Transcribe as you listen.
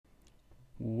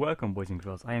Welcome, boys and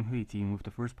girls. I am HoodieTeen with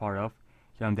the first part of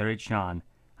Yandere-chan.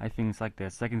 I think it's like the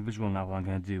second visual novel I'm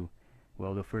gonna do.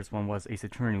 Well, the first one was Ace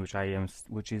Attorney, which I didn't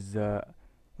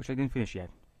finish yet.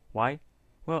 Why?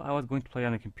 Well, I was going to play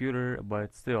on the computer,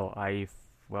 but still, I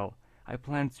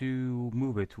plan to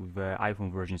move it to the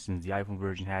iPhone version since the iPhone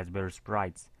version has better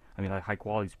sprites. I mean, like high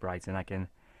quality sprites, and I can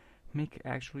make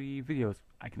actually videos.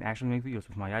 I can actually make videos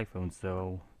with my iPhone,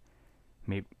 so.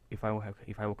 Maybe if I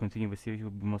will continue the series, it will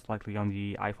be most likely on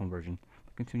the iPhone version.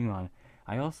 But continue on.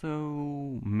 I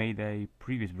also made a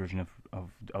previous version of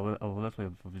a Let's Play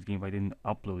of this game, but I didn't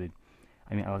upload it.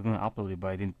 I mean, I was gonna upload it, but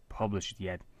I didn't publish it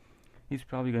yet. It's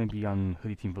probably gonna be on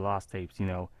HoodieTeen Lost Tapes. You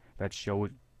know, that show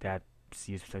that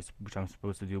series which I'm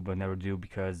supposed to do but never do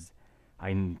because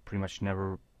I pretty much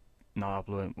never not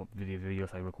upload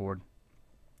videos I record.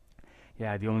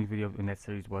 Yeah, the only video in that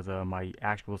series was my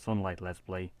actual Sunlight Let's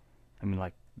Play. I mean,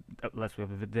 like, Let's Play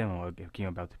of the demo came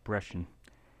about depression,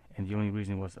 and the only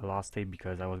reason was a lost tape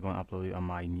because I was going to upload it on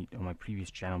my previous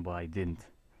channel, but I didn't.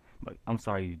 But I'm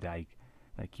sorry that I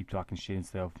keep talking shit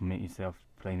instead of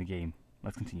playing the game.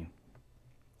 Let's continue.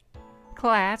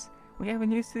 Class, we have a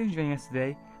new student joining us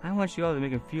today. I want you all to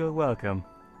make him feel welcome.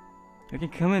 You can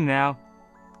come in now.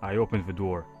 I opened the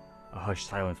door. A hushed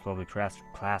silence filled the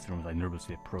classroom as I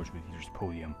nervously approached the teacher's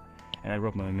podium, and I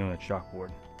wrote my name on the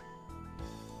chalkboard.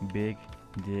 Big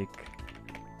Dick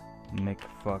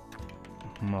McFuck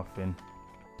Muffin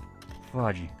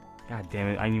Fudge. God damn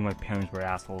it, I knew my parents were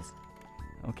assholes.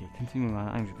 Okay, continuing on,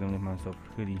 I'm just gonna name myself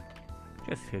Hoodie.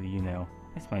 Just Hoodie, you know.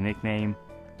 That's my nickname.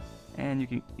 And you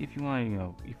can, if you want, you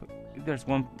know, if there's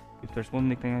one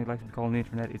nickname I'd like to be called on the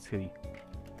internet, it's Hoodie.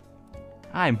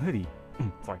 I'm Hoodie.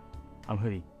 Sorry, I'm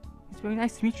Hoodie. It's very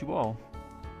nice to meet you all.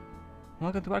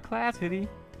 Welcome to our class, Hoodie.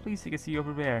 Please take a seat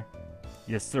over there.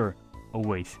 Yes, sir. Oh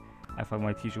wait, I thought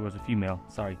my teacher was a female.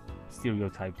 Sorry,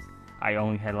 stereotypes. I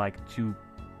only had like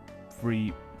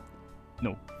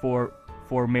four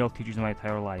male teachers in my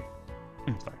entire life.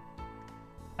 Sorry.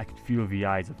 I could feel the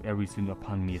eyes of every student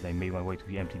upon me as I made my way to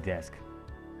the empty desk.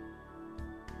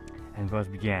 And thus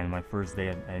began my first day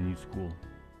at a new school.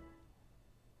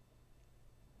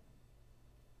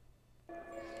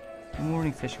 The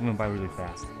morning session went by really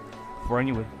fast. Before I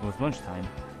knew it, it was lunchtime.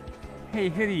 Hey,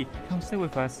 Hoodie, come sit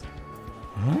with us.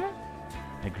 Huh?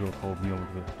 A girl called me over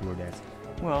to her desk.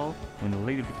 Well, when the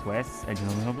lady requests, a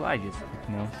gentleman obliges.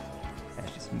 No,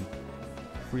 that's just me.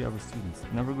 3 other students,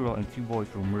 another girl and 2 boys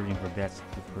were merging her desks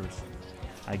with hers.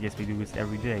 I guess they do this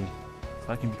every day,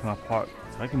 so I can become a part.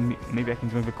 Maybe I can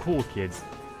join the cool kids.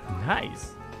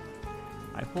 Nice.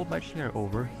 I pulled my chair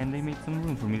over, and they made some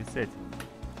room for me to sit.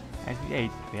 As we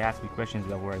ate, they asked me questions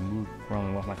about where I moved from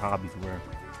and what my hobbies were.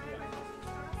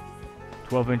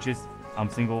 12 inches. I'm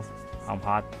single. I'm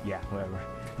hot, yeah, whatever.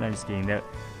 No, I'm just kidding.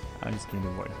 I'm just kidding.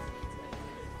 Boy.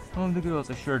 Some of the girls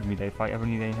assured me that if I ever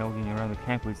need any help getting around the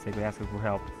campus, they could ask her for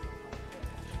help.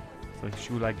 So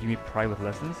she would like give me private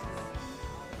lessons?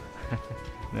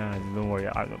 No, don't worry.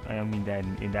 I don't mean that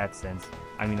in that sense.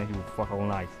 I mean that you would fuck all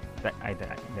night.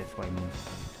 That's what I mean.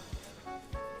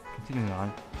 Continuing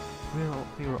on,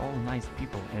 they were all nice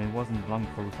people, and it wasn't long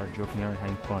before we started joking around and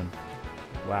having fun.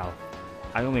 Wow,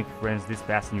 I don't make friends this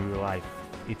fast in real life.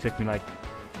 It took me like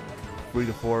 3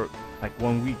 to 4, like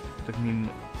 1 week. It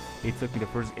took me the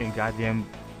first goddamn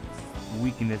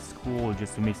week in the school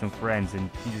just to make some friends, and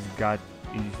he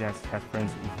just has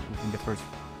friends within the first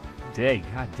day.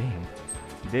 God damn,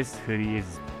 this Hoodie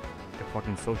is a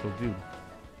fucking social dude.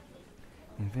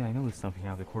 And then I noticed something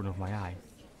out of the corner of my eye.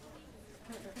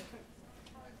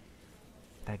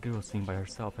 That girl sitting by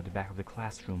herself at the back of the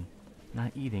classroom,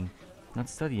 not eating, not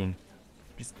studying,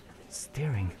 just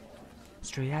staring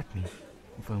straight at me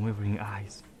with unwavering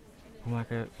eyes. From what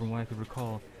I could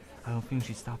recall, I don't think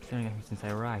she stopped staring at me since I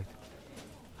arrived.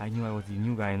 I knew I was the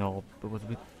new guy and all, but it was a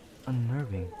bit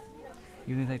unnerving.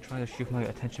 Even as I tried to shift my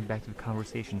attention back to the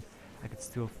conversation, I could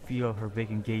still feel her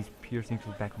vacant gaze piercing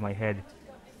through the back of my head.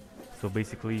 So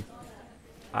basically,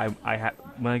 when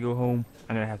I go home,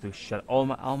 I'm gonna have to shut all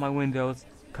my windows,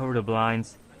 cover the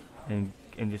blinds, and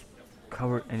just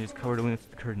cover the windows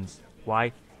with the curtains.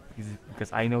 Why?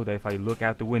 Because I know that if I look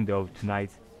out the window tonight,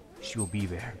 she will be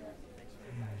there.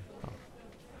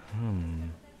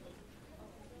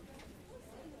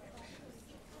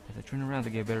 As I turned around to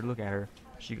get a better look at her,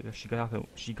 she got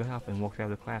up and walked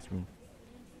out of the classroom.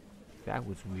 That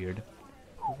was weird.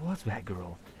 Who was that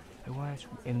girl?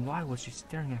 And why was she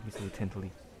staring at me so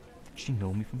intently? Did she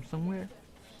know me from somewhere?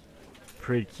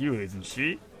 Pretty cute, isn't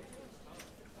she?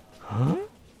 Huh?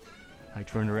 I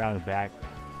turned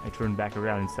back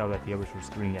around and saw that the others were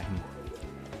screaming at me.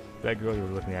 That girl you were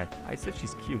looking at, I said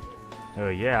she's cute. Oh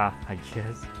yeah, I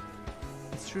guess.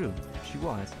 It's true, she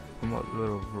was, from what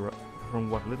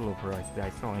little of her that I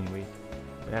saw anyway.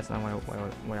 But that's not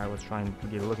why I was trying to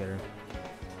get a look at her.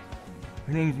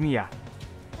 Her name's Mia.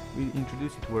 We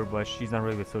introduced you to her, but she's not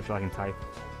really the socializing type.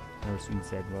 Her student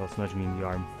said, while smudging me in the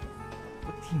arm.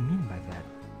 What do you mean by that?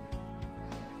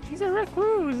 She's a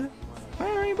recluse.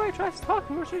 Whenever anybody tries to talk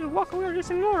to her, she just walk away or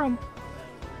just ignore them.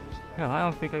 Hell, I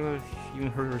don't think I would even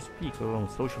heard her speak, let alone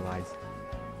socialize.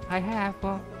 I have,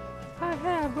 but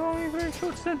only very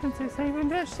short sentences, and even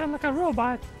then she sounds like a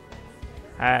robot.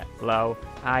 Hello,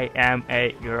 I am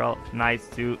a girl. Nice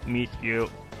to meet you.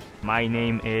 My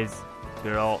name is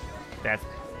girl. That's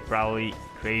probably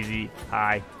crazy.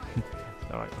 Hi.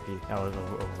 Alright, okay, that was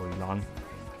overly long.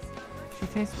 She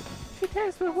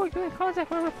tends to avoid getting in contact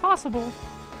whenever possible.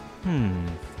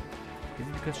 Is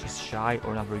it because she's shy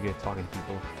or not very good at talking to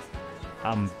people?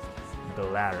 I'm the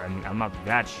latter. I mean, I'm not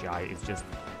that shy. It's just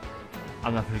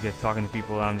I'm not very good at talking to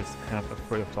people. I'm just kind of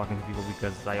afraid of talking to people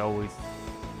because I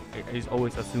just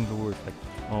always assume the words like,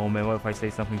 oh man, what if I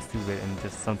say something stupid? And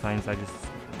just sometimes I just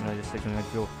say something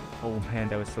like, oh man,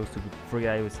 that was so stupid.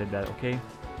 Forget I even said that. Okay.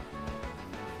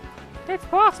 It's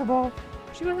possible.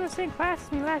 She was in the same class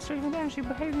as me last year, even then she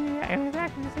behaved in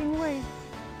exactly the same way.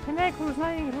 And that was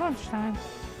not even lunchtime.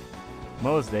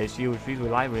 Most days she would treat the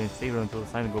library and stay there until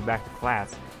it's time to go back to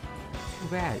class. Too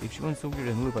bad. If she wasn't so weird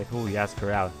and loop, I'd totally ask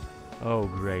her out. Oh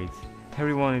great.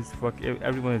 Everyone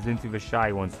is into the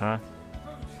shy ones, huh?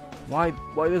 Why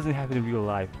doesn't it happen in real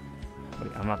life?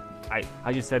 Wait,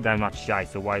 I just said that I'm not shy,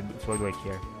 so why do I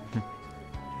care?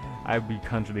 I'd be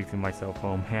contradicting myself,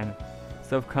 oh man.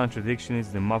 Self-contradiction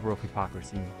is the mother of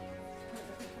hypocrisy.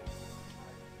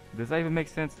 Does that even make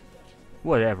sense?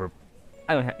 Whatever.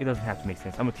 It doesn't have to make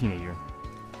sense. I'm a teenager.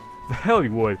 The hell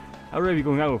you would. I'd already be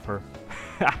going out with her.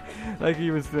 Like you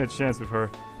even stood a chance with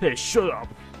her. Hey, shut up!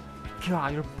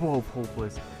 God, you're both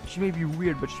hopeless. She may be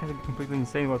weird, but she has to be completely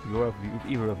insane about to go out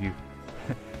with either of you.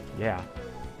 Yeah.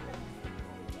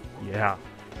 Yeah.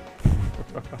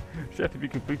 She has to be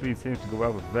completely insane to go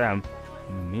out with them.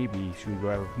 Maybe she would go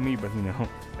out with me, but you know,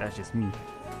 that's just me.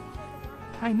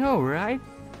 I know, right?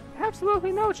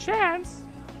 Absolutely no chance.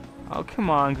 Oh, come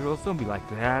on, girls, don't be like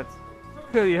that.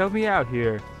 Hoodie, help me out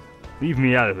here. Leave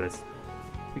me out of this.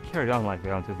 We carried on like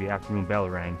that until the afternoon bell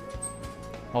rang.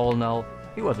 All in all,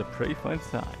 it was a pretty fun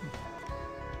time.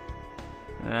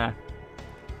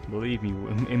 Believe me,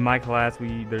 in my class,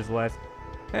 there's less.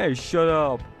 Hey, shut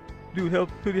up. Dude,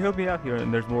 help me out here.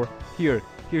 And there's more.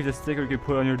 Here's a sticker you can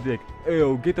put on your dick.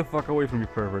 Ew, get the fuck away from me,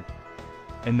 pervert.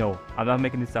 And no, I'm not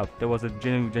making this up. There was a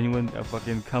genuine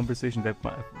fucking conversation that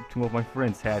two of my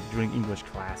friends had during English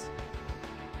class.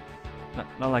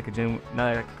 Not like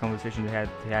a conversation they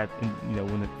had in, you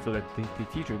know, so that the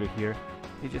teacher could hear.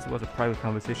 It just was a private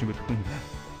conversation between them.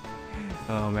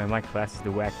 Oh man, my class is the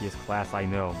wackiest class I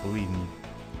know. Believe me.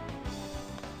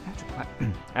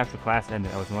 After class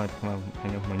ended, I was wanting to come out and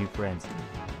hang out with my new friends.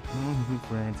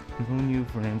 No new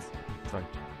friends. Sorry.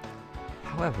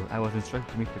 However, I was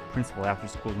instructed to meet the principal after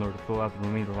school in order to fill out the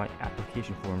remainder of my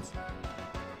application forms.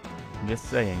 I'm just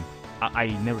saying, I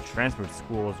never transferred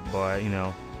schools, but you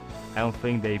know, I don't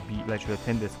think they'd let you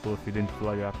attend this school if you didn't fill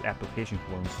out your application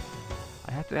forms.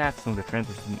 I have to ask some of the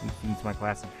transfer students in my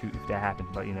class if that happened,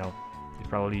 but you know, they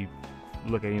probably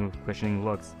look at me with questioning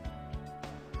looks.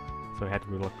 So I had to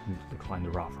reluctantly decline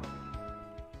their offer.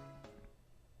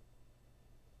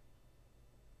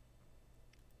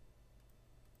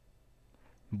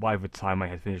 By the time I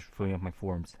had finished filling out my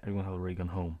forms, everyone had already gone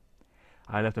home.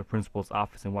 I left the principal's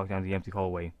office and walked down the empty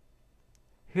hallway.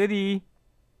 Hoodie!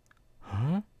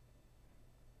 Huh?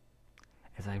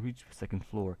 As I reached the second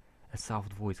floor, a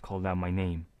soft voice called out my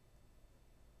name.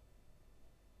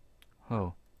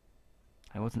 Oh.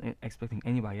 I wasn't expecting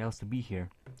anybody else to be here,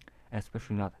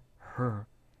 especially not her.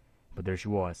 But there she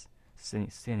was,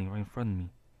 standing right in front of me,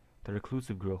 the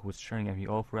reclusive girl who was staring at me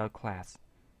all throughout class.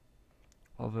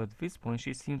 Although at this point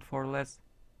she seemed far less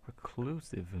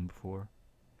reclusive than before.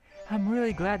 I'm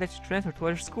really glad that you transferred to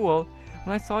our school.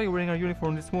 When I saw you wearing our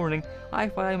uniform this morning, I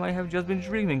thought I might have just been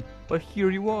dreaming, but here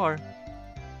you are.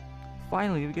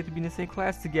 Finally, we get to be in the same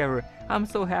class together. I'm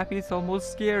so happy it's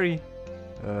almost scary.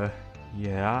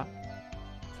 Yeah?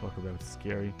 Talk about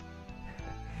scary.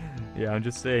 Yeah, I'm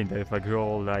just saying that if a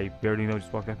girl that I barely know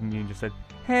just walked up to me and just said,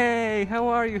 "Hey, how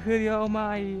are you, Hoodie? Oh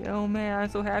man, I'm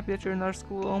so happy that you're in our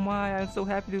school. Oh my, I'm so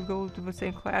happy to go to the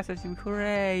same class as you.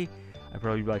 Hooray!" I'd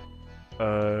probably be like,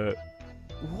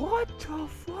 what the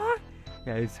fuck?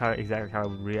 Yeah, it's exactly how I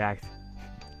would react.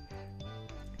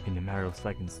 In a matter of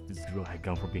seconds, this girl had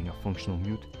gone from being a functional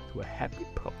mute to a happy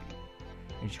puppy,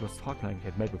 and she was talking like we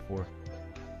had met before.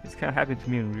 This kind of happened to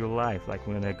me in real life, like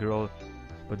when a girl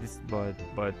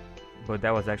but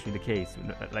that was actually the case.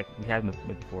 Like we hadn't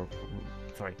met before.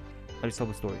 Sorry, I just tell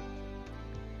the story.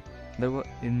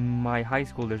 In my high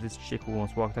school, there's this chick who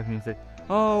once walked up to me and said,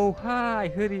 "Oh, hi,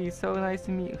 Hoodie. So nice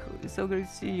to meet you. It's so good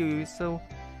to see you. It's so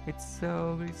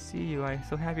good to see you. I'm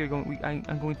so happy I'm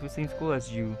going to the same school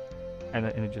as you." And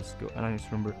I just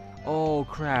remember, oh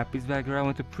crap, it's that girl I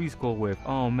went to preschool with.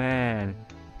 Oh man.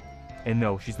 And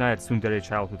no, she's not a tsundere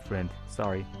childhood friend.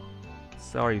 Sorry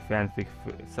fanfic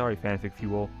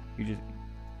fuel.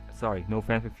 Sorry, no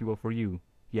fanfic fuel for you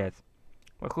yet.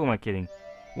 Well, who am I kidding?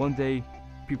 One day,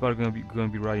 people are gonna be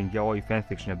writing yaoi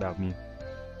fanfiction about me,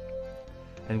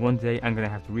 and one day I'm gonna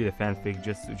have to read a fanfic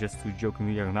just to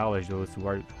jokingly acknowledge those who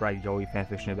write yaoi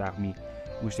fanfiction about me,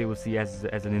 which they will see as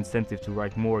an incentive to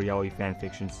write more yaoi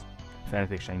fanfiction,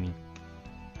 I mean.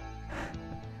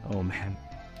 Oh man.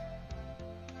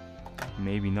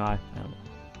 Maybe not. I don't know.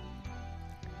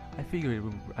 I figured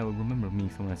I would remember meeting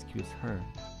someone as cute as her,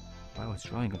 but I was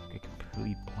drawing a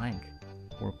complete blank.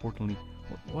 More importantly,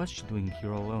 what was she doing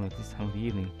here all alone at this time of the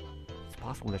evening? It's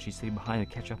possible that she stayed behind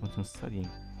to catch up on some studying.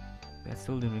 That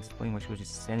still didn't explain why she was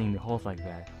just standing in the halls like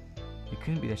that. It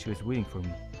couldn't be that she was waiting for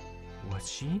me. Was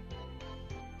she?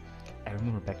 I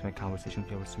remember back to my conversation with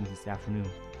the other students this afternoon.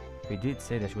 They did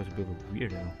say that she was a bit of a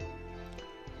weirdo.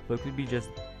 So it could be just...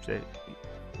 it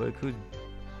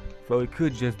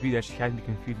could just be that she had me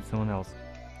confused with someone else.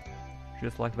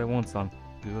 Just like that one song,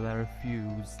 "Girl I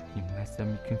Refuse, You Must Have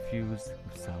Me Confused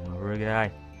with Some Other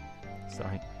Guy."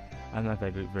 Sorry, I'm not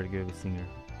very good of a singer.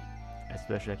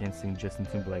 Especially I can't sing Justin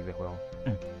Timberlake that well.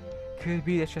 Could it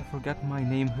be that she had forgotten my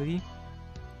name, Hoodie?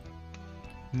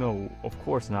 No, of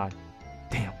course not.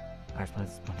 Damn, I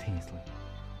responded spontaneously.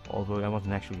 Although that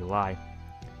wasn't actually a lie.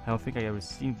 I don't think I ever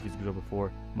seen this girl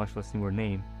before, much less knew her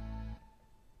name.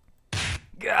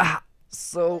 Gah!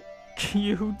 So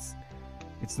cute!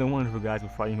 It's no wonder the guys were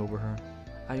fighting over her.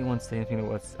 I didn't want to say anything that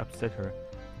would upset her.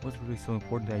 It was really so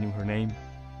important that I knew her name.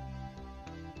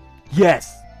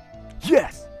 Yes!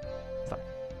 Yes! Sorry.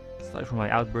 Aside from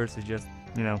my outbursts, it's just,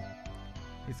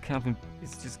 it's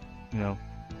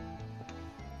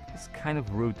kind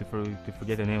of rude to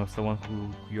forget the name of someone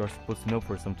who you are supposed to know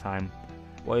for some time.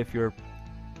 What if your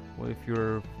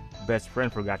best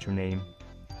friend forgot your name?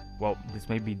 Well, this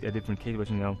may be a different case, but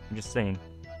I'm just saying.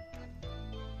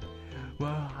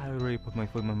 Well, I already put my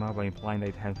foot in my mouth by implying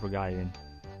that I hadn't forgotten.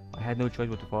 I had no choice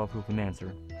but to follow through with an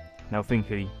answer. Now think,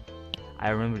 Hoodie. I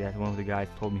remember that one of the guys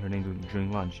told me her name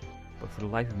during lunch, but for the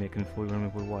life of me I couldn't fully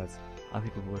remember what it was. I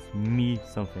think it was me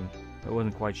something, but I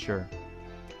wasn't quite sure.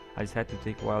 I just had to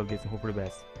take a wild guess and hope for the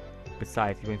best.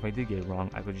 Besides, even if I did get it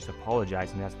wrong, I could just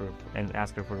apologize and ask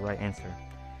her for the right answer.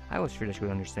 I was sure that she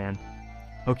would understand.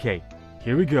 Okay,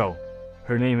 here we go.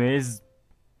 Her name is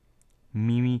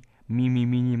Mimi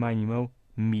Mo,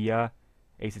 Mia,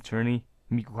 Ace Attorney,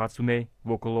 Miku Hatsume,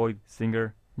 Vocaloid,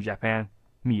 Singer, Japan,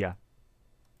 Mia.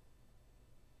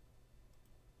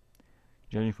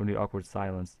 Judging from the awkward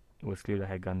silence, it was clear that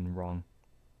I had gotten it wrong.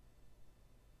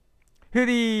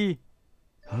 Hoodie!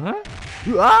 Huh?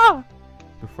 Ah!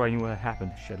 Before I knew what had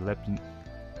happened, she had leapt in.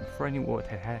 Before I knew what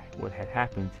had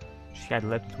happened, she had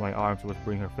leapt into my arms and was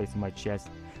bringing her face to my chest.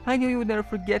 I knew you would never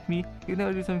forget me. You'd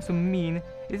never do something so mean.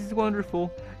 This is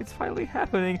wonderful. It's finally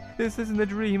happening. This isn't a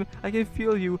dream. I can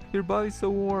feel you. Your body's so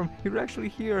warm. You're actually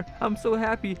here. I'm so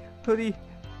happy. Hoodie.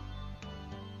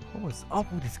 What was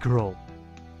up with this girl?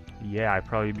 Yeah, I'd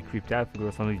probably be creeped out if the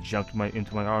girl suddenly jumped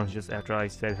into my arms just after I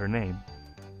said her name.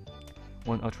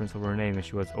 One utterance of her name and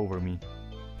she was over me.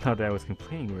 Not that I was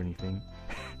complaining or anything.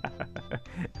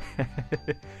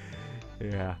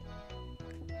 Yeah.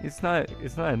 It's not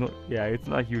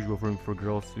usual for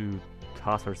girls to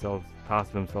toss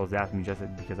themselves at me just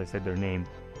because I said their name.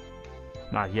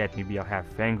 Not yet. Maybe I'll have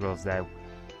fangirls that.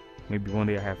 Maybe one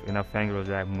day I have enough fangirls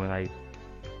that when I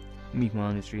meet one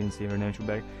on the street and say her name, she'll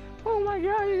be like, "Oh my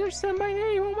god, you just said my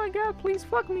name! Oh my god, please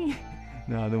fuck me!"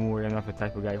 No, don't worry. I'm not the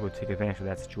type of guy who would take advantage of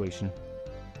that situation.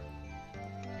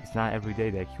 It's not every day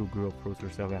that a cute girl throws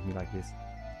herself at me like this.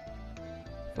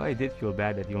 But I did feel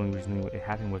bad that the only reason it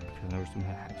happened was because another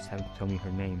student just having to tell me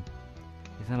her name.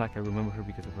 It's not like I remember her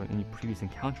because of any previous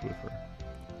encounter with her.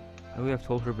 I would have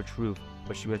told her the truth,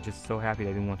 but she was just so happy that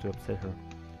I didn't want to upset her.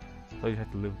 So I just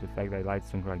had to live with the fact that I lied to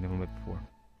some girl I'd never met before.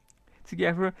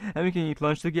 Together, and we can eat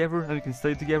lunch together, and we can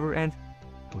study together, and...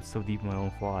 I was so deep in my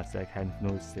own thoughts that I hadn't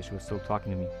noticed that she was still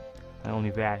talking to me. Not only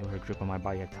that, her grip on my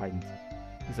body had tightened.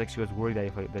 It's like she was worried that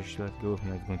if she let go of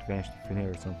me, I was going to vanish to thin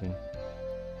air or something.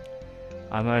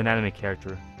 I'm not an anime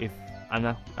character. I'm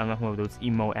not one of those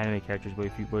emo anime characters. But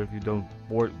if you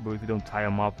don't tie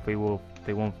them up, they won't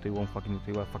fucking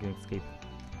escape.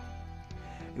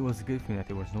 It was a good thing that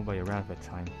there was nobody around at that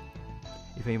time.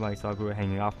 If anybody saw a girl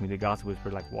hanging off me, the gossip would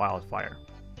spread like wildfire.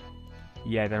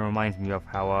 Yeah, that reminds me of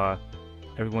how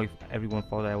everyone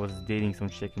thought I was dating some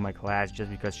chick in my class just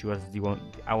because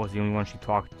I was the only one she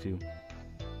talked to.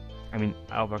 I mean,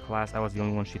 out of our class, I was the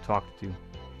only one she talked to.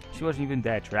 She wasn't even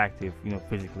that attractive,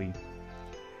 physically.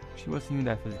 She wasn't even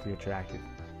that physically attractive.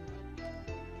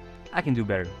 I can do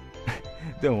better.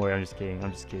 Don't worry, I'm just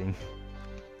kidding.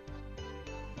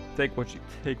 Take what you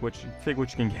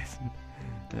can get.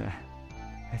 Yeah.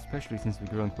 Especially since the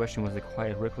girl in question was the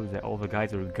quiet recluse that all the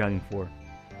guys are gunning for.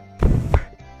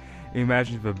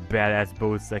 Imagine the badass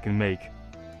boasts I can make.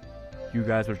 You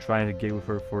guys were trying to get with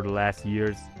her for the last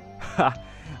years. Ha!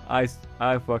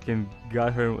 I fucking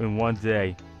got her in one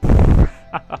day.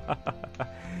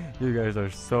 You guys are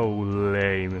so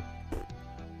lame.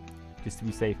 Just to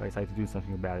be safe, I decided to do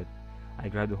something about it. I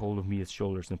grabbed a hold of Mia's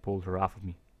shoulders and pulled her off of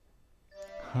me.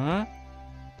 Huh?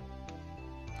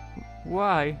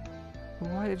 Why?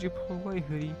 Why did you pull away,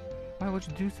 Hoodie? Why would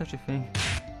you do such a thing?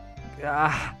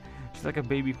 Ah! She's like a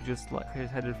baby who just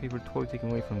had their favorite toy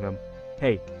taken away from them.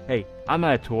 Hey, I'm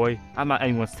not a toy. I'm not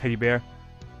anyone's teddy bear.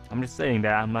 I'm just saying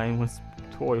that I'm not anyone's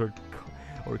toy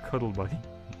or cuddle buddy.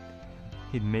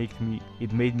 It made me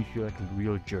feel like a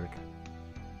real jerk.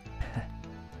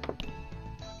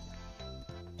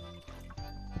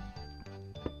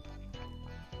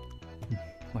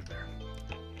 Much better.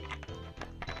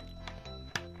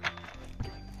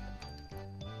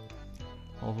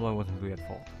 Although I wasn't really at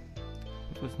fault.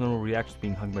 It was normal reaction to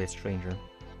being hugged by a stranger.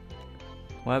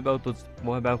 What about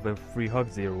the free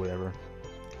hugs day or whatever?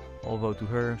 Although to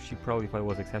her, she probably thought it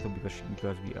was acceptable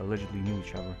because we allegedly knew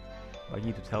each other. But I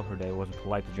need to tell her that it wasn't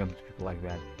polite to jump into people like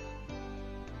that.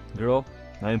 Girl,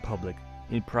 not in public.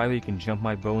 In private, you can jump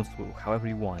my bones however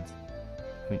you want.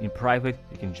 I mean, in private,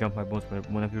 you can jump my bones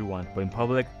whenever you want. But in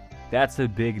public, that's a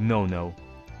big no-no.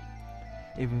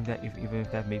 Even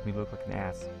if that made me look like an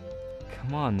ass.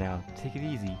 Come on now, take it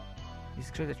easy. It's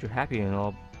great that you're happy and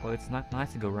all, but it's not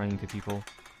nice to go running into people.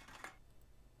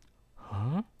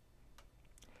 Huh?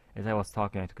 As I was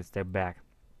talking, I took a step back.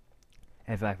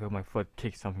 As I felt my foot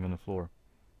kick something on the floor.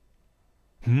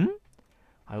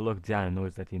 I looked down and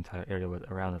noticed that the entire area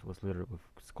around us was littered with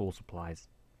school supplies.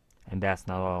 And that's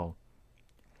not all.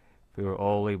 They were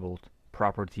all labeled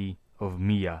property of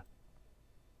Mia.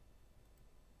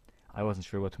 I wasn't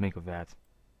sure what to make of that.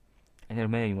 I never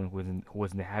met anyone who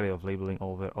was in the habit of labeling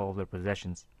all of their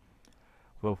possessions.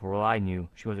 Well, for all I knew,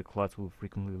 she was a klutz who would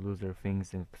frequently lose their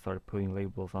things and started putting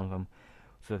labels on them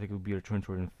so that they could be returned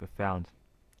to her if found.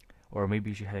 Or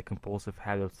maybe she had a compulsive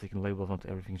habit of sticking labels onto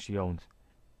everything she owned.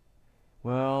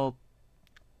 Well,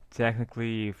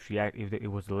 technically, if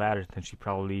it was the latter, then she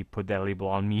probably put that label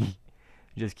on me.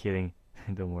 Just kidding.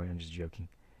 Don't worry, I'm just joking.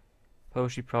 So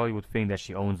she probably would think that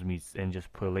she owns me and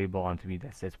just put a label onto me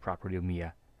that says property of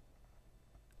Mia.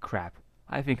 Crap.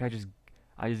 I think I just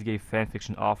gave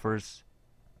fanfiction authors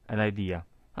an idea.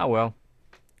 Oh well.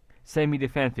 Send me the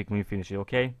fanfic when you finish it,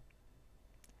 okay?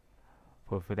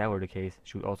 Well, if that were the case,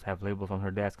 she would also have labels on her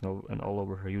desk and all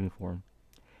over her uniform.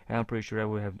 And I'm pretty sure I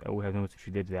would have noticed if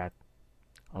she did that.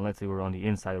 Unless they were on the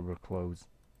inside of her clothes.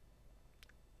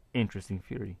 Interesting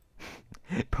theory.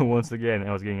 But once again,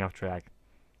 I was getting off track.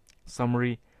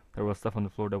 Summary, there was stuff on the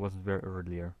floor that wasn't there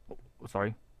earlier. Oh,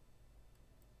 sorry.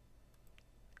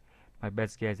 My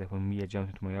best guess is that when Mia jumped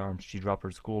into my arms, she dropped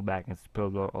her school bag and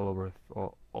spilled all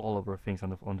of her things on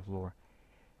the floor,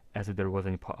 as if there was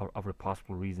any other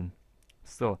possible reason.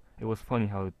 Still, it was funny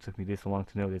how it took me this long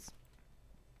to notice.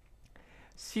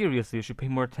 Seriously, you should pay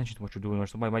more attention to what you're doing or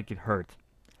somebody might get hurt.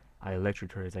 I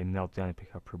lectured her as I knelt down and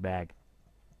picked up her bag.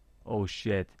 Oh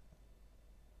shit.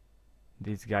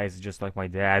 This guy is just like my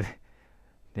dad.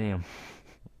 Damn.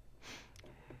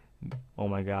 Oh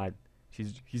my god.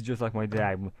 He's just like my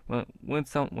dad. When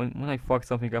I fuck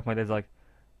something up, my dad's like,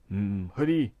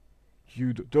 Hoodie,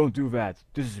 you don't do that.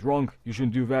 This is wrong. You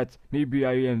shouldn't do that. Maybe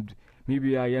I am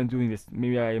doing this.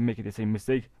 Maybe I am making the same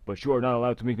mistake, but you are not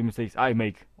allowed to make the mistakes I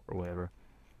make, or whatever.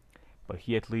 But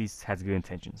he at least has good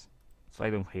intentions, so I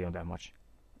don't hate him that much.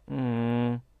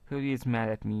 Hoodie is mad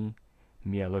at me.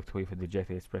 Mia looked away with a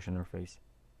dejected expression on her face.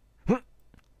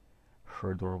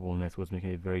 Her adorableness was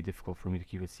making it very difficult for me to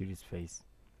keep a serious face.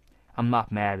 I'm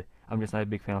not mad. I'm just not a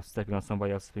big fan of stepping on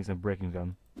somebody else's things and breaking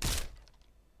them.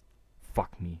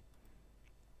 Fuck me.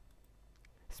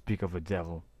 Speak of the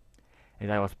devil. As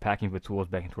I was packing the tools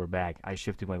back into her bag, I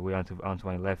shifted my weight onto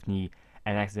my left knee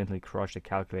and accidentally crushed the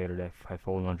calculator that had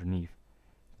fallen underneath.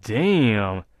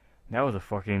 Damn! That was a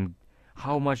fucking...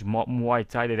 How much Muay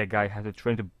Thai did that guy have to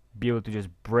train to be able to just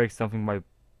break something by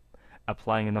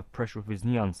applying enough pressure with his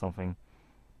knee on something?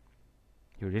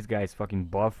 Either this guy is fucking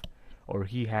buff, or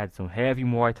he had some heavy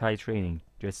Muay Thai training.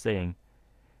 Just saying.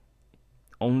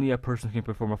 Only a person who can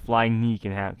perform a flying knee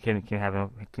can have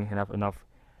enough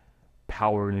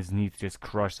power in his knee to just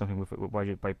crush something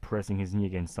by pressing his knee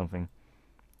against something.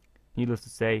 Needless to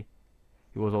say,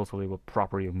 it was also labeled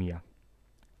property of Mia.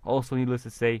 Also needless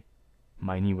to say,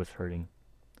 my knee was hurting,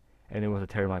 and there was a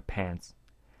tear in my pants.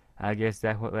 I guess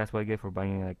that's what I get for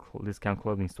buying a discount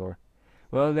clothing store.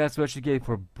 Well, that's what you get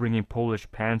for bringing Polish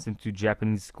pants into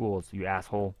Japanese schools, you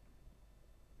asshole.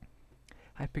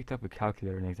 I picked up a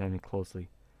calculator and examined it closely.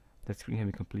 The screen had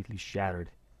been completely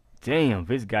shattered. Damn,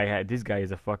 this guy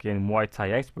is a fucking Muay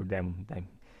Thai expert. Damn,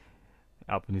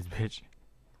 up in this bitch.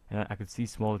 And I could see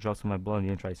small drops of my blood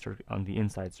on the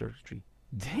inside circuitry.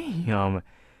 Damn,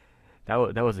 that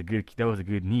was a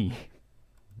good knee.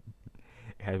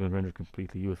 It had been rendered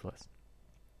completely useless.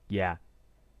 Yeah,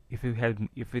 if it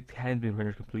hadn't been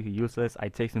rendered completely useless,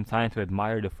 I'd take some time to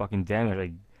admire the fucking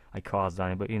damage I caused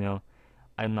on it. But you know,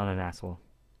 I'm not an asshole.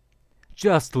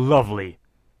 Just lovely.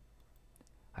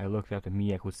 I looked up at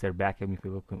Mia, who stared back at me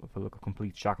with a look of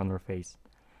complete shock on her face.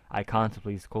 I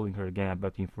contemplated scolding her again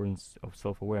about the importance of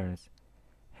self-awareness.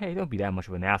 Hey, don't be that much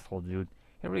of an asshole, dude.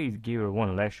 I really gave her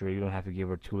one lecture. You don't have to give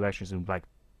her 2 lectures in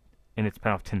the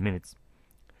span of 10 minutes.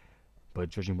 But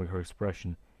judging by her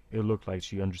expression, it looked like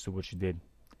she understood what she did.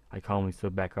 I calmly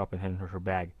stood back up and handed her her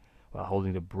bag, while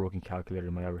holding the broken calculator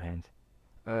in my other hand.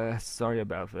 Sorry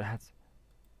about that.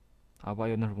 I'll buy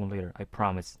you another one later, I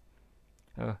promise.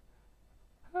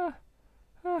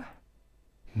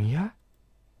 Mia?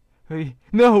 Hey,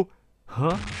 no!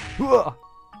 Huh?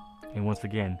 And once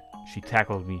again, she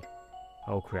tackled me.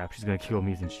 Oh crap, she's gonna kill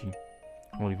me, isn't she?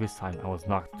 Only this time, I was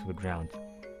knocked to the ground.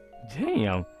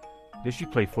 Damn! Did she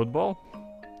play football?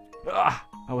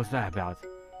 What was that about?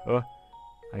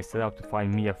 I set out to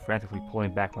find Mia, frantically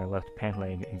pulling back my left pant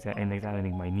leg and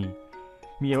examining my knee.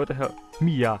 Mia, what the hell?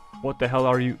 Mia, what the hell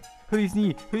are you? Hoodie's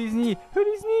knee! Hoodie's knee!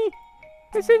 Hoodie's knee!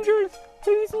 It's injured!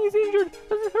 Hoodie's knee is injured!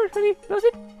 Does it hurt, Hoodie? Does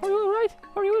it? Are you alright?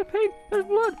 Are you in pain? There's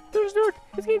blood! There's dirt!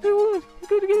 It's getting to a wound! It's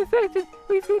going to get infected!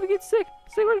 He's going to get sick!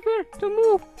 Stay right there! Don't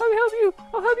move! I'll help you!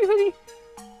 I'll help you, Hoodie!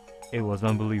 It was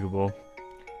unbelievable.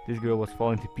 This girl was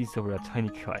falling to pieces over a tiny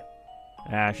cut.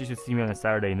 She should see me on a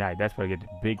Saturday night. That's where I get the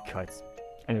big cuts.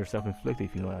 And they're self-inflicted,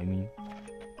 if you know what I mean.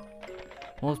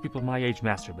 Most people my age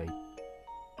masturbate.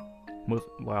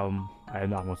 I am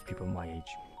not most people my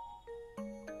age.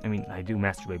 I mean, I do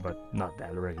masturbate, but not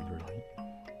that regularly.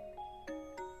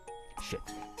 Shit.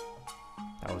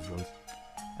 That was gross.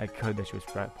 I cut that she was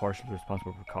partially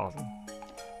responsible for causing.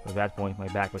 But at that point, my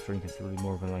back was hurting considerably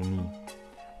more than my knee.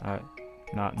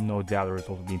 No doubt the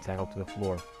result of being tackled to the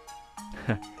floor.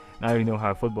 Now you know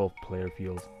how a football player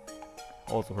feels.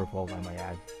 Also her fault, I might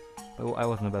add. But I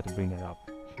wasn't about to bring that up.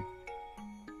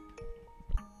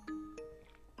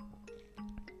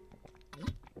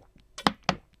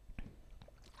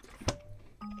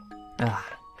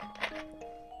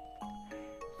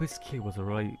 This kid was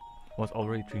already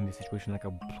treating the situation like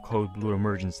a code blue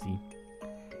emergency.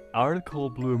 Are the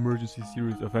code blue emergency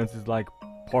serious offenses like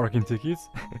parking tickets?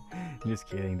 Just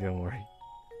kidding, don't worry.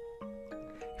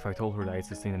 If I told her that I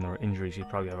sustained another injury, she'd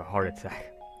probably have a heart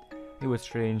attack. It was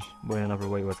strange, but in another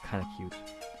way it was kinda cute.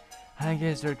 I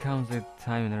guess there comes a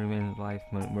time in every man's life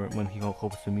when he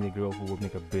hopes to meet a girl who will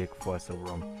make a big fuss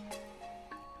over him.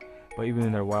 But even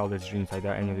in their wildest dreams, I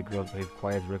doubt any of the girls behaved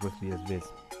quite as recklessly as this.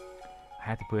 I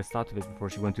had to put a stop to this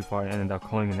before she went too far and ended up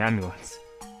calling an ambulance.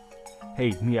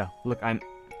 Hey, Mia, look, I'm...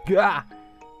 Gah!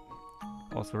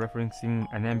 Also referencing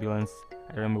an ambulance,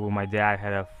 I remember when my dad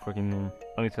had a freaking...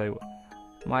 Let me tell you,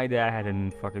 my dad had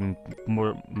a fucking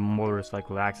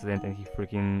motorcycle accident and he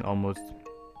freaking almost...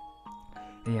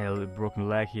 He had a broken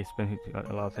leg, he spent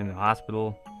a lot of time in the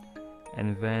hospital.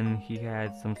 And then he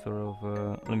had some sort of,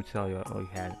 let me tell you what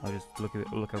he had. I'll just look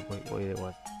up what it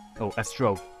was. Oh, a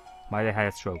stroke. My dad had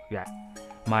a stroke, yeah.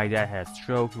 My dad had a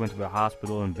stroke, he went to the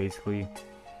hospital and basically,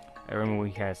 I remember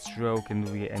when he had a stroke and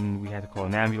we had to call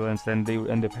an ambulance and the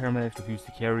paramedics refused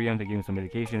to carry him, they gave him some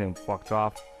medication and fucked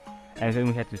off. And then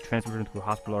we had to transfer him to the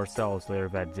hospital ourselves later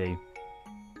that day.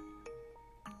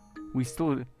 We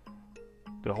still,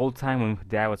 the whole time when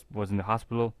Dad was in the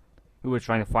hospital, we were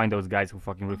trying to find those guys who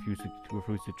fucking refused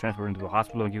to transfer him to the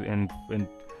hospital and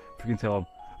freaking tell him,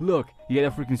 look, he had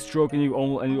a freaking stroke and you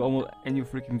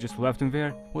freaking just left him there.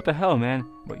 What the hell, man?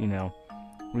 But you know,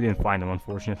 we didn't find him,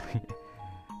 unfortunately.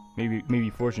 maybe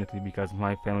fortunately, because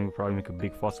my family would probably make a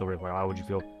big fuss over it. Like, how would you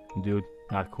feel, dude?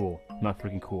 Not cool, not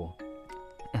freaking cool.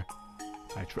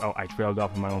 I trailed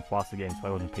off in my own thoughts again, so I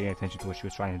wasn't paying attention to what she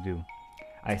was trying to do.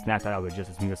 I snapped out of it just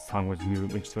as Mia's tongue was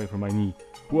inches away from my knee.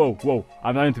 Whoa,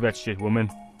 I'm not into that shit, woman.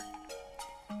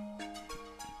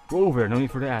 Go over there, no need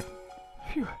for that.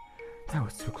 Phew, that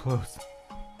was too close.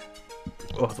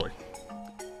 Oh, sorry.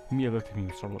 Mia looked at me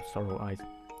with sorrow eyes.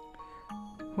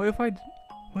 What if I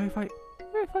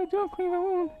don't clean my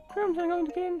wound? Germs are going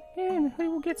to get in, and I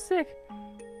will get sick.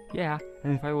 Yeah,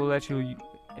 and if I let you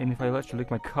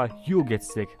lick my cut, you'll get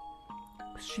sick.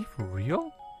 Was she for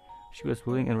real? She was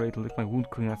willing and ready to lick my wound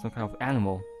clean like some kind of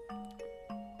animal.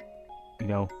 You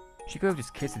know, she could have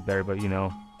just kissed it better, but you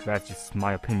know, that's just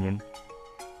my opinion.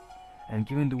 And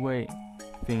given the way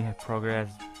things had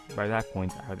progressed by that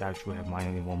point, I would actually have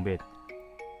minded it one bit.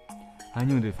 I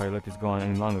knew that if I let this go on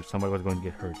any longer, somebody was going to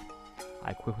get hurt.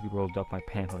 I quickly rolled up my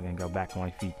pant leg and got back on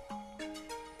my feet.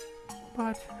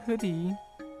 But, Hoodie...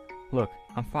 Look,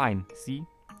 I'm fine, see?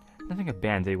 Nothing a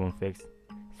band-aid won't fix.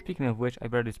 Speaking of which, I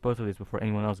better dispose of this before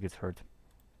anyone else gets hurt.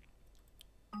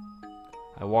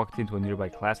 I walked into a nearby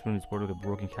classroom and disposed of the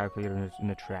broken calculator in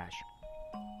the trash.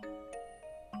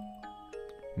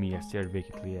 Mia stared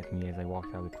vacantly at me as I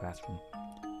walked out of the classroom.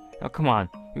 Now come on,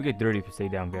 you'll get dirty if you stay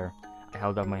down there. I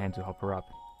held out my hand to help her up.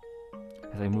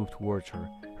 As I moved towards her,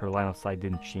 her line of sight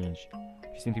didn't change.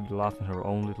 She seemed to be lost in her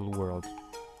own little world.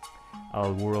 A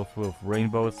world full of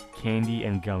rainbows, candy,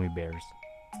 and gummy bears.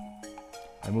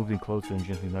 I moved in closer and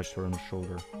gently nudged her on the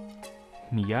shoulder.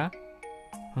 Mia?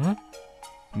 Huh?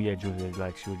 Mia jolted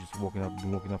like she was just woken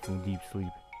up from a deep sleep.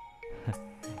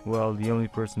 Well, the only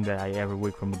person that I ever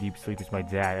wake from a deep sleep is my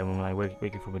dad, and when I wake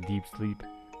from a deep sleep,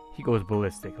 he goes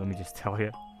ballistic, let me just tell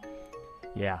you.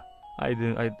 Yeah, I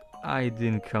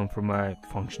didn't come from a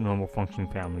normal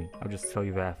functioning family. I'll just tell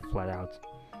you that flat out.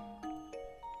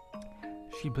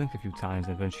 She blinked a few times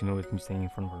and then she noticed me standing in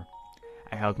front of her.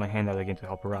 I held my hand out again to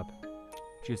help her up.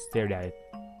 She just stared at it.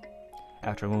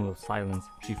 After a moment of silence,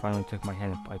 she finally took my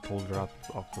hand and I pulled her up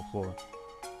off the floor.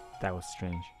 That was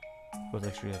strange. It was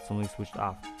actually had suddenly switched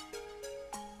off.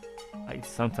 I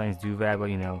sometimes do that, but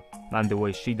you know, not the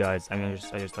way she does. I mean,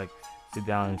 I just like sit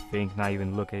down and think, not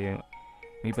even look at you.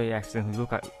 Maybe I accidentally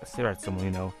stare at someone,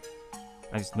 you know.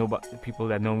 I just know about people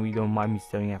that know me don't mind me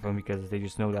staring at them because they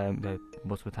just know that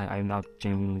most of the time I'm not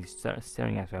genuinely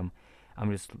staring at them. I'm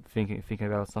just thinking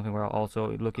about something while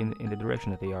also looking in the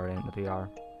direction that they are.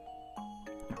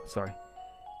 Sorry.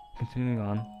 Continuing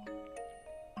on.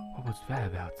 What was that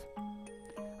about?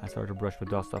 I started to brush the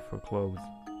dust off her clothes.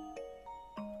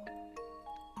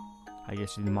 I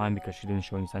guess she didn't mind because she didn't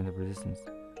show any signs of resistance.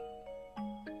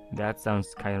 That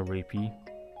sounds kind of rapey.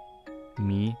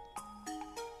 Me?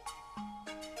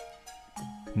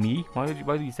 Me?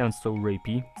 Why do you sound so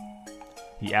rapey?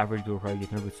 The average girl probably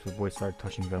get nervous if the boy started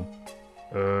touching them.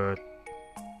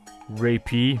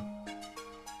 Rapey?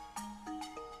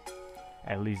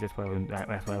 At least that's what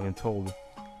I've been told.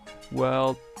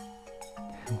 Well,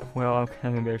 I'm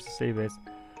kind of embarrassed to say this,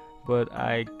 but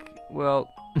I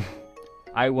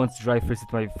once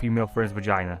dry-fisted my female friend's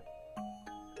vagina.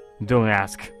 Don't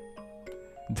ask.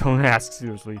 Don't ask,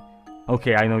 seriously.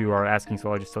 Okay, I know you are asking,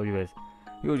 so I'll just tell you this.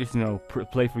 You'll just, you know,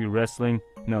 play for your wrestling.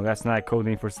 No, that's not a code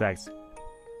name for sex.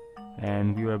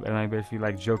 And I basically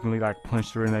like jokingly like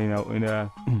punched her in a, you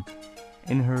know,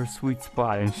 in her sweet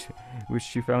spot, and which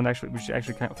she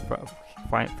actually kind of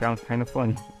found kind of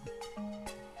funny.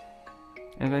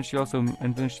 And then she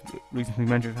recently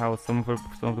mentioned how some of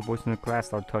the boys in the class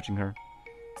started touching her,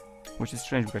 which is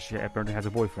strange because she apparently has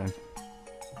a boyfriend.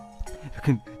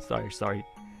 sorry.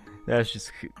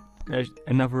 That's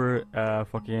another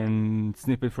fucking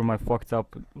snippet from my fucked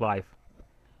up life.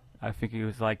 I think it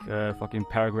was like fucking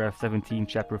paragraph 17,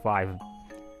 chapter 5.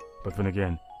 But then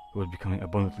again, it was becoming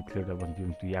abundantly clear that wasn't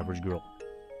given to the average girl.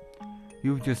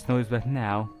 You've just noticed that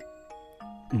now.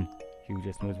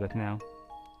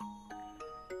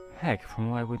 Heck, from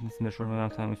what I witnessed in the short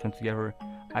amount of time we spent together,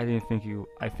 I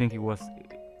think it was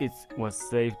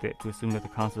safe to assume that the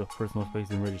concept of personal space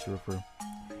didn't register for her.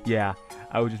 Yeah,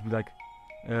 I would just be like,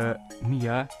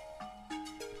 Mia,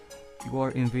 you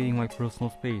are invading my personal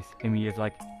space. And Mia's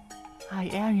like, I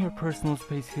am your personal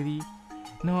space, Hoodie.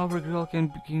 No other girl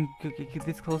can get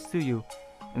this close to you.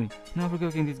 I mean, no other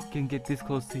girl can get this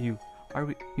close to you.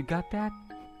 You got that?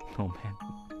 Oh man,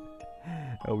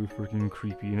 that would be freaking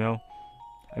creepy, you know?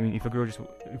 I mean, if a girl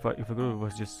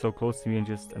was just so close to me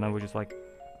and I was just like,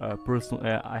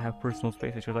 I have personal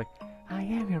space, and she was like, I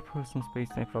am your personal space,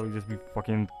 and I'd probably just be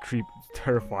fucking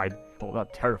terrified. Well,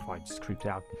 not terrified, just creeped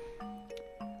out.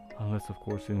 Unless, of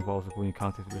course, it involves avoiding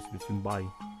contact with the rest of the student body.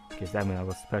 Because that meant I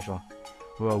was special.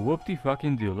 Well,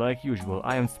 whoop-de-fucking-do, like usual,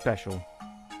 I am special.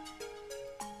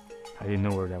 I didn't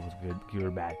know whether that was good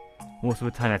or bad. Most of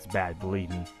the time that's bad, believe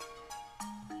me.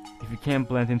 If you can't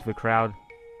blend into the crowd,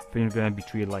 then you're gonna be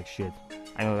treated like shit.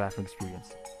 I know that from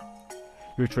experience.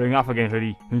 You're trailing off again,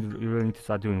 Hoodie. You really need to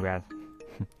start doing that.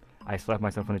 I slapped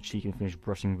myself on the cheek and finished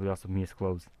brushing the dust of Mia's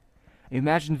clothes.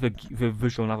 Imagine the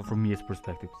visual novel from Mia's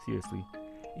perspective. Seriously,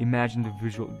 imagine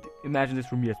this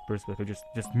from Mia's perspective.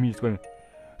 Just me just going,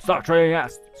 stop trading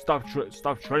ass, stop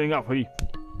trading up, hoodie.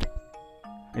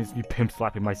 And just me pimp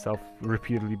slapping myself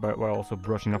repeatedly while also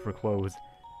brushing off her clothes.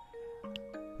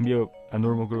 Mia, a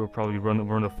normal girl, would probably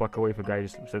run the fuck away if a guy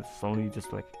just said suddenly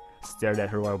just like stared at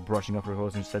her while brushing off her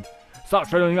clothes and said, stop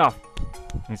trading off,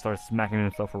 and he started smacking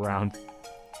himself around.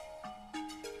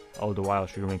 All the while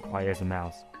she remained quiet as a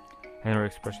mouse, and her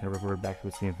expression had reverted back to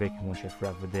the same vacant one she had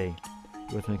throughout the day.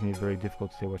 It was making it very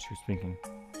difficult to say what she was thinking.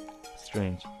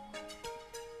 Strange.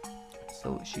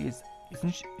 So she is,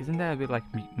 isn't that a bit like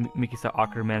Mikasa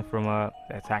Ackerman from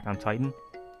Attack on Titan?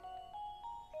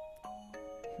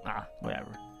 Ah,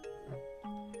 whatever.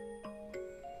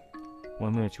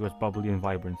 One minute she was bubbly and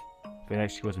vibrant, the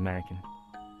next she was a mannequin.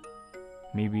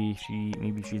 Maybe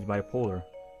she's bipolar.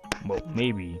 Well,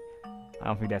 maybe. I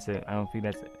don't think that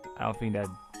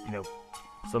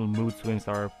sudden mood swings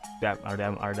are that much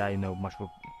of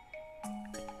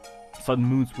sudden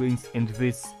mood swings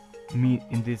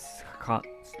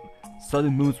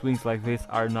sudden mood swings like this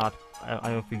are not. I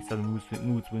don't think sudden mood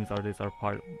swings are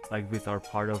part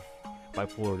of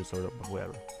bipolar disorder, but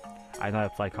whatever. I'm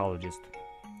not a psychologist.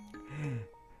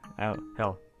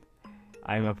 Hell,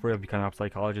 I'm afraid of becoming a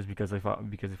psychologist because if I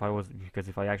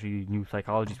actually knew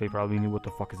psychology, they probably knew what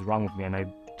the fuck is wrong with me, and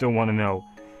I don't want to know.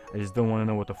 I just don't want to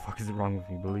know what the fuck is wrong with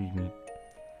me, believe me.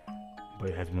 But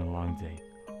it has been a long day,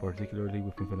 particularly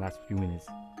within the last few minutes.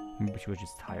 Maybe she was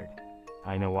just tired.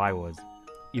 I know I was.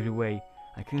 Either way,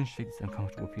 I couldn't shake this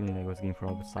uncomfortable feeling I was getting from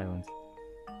all the silence.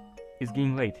 It's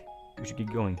getting late. We should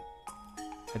get going.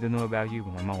 I don't know about you,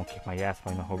 but my mom will kick my ass if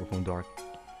I'm not home before dark.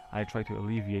 I tried to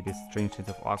alleviate this strange sense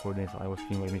of awkwardness I was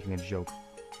feeling by making a joke.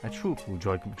 A truthful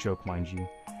joke, mind you.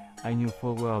 I knew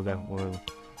full well that what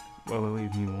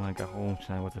awaited me when I got home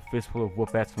tonight was a fistful of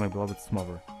whoop-ass from my beloved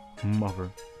mother.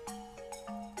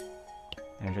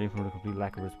 And judging from the complete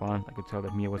lack of response, I could tell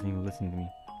that Mia wasn't even listening to me.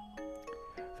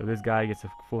 So this guy gets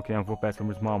a full can of whoop-ass from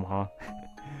his mom, huh?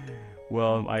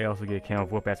 Well, I also get a can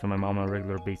of whoop-ass from my mom on a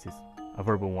regular basis. A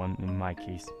verbal one, in my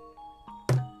case.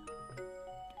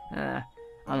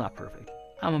 I'm not perfect.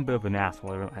 I'm a bit of an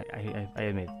asshole, I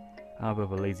admit. I'm a bit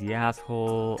of a lazy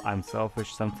asshole, I'm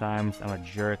selfish sometimes, I'm a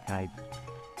jerk,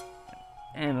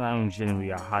 and I'm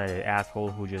genuinely a hot-headed asshole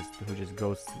who's just a bit of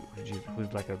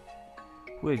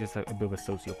a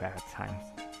sociopath at times.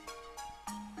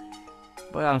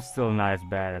 But I'm still not as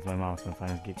bad as my mom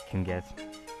sometimes can get.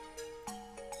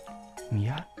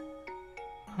 Mia?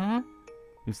 Huh?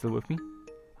 You still with me?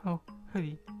 Oh,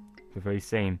 Hoodie. The very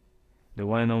same. The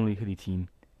one and only HoodieTeen.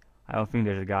 I don't think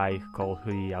there's a guy called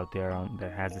Hoodie out there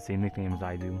that has the same nickname as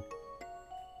I do.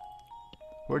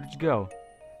 Where did you go?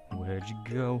 Where'd you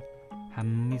go? I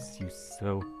miss you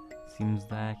so. Seems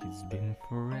like it's been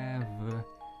forever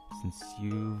since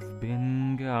you've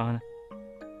been gone.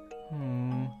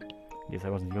 Guess I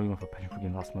wasn't the only one for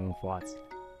freaking lost my own thoughts.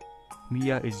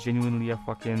 Mia is genuinely a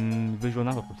fucking visual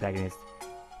novel protagonist.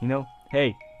 You know?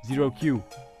 Hey, Zero Q.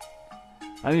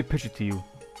 Let me pitch it to you.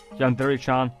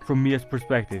 Yandere-chan from Mia's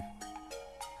perspective.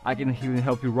 I can even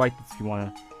help you write this if you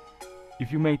wanna.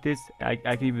 If you make this, I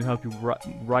can even help you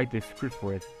write the script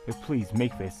for it. But please,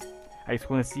 make this. I just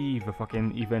wanna see the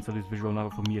fucking events of this visual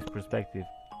novel from Mia's perspective.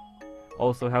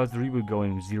 Also, how's the reboot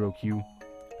going, Zero Q?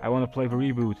 I wanna play the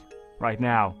reboot. Right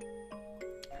now.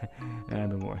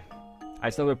 Don't worry. I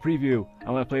saw a preview.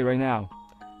 I wanna play it right now.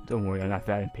 Don't worry, I'm not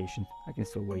that impatient. I can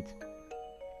still wait.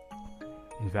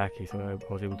 In that case, I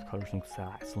was able to cover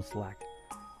some slack.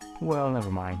 Well,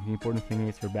 never mind. The important thing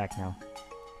is you're back now.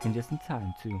 And just in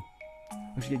time, too.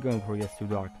 We should get going before it gets too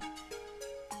dark.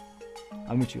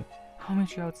 I'll meet you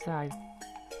outside.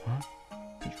 Huh?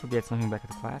 Did you forget something back at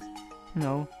the class?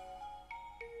 No.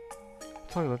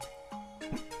 Toilet.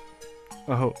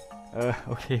 Oh,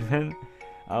 okay then.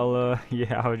 I'll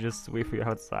just wait for you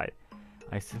outside.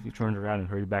 I simply turned around and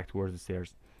hurried back towards the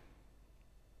stairs.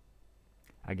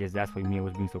 I guess that's why Mia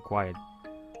was being so quiet.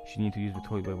 She needed to use the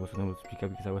toilet but wasn't able to speak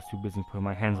up because I was too busy putting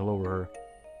my hands all over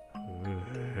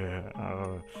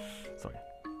her. Sorry.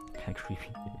 Kinda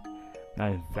creepy.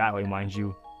 Not in that way, mind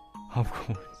you. Of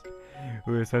course.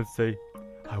 We just have to say,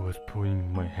 I was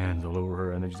putting my hands all over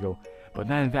her, and then just go, but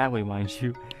not in that way, mind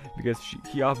you. Because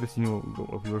he obviously knew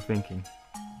what we were thinking.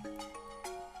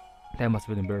 That must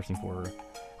have been embarrassing for her.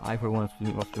 I, for one,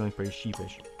 was feeling pretty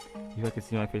sheepish. If I could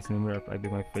see my face in the mirror, I'd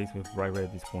think my face was bright red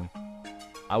at this point.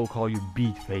 I will call you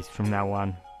Beat Face from now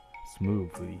on.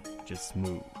 Smooth, Hoodie. Just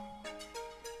smooth.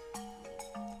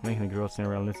 Making the girl stand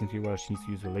around listening to you while she needs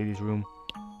to use the ladies' room.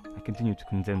 I continued to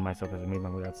condemn myself as I made my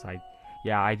way outside.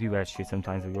 Yeah, I do that shit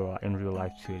sometimes in real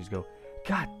life too. I just go,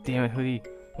 God damn it, Hoodie,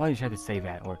 why did you have to say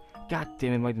that? Or, God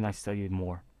damn it, why didn't I study it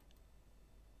more?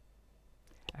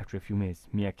 After a few minutes,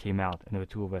 Mia came out, and the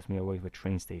two of us made our way to a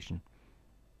train station.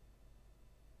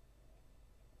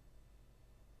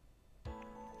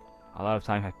 A lot of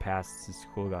time had passed since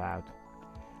school got out,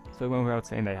 so I went without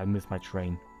saying that I had missed my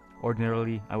train.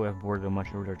 Ordinarily, I would have boarded a much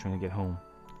earlier train to get home,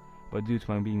 but due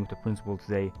to my meeting with the principal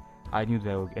today, I knew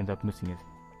that I would end up missing it.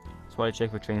 So I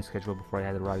checked the train schedule before I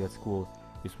had arrived at school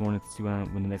this morning to see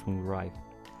when the next one would arrive.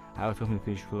 I was hoping to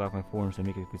finish fill out my forms and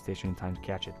make it to the station in time to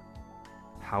catch it.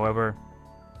 However,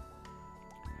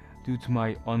 due to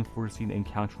my unforeseen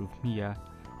encounter with Mia,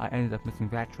 I ended up missing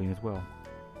that train as well.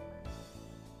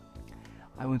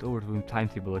 I went over to the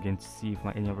timetable again to see if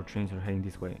any other trains are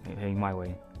heading my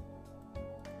way.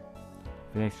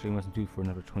 The next train wasn't due for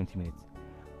another 20 minutes.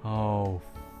 Oh,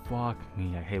 fuck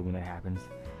me, I hate when that happens.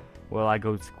 Well, I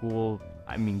go to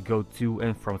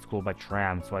and from school by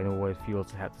tram, so I know what it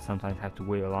feels to sometimes have to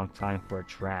wait a long time for a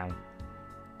tram.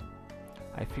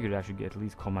 I figured I should at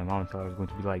least call my mom and tell her I was going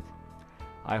to be late.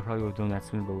 I probably would have done that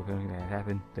sooner, but with everything that had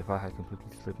happened, the thought had completely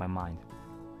slipped my mind.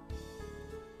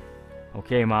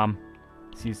 Okay, Mom.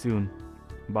 See you soon.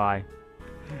 Bye.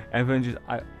 And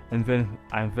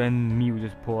then me would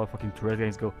just pull out fucking Tourette's and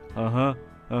just go, Are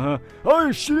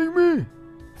you shitting me?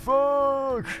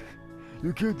 Fuck!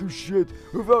 You can't do shit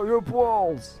without your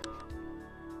balls!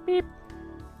 Beep.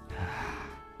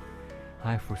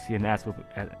 I foresee an ass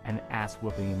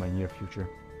whooping in my near future.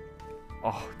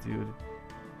 Oh, dude.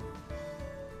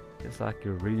 It's like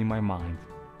you're reading my mind.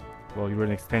 Well, you're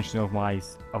an extension of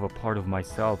a part of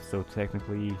myself, so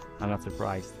technically, I'm not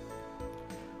surprised.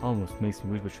 Almost makes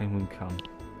me wish the train wouldn't come.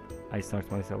 I snarked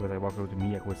to myself as I walked over to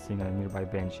Mia, who was sitting on a nearby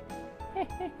bench.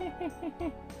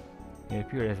 It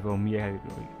appeared as though Mia had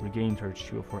regained her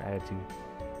cheerful attitude.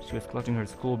 She was clutching her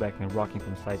school bag and rocking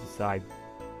from side to side.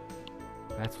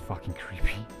 That's fucking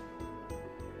creepy.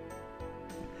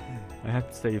 I have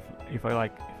to say, if a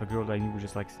girl that I knew was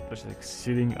just like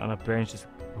sitting on a bench, just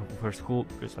with her school,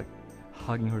 just like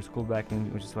hugging her school bag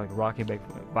and was just like rocking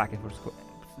back and forth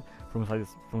from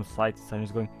side to side,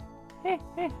 just going,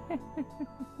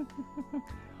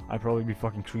 I'd probably be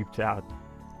fucking creeped out.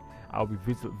 I'll be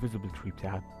visibly creeped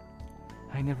out.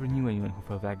 I never knew anyone who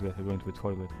felt that good after going to the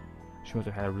toilet. She must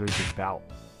have had a really big bowel.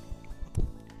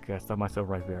 Okay, I stopped myself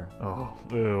right there. Oh,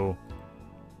 ew.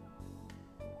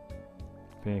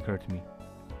 Then it occurred to me.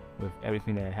 With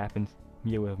everything that had happened,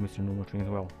 Mia would have missed her normal train as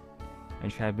well.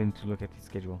 And she had been to look at the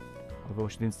schedule, although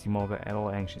she didn't seem at all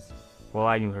anxious. Well,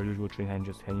 I knew her usual train hadn't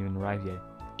even arrived yet.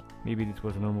 Maybe this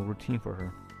was a normal routine for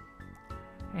her.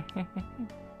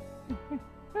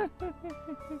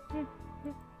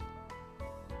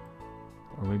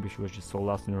 Or maybe she was just so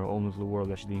lost in her own little world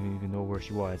that she didn't even know where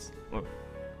she was. Or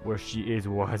where she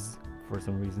was. For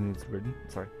some reason it's written.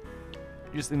 Sorry.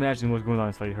 Just imagine what's going on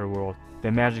inside her world.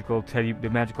 The magical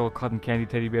cotton candy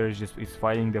teddy bear is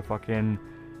fighting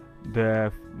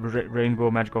the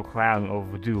rainbow magical clown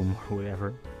of doom or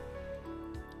whatever.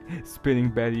 Spinning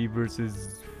Betty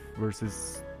versus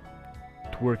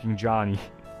twerking Johnny.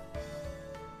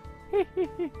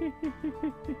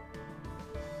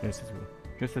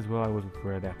 Just as well I was with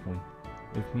her at that point.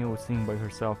 If Mia was sitting by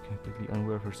herself, completely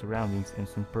unaware of her surroundings, and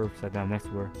some perv sat down next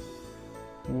to her,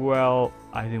 well,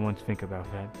 I didn't want to think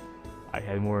about that. I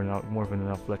had more than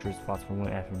enough lecherous thoughts for one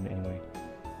afternoon anyway.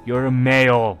 You're a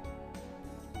male!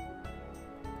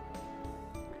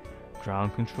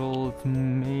 Ground control to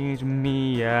Major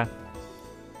Mia.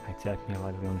 I tapped Mia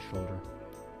lightly on the shoulder.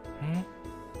 Eh?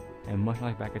 And much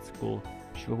like back at school,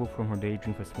 she woke up from her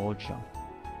daydream with a small jump.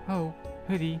 Oh,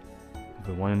 Hoodie.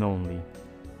 The one and only.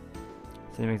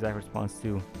 Same exact response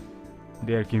too.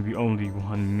 There can be only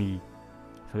one me.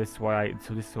 So this is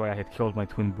why I had killed my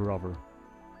twin brother.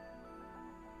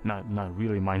 Not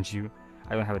really, mind you.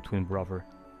 I don't have a twin brother.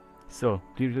 So,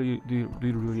 do you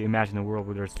really imagine a world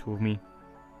where there's two of me?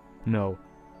 No.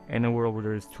 And a world where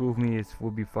there's two of me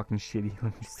would be fucking shitty,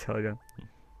 let me just tell you.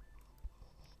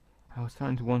 I was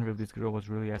starting to wonder if this girl was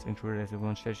really as introverted as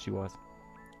everyone said she was.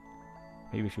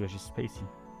 Maybe she was just spacey.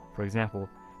 For example,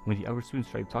 when the other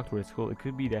students tried to talk to her at school, it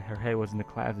could be that her head was in the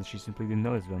class and she simply didn't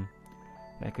notice them.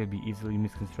 That could be easily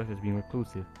misconstrued as being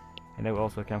reclusive, and that would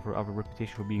also account for our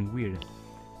reputation for being weird.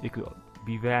 It could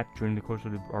be that, during the course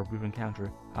of our brief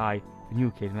encounter, I, the new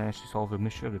kid, managed to solve the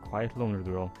mystery of the quiet loner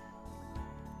girl.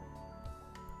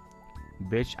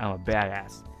 Bitch, I'm a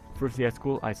badass. First day at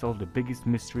school, I solved the biggest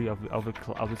mystery of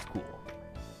the school.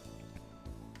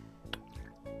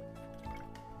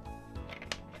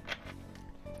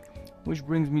 Which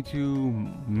brings me to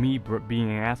me being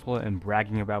an asshole and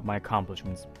bragging about my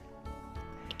accomplishments.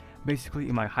 Basically,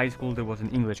 in my high school, there was an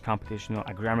English competition,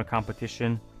 a grammar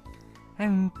competition,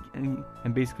 and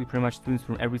basically pretty much students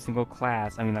from every single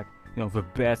class. I mean, like, the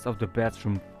best of the best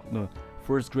from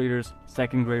first graders,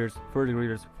 second graders, third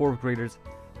graders, fourth graders.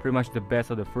 Pretty much the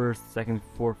best of the first, second,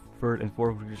 fourth, third, and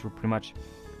fourth graders were pretty much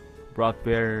brought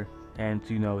there and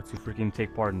to freaking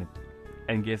take part in it.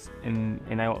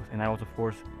 And I was of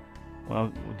course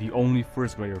the only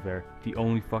first grader there, the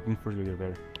only fucking first grader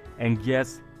there. And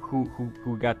guess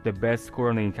who got the best score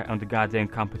on the goddamn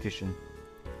competition?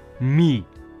 Me,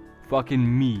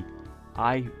 fucking me.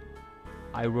 I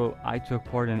took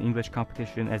part in an English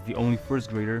competition as the only first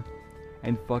grader,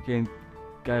 and fucking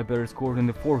got a better score than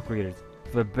the fourth graders.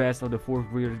 The best of the fourth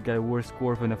graders got a worse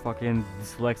score than the fucking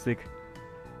dyslexic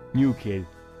new kid.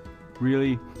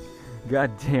 Really?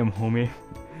 Goddamn, homie.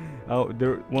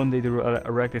 One day they will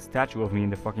erect a statue of me in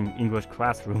the fucking English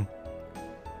classroom.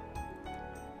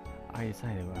 I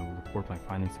decided I would report my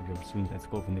findings to the other students at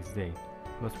school the next day.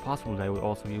 It was possible that I would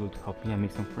also be able to help Mia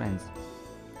make some friends.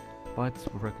 But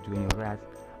before I could do any of that,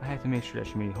 I had to make sure that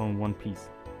she made it home in one piece.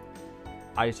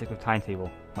 I just checked the timetable.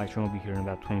 My train will be here in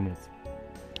about 20 minutes.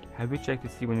 Have you checked to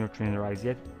see when your train arrives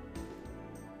yet?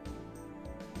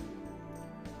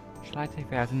 Shall I take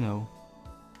that as a no?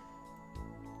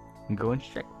 Go and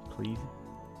check, please.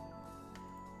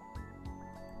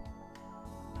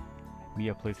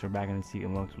 Mia placed her bag in the seat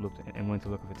and went to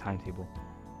look at the timetable.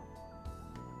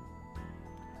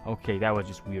 Okay, that was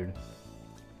just weird.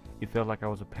 It felt like I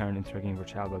was a parent interrogating her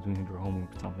child about doing her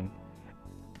homework or something.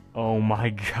 Oh my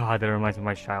god, that reminds me of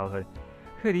my childhood.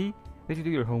 Hoodie, did you do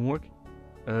your homework?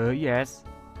 Yes.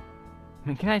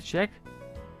 Can I check?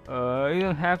 You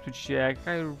don't have to check.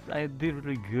 I did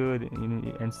really good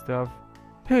and stuff.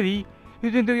 Hoodie, you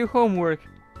didn't do your homework.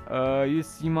 You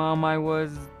see, Mom, I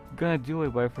was gonna do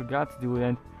it, but I forgot to do it.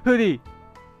 And Hoodie,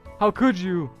 how could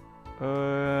you?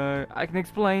 I can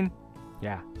explain.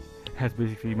 Yeah, that's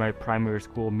basically my primary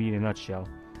school me in a nutshell.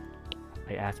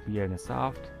 I asked Mia in a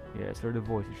soft, yet assertive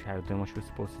voice if she had done what she was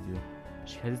supposed to do.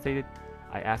 She hesitated.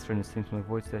 I asked her in the same tone of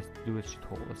voice to do as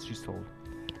she told.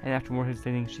 And after more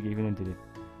hesitating, she gave in and did it.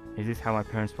 Is this how my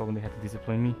parents felt when they had to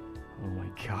discipline me? Oh my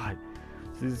god.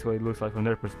 So this is what it looks like from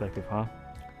their perspective, huh?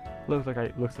 Looks like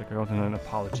I wanted an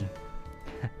apology.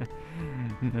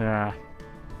 Nah.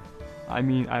 I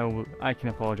mean, I can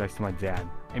apologize to my dad.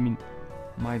 I mean,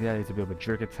 my dad is a bit of a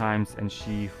jerk at times, and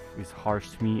she is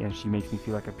harsh to me, and she makes me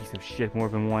feel like a piece of shit more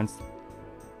than once.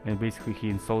 And basically, he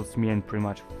insults me and pretty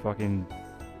much fucking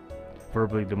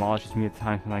verbally demolishes me at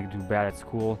times when I do bad at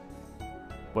school.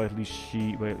 But at least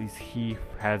he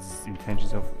has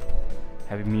intentions of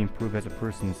having me improve as a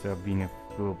person instead of being a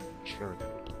little jerk.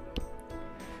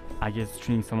 I guess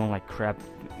treating someone like crap,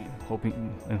 hoping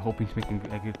to make them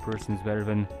a good person is better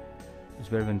than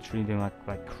treating them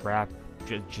like crap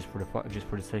just for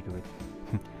the sake of it.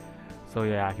 So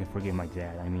yeah, I can forgive my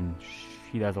dad. I mean,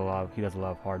 he does a lot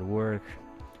of hard work.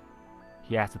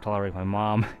 He has to tolerate my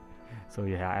mom. So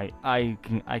yeah, I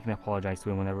can apologize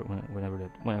to him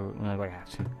whenever I have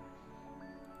to.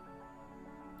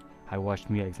 I watched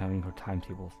Mia examining her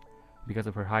timetables. Because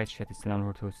of her height, she had to stand on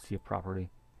her toes to see it properly.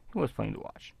 It was funny to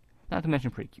watch. Not to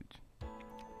mention pretty cute.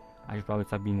 I should probably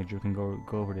stop being a jerk and go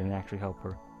over there and actually help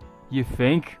her. You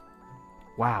think?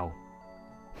 Wow.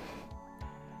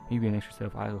 Maybe an extra set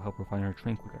of eyes will help her find her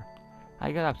train quicker.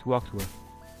 I got up to walk to her.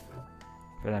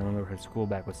 Then I remember her school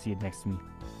bag was seated next to me.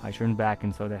 I turned back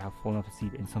and saw that I had fallen off the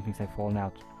seat and some things had fallen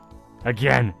out.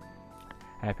 Again!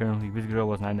 And apparently this girl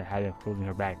was not in the habit of closing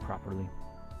her bag properly.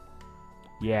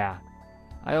 Yeah,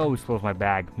 I always close my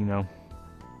bag, you know.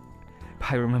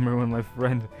 I remember when my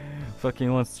friend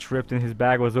fucking once tripped and his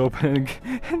bag was open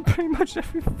and pretty much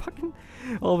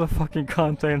all the fucking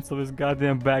contents of his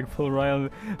goddamn bag fell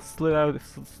around, slid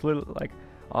like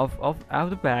off out of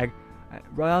the bag,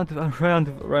 right onto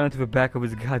the back of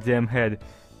his goddamn head.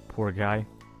 Poor guy.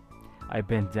 I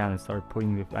bent down and started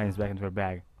putting the items back into her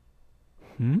bag.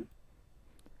 And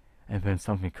then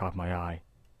something caught my eye.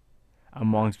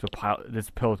 Amongst the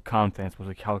spilled contents was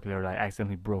a calculator that I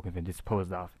accidentally broke and then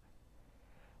disposed of.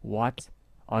 What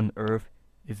on earth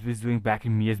is this doing back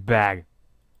in Mia's bag?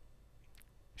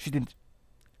 She didn't.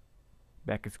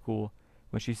 Back at school,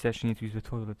 when she said she needed to use the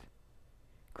toilet.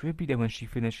 Could it be that when she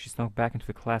finished, she snuck back into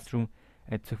the classroom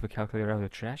and took the calculator out of the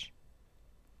trash?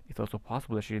 It's also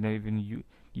possible that she didn't even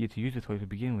needed to use the toilet to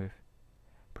begin with.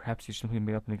 Perhaps she simply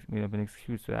made up an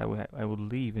excuse so that I would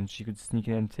leave and she could sneak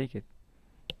in and take it.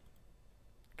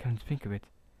 Come to think of it,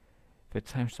 the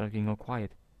time started getting all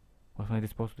quiet was when I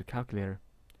disposed of the calculator.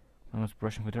 I was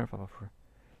brushing the dirt off of her.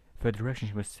 The direction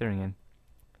she was staring in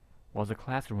was the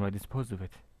classroom where I disposed of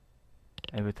it.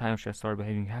 And the time she had started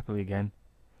behaving happily again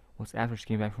was after she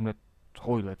came back from the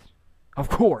toilet. Of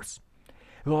course!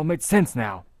 It all made sense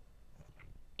now!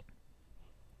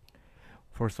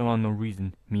 For some unknown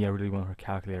reason, Mia really wanted her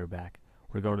calculator back,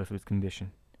 regardless of its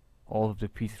condition. All of the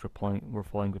pieces were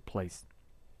falling into place.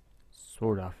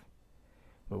 Sort of.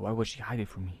 But why would she hide it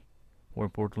from me? More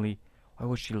importantly, why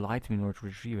would she lie to me in order to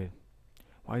retrieve it?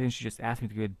 Why didn't she just ask me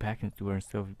to give it back into her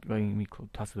instead of letting me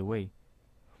toss it away?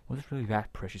 Was it really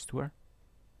that precious to her?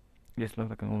 It just looked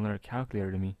like an ordinary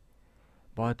calculator to me.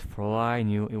 But for all I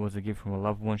knew, it was a gift from a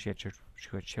loved one she had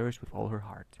cherished with all her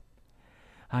heart.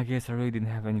 I guess I really didn't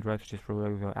have any right to just throw it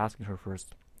away without asking her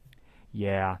first.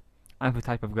 Yeah, I'm the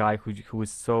type of guy who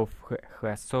has so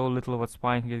little of a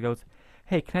spine. He goes,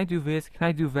 "Hey, can I do this? Can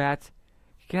I do that?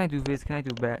 Can I do this? Can I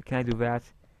do that? Can I do that?"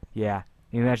 Yeah,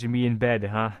 imagine me in bed,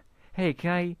 huh? Hey,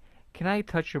 can I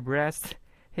touch your breast?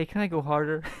 Hey, can I go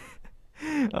harder?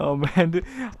 Oh man,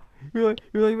 you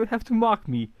don't even have to mock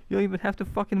me. You don't even have to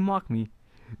fucking mock me.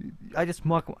 I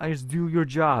just do your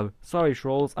job. Sorry,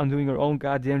 trolls, I'm doing your own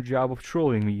goddamn job of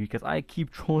trolling me because I keep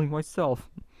trolling myself.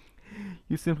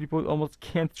 You simply put almost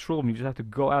can't troll me. You just have to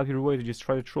go out of your way to just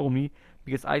try to troll me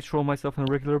because I troll myself on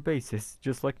a regular basis,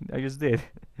 just like I just did.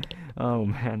 Oh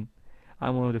man,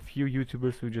 I'm one of the few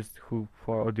YouTubers who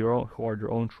are their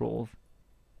own trolls.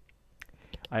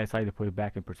 I decided to put it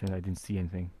back and pretend I didn't see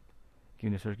anything.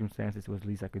 Given the circumstances, it was the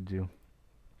least I could do.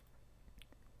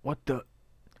 What the?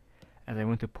 As I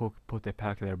went to put the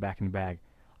calculator back in the bag,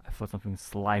 I felt something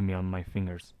slimy on my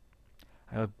fingers.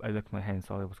 I looked at my hand and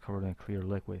saw it was covered in a clear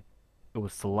liquid. It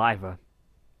was saliva.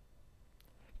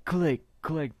 Click,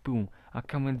 click, boom. I'm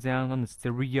coming down on the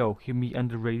stereo. Hear me on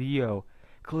the radio.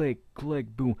 Click,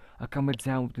 click, boom. I'm coming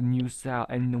down with the new style,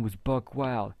 and it was buck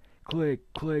wild.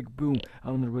 Click, click, boom.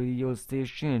 I'm on the radio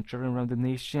station, traveling around the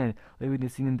nation, living the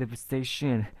scene in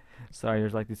devastation. Sorry,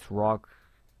 there's like this rock,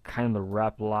 kind of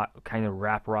rap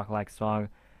rock like song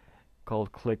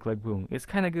called Click, Click, Boom. It's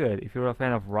kind of good. If you're a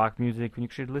fan of rock music, you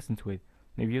should listen to it.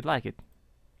 Maybe you'd like it.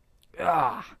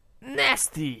 Ah,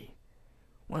 nasty!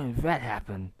 When did that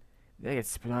happen? Did they get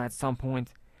spit on at some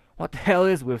point? What the hell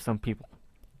is with some people?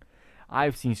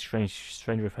 I've seen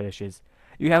stranger fetishes.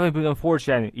 You haven't been on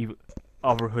 4chan,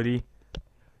 Other Hoodie.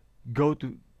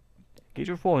 Get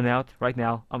your phone out right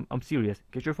now. I'm serious.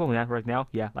 Get your phone out right now.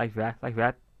 Yeah, like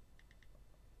that.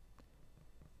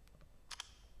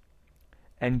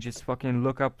 And just fucking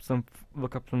look up some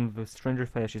of the stranger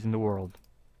fetishes in the world.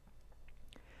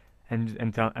 And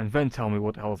then tell me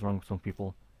what the hell is wrong with some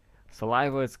people.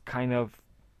 Saliva is kind of,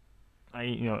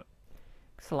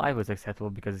 saliva is acceptable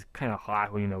because it's kind of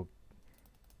hot when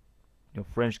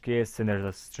French kiss and there's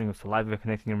a string of saliva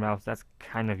connecting your mouth. That's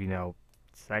kind of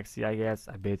sexy, I guess,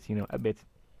 a bit. I mean,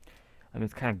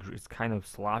 it's kind of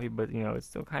sloppy, but it's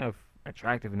still kind of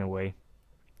attractive in a way.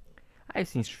 I've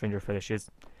seen stranger fetishes.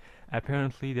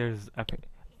 Apparently,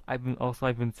 I've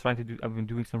been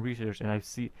doing some research, and I've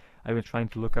been trying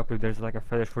to look up if there's like a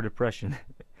fetish for depression.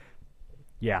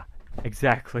 Yeah,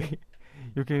 exactly.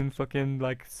 You can fucking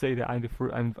like say that I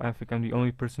think I'm the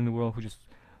only person in the world who just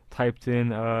typed in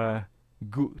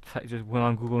just went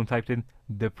on Google and typed in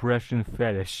depression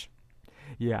fetish.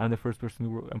 Yeah, I'm the first person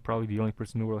in the world. I'm probably the only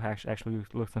person in the world who actually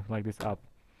looked something like this up.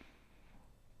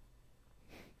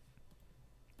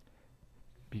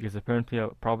 Because apparently,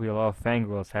 probably a lot of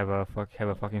fangirls have a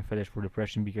fucking fetish for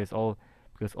depression because all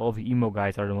the emo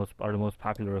guys are the most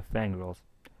popular of fangirls.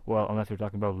 Well, unless you're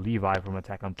talking about Levi from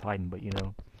Attack on Titan, but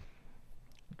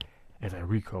As I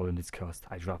recoiled in disgust,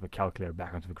 I dropped the calculator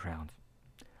back onto the ground.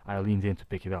 I leaned in to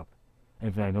pick it up,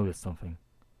 and then I noticed something.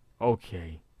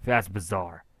 Okay, that's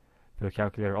bizarre. The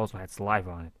calculator also had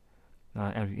saliva on it.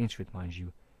 Not every inch of it, mind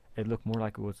you. It looked more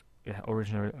like it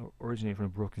originated from a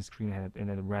broken screen and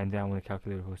then ran down when the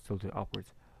calculator was tilted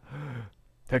upwards.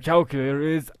 The calculator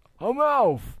is a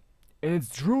mouth! And it's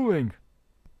drooling!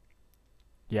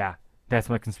 Yeah, that's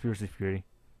my conspiracy theory.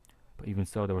 But even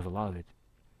so, there was a lot of it.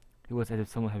 It was as if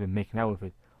someone had been making out with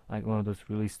it, like one of those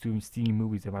really steamy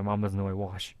movies that my mom doesn't know I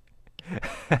watch.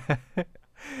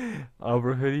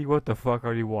 Other Hoodie, what the fuck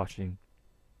are you watching?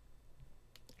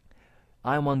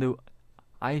 I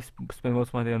spend most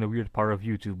of my day on the weird part of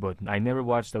YouTube, but I never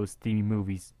watch those steamy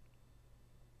movies.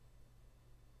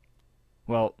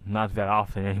 Well, not that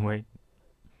often anyway.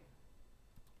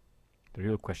 The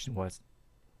real question was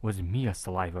it Mia's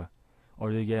saliva?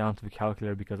 Or did it get onto the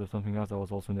calculator because of something else that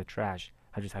was also in the trash?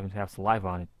 I just happened to have saliva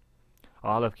on it. A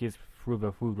lot of kids threw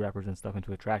the food wrappers and stuff into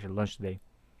the trash at lunch today.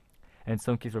 And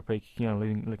some kids were pretty keen on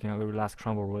licking out every last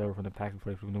crumb or whatever from the pack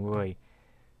before they threw them away.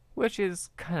 Which is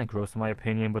kinda gross in my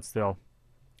opinion, but still.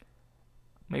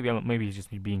 Maybe it's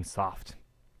just me being soft.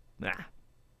 Nah.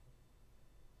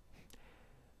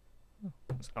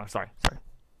 Oh, sorry.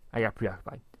 I got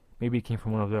preoccupied. Maybe it came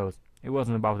from one of those. It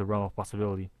wasn't about the realm of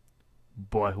possibility.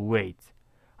 But wait.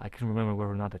 I couldn't remember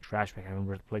whether or not the trash bag I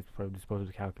remember the place before I disposed of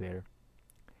the calculator.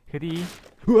 Hoodie!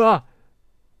 Hooah!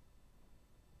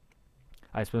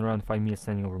 I spent around 5 minutes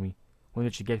standing over me. When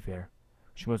did she get there?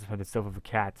 She must have had the stealth of a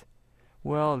cat.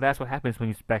 Well, that's what happens when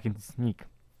you back into sneak.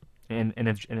 And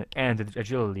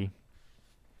agility.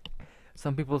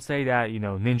 Some people say that,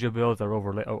 ninja builds are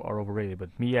overrated,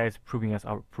 but Mia is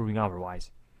proving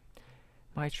otherwise.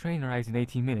 My train arrives in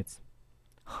 18 minutes.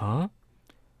 Huh?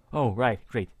 Oh, right,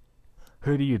 great.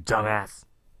 Hoodie, you dumbass.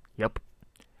 Yup.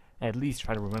 At least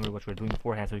try to remember what you were doing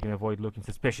beforehand so you can avoid looking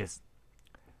suspicious.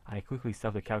 I quickly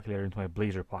stuffed the calculator into my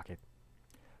blazer pocket.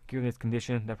 Given its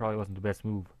condition, that probably wasn't the best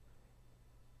move.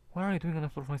 What are you doing on the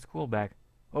floor of my school bag?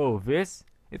 Oh, this?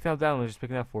 It fell down and I was just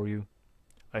picking it up for you.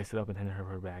 I stood up and handed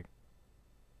her bag.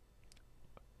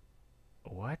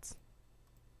 What?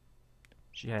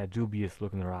 She had a dubious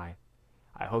look in her eye.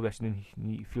 I hope that she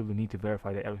didn't feel the need to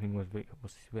verify that everything was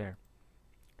there.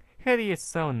 Hoodie is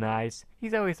so nice.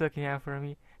 He's always looking out for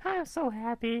me. I'm so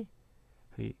happy.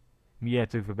 Mia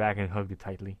took the bag and hugged it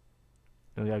tightly.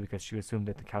 No doubt because she assumed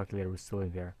that the calculator was still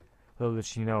in there. Little did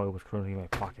she know it was currently in my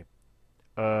pocket.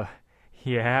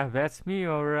 Yeah, that's me,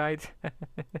 alright.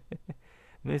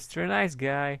 Mr. Nice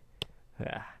Guy.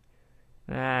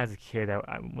 As a kid,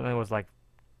 when I was like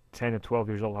 10 or 12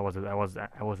 years old, I was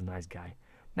a nice guy.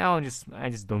 Now I just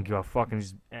don't give a fuck, and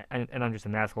I'm just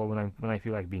an asshole when I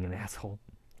feel like being an asshole.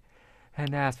 And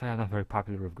that's why I'm not very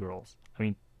popular with girls. I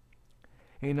mean,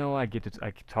 I can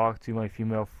talk to my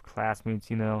female classmates.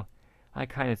 I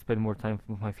kind of spend more time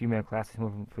with my female classmates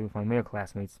than with my male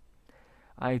classmates.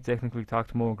 I technically talk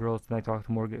to more girls than I talk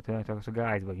to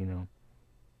guys, but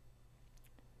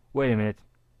Wait a minute.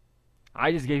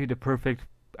 I just gave you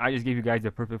guys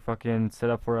the perfect fucking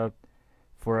setup for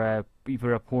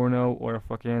either a porno or a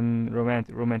fucking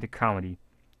romantic comedy.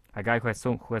 A guy who has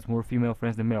more female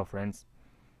friends than male friends.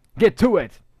 Get to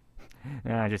it!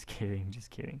 Nah, just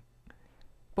kidding.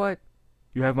 But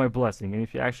you have my blessing, and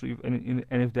if you actually and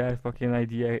if that fucking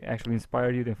idea actually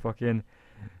inspired you, then fucking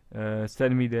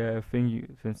send me the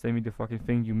fucking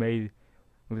thing you made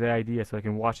with that idea so I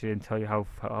can watch it and tell you how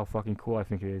fucking cool I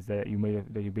think it is that you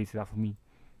based it off of me.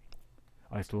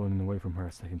 I stole him away from her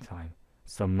a second time.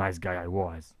 Some nice guy I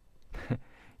was.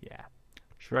 Yeah.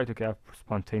 Sure, I took out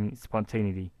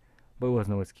spontaneity, but it was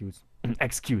no excuse.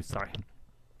 Sorry.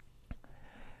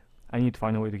 I need to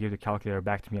find a way to give the calculator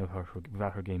back to me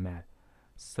without her getting mad.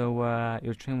 So,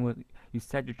 you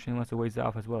said your train was a ways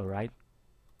off as well, right?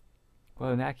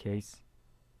 Well, in that case...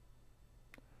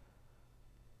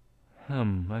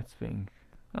 let's think.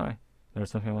 Alright,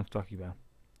 there's something I want to talk to you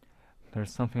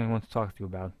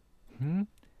about.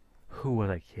 Who was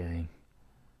I kidding?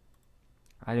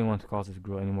 I didn't want to cause this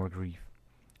girl any more grief.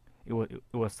 It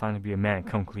was time to be a man,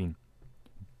 come clean.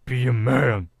 Be a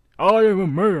man! I am a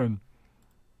man!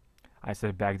 I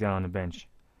sat back down on the bench.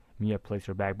 Mia placed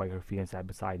her bag by her feet and sat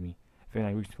beside me. Then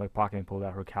I reached into my pocket and pulled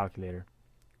out her calculator.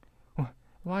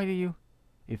 Why do you...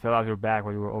 It fell out of your bag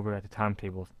while you were over at the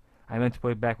timetables. I meant to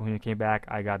put it back, but when you came back,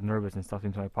 I got nervous and stuffed it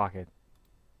into my pocket.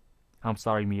 I'm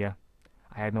sorry, Mia.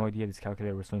 I had no idea this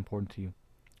calculator was so important to you.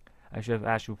 I should have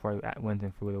asked you before I went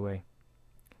and threw it away.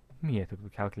 Mia took the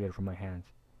calculator from my hands.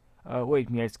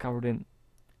 Wait, Mia, it's covered in...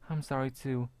 I'm sorry,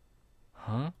 too.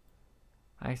 Huh?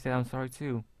 I said I'm sorry,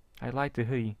 too. I lied to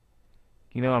Hoodie.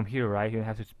 I'm here, right? You don't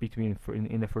have to speak to me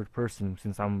in the third person,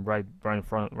 since I'm right in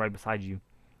front, right beside you.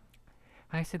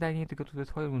 I said I needed to go to the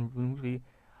toilet when really,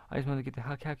 I just wanted to get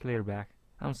the calculator back.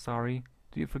 I'm sorry.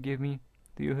 Do you forgive me?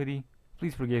 Do you, Hoodie?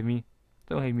 Please forgive me.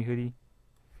 Don't hate me, Hoodie.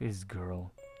 This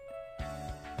girl.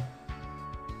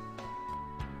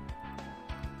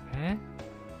 Huh?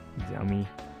 Dummy.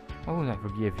 Why wouldn't I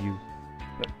forgive you?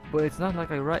 But it's not like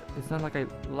I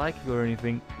like you or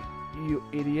anything. You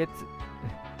idiot.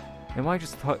 I'm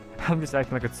just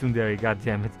acting like a tsundere,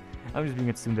 goddammit. I'm just being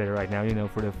a tsundere right now,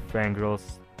 for the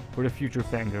fangirls. For the future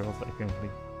fangirls, apparently.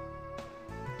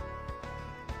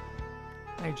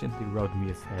 I gently rubbed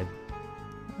Mia's head.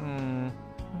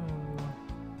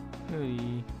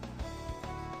 Hoodie.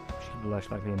 She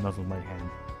blushed like they nuzzled my hand.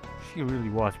 She really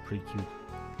was pretty cute.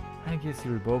 I guess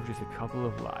you were both just a couple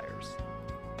of liars.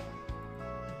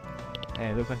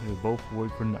 And it looked like we were both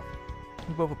worried for nothing.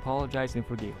 We both apologized and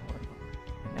forgave one another,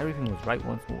 and everything was right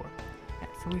once more. And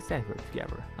so we sat here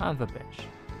together on the bench,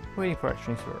 waiting for our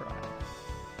trains to arrive.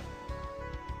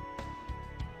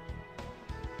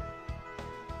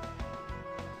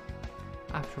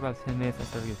 After about 10 minutes, I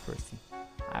started to get thirsty.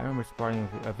 I remember spotting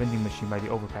a vending machine by the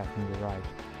overpass when we arrived.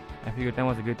 I figured that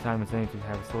was a good time as any to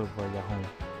have a soda before I got home.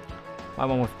 My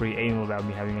mom was pretty anal about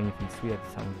me having anything sweet at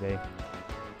this time of the day.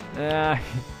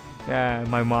 Yeah,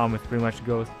 my mom is pretty much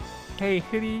goes, "Hey,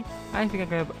 Hoodie, I think I'm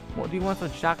gonna. What, do you want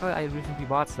some chocolate? I recently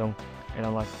bought some." And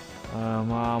I'm like,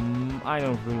 Mom, I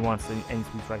don't really want any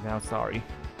sweets right now. Sorry.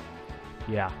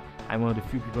 Yeah, I'm one of the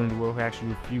few people in the world who actually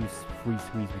refuse free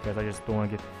sweets because I just don't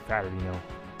want to get fatter, you know.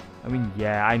 I mean,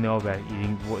 yeah, I know that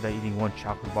eating one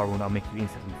chocolate bar will not make you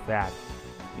instantly fat.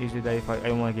 It's just that if I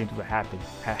don't want to get into the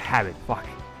habit. Fuck.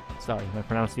 Sorry, my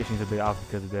pronunciation is a bit off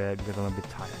because I'm a bit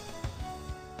tired.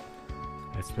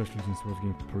 Especially since I was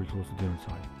getting pretty close to dinner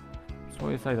time. So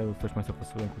I decided I would fetch myself a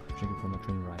soda and quickly drink it for my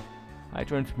train ride. I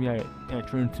turned to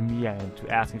Mia to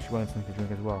ask if she wanted something to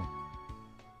drink as well.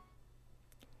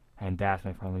 And that's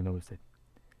when I finally noticed it.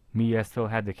 Mia still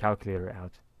had the calculator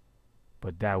out,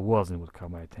 but that wasn't what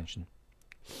caught my attention.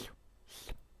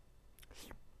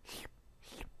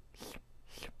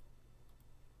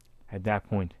 At that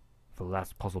point, the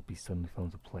last puzzle piece suddenly fell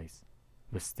into place.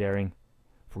 The staring,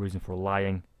 the reason for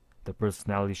lying, the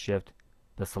personality shift,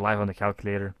 the saliva on the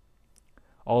calculator.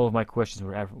 All of my questions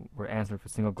were answered with a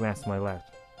single glance to my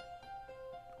left.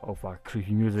 Oh fuck,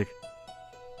 creepy music.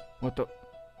 What the?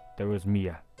 There was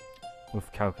Mia, with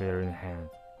the calculator in hand,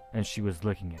 and she was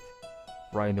licking it.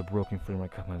 Right in the broken frame I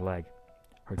cut my leg.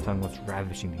 Her tongue was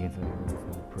ravishing the inside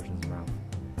of the person's mouth.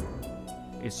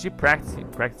 Is she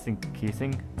practicing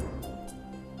kissing?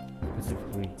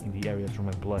 Specifically in the areas where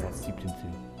my blood had seeped into.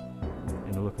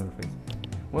 And the look on her face.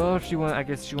 Well, I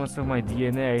guess she wants some of my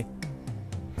DNA.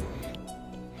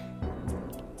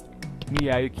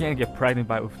 Yeah, you can't get pregnant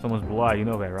with someone's blood, you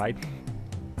know that, right?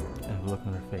 And the look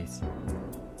on her face.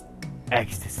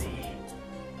 Ecstasy.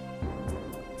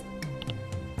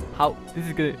 How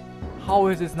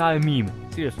is this not a meme?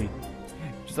 Seriously.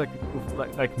 Just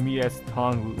like Mia's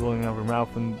tongue rolling out of her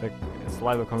mouth and like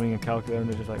saliva coming in a calculator and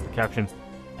they're just like the caption,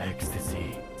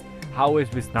 ecstasy. How is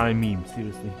this not a meme?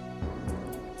 Seriously.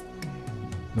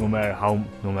 No matter how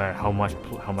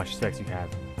much sex you have,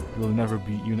 you will never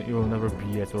be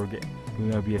as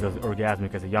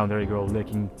orgasmic as a yandere girl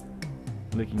licking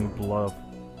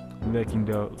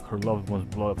her loved one's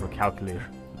blood off her calculator.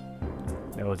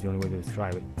 That was the only way to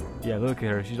describe it. Yeah, look at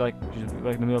her. She's like in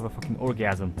the middle of a fucking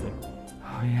orgasm. Like,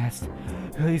 oh yes,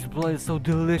 his blood is so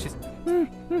delicious. Oh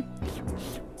my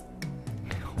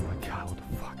god, what the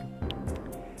fuck?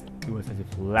 It was as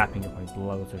if lapping up my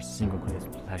blood was her single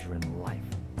greatest pleasure in life.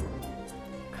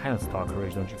 Kind of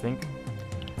stalkerish, don't you think?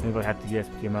 And if I had to guess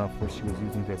the amount of force she was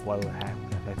using to apply the hat,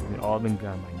 would have all been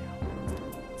gone by now.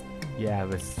 Yeah,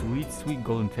 the sweet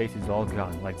golden taste is all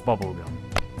gone, like bubble gum.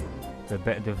 The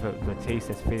taste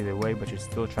has faded away, but you're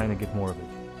still trying to get more of it.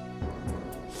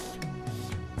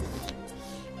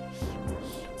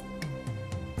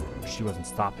 She wasn't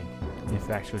stopping. In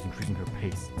fact, she was increasing her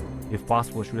pace. If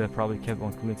possible, she would have probably kept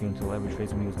on clicking until every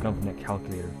trace of me was gone from that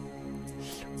calculator.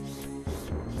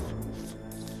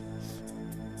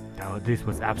 Now, this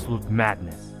was absolute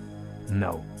madness.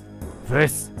 No.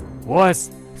 This was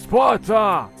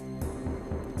Sparta!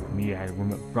 Mia had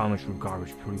rummaged through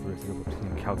garbage purely for the sake of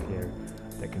obtaining a calculator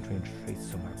that contained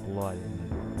traces of my blood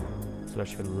so that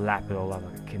she could lap it all out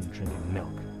like a kitten drinking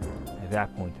milk. At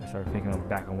that point, I started thinking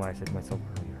back on what I said to myself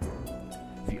earlier.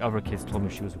 The other kids told me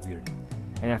she was weird,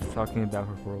 and after talking to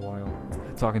her for a while,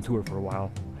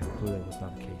 I concluded that was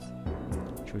not the case.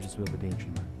 She was just a bit of a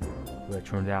daydreamer. But it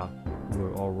turned out we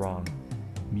were all wrong.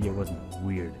 Mia wasn't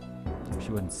weird.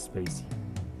 She wasn't spacey.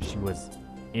 She was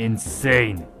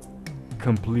insane.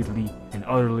 Completely and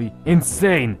utterly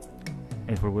insane.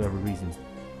 And for whatever reason,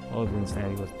 all of her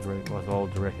insanity was all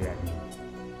directed at me.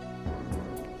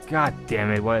 God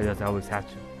damn it! Why does it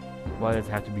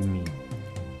have to be me?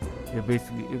 If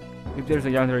there's a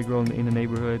yandere girl in the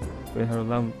neighborhood, when her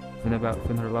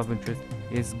love interest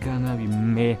is gonna be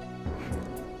me.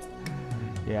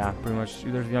 Yeah, pretty much.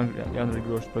 If there's a yandere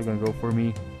girl, she's probably gonna go for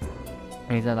me.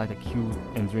 And it's not like the cute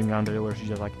and dream yandere where she's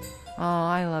just like, oh,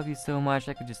 I love you so much,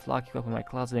 I could just lock you up in my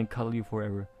closet and cuddle you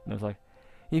forever. And I was like,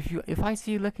 if I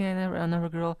see you looking at another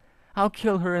girl, I'll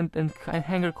kill her and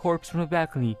hang her corpse from the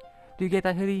balcony. Do you get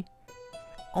that, Hoodie?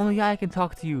 Only I can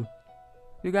talk to you.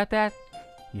 You got that?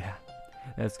 Yeah,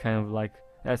 that's kind of the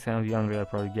yandere I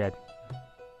probably get.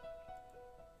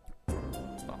 Oh,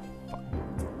 fuck.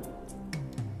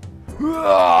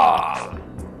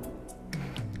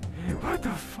 What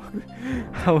the fuck?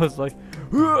 I was like,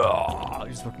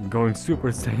 just fucking going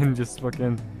Super Saiyan, just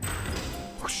fucking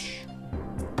whoosh.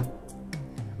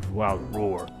 With a loud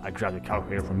roar, I grabbed the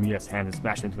calculator from Mia's hand and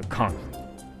smashed it into the concrete.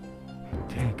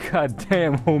 God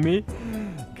damn, homie.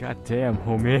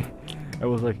 I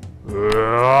was like,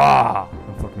 I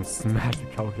fucking smashed the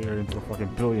calculator into a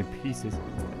fucking billion pieces.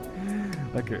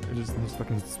 Like, just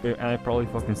fucking spit, and I probably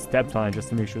fucking stepped on it just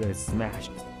to make sure that it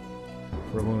smashed.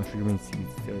 For a moment, she remained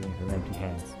seated, staring at her empty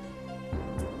hands.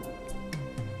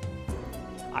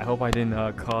 I hope I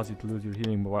didn't cause you to lose your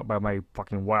hearing by my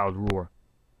fucking wild roar.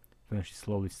 Then she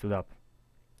slowly stood up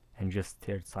and just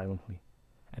stared silently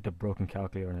at the broken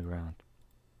calculator on the ground.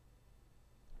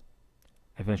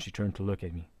 And then she turned to look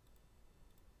at me.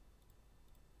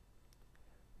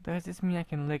 Does this mean I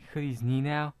can lick Hoodie's knee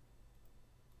now?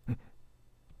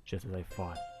 Just as I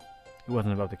thought. It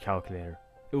wasn't about the calculator.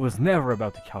 It was never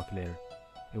about the calculator.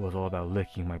 It was all about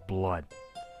licking my blood.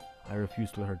 I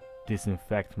refused to let her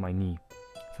disinfect my knee.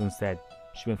 So instead,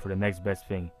 she went for the next best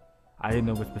thing. I didn't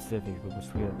know what specifics, but was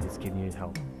clear that this kid needed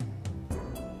help.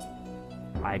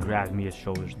 I grabbed Mia's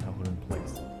shoulders and held her in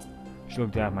place. She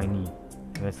looked down at my knee,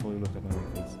 and I slowly looked up at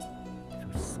my face.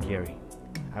 It was scary.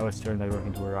 I was staring directly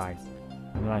into her eyes,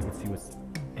 and all I could see was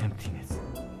emptiness,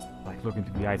 like looking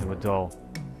through the eyes of a doll.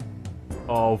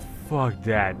 Oh, fuck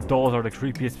that. Dolls are the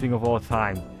creepiest thing of all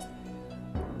time.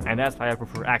 And that's why I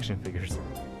prefer action figures.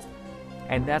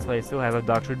 And that's why I still have a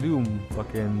Dr. Doom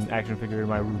fucking action figure in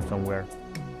my room somewhere.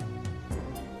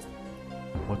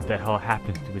 What the hell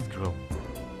happened to this girl?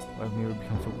 Why did Mira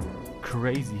become so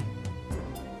crazy?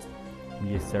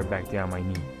 Mia stared back down my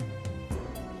knee.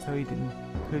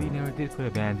 Hoodie never did put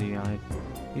a band-aid on it.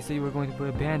 You said you were going to put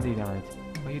a band-aid on it,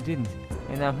 but you didn't.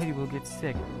 And now Hoodie will get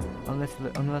sick unless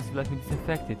you let me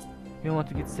disinfect it. You don't want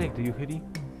to get sick, do you, Hoodie?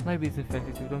 Let me disinfect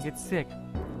it so you don't get sick.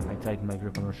 I tightened my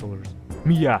grip on her shoulders.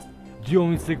 Mia, the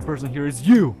only sick person here is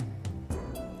you!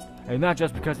 And not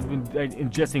just because you've been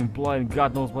ingesting blood and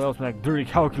God knows what else from that dirty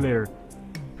calculator.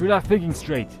 You're not thinking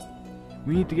straight.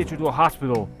 We need to get you to a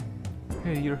hospital.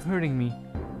 Hey, you're hurting me.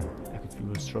 I could feel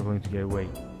her struggling to get away.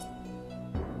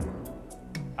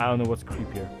 I don't know what's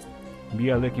creepier.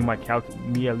 Mia licking my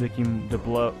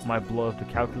my blood of the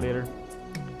calculator,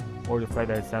 or the fact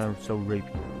that it sounded so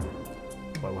rapey.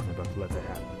 But I wasn't about to let that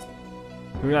happen.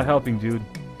 You're not helping, dude.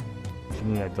 She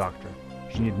needed a doctor.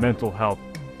 She needed mental help.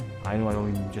 I know I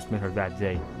only just met her that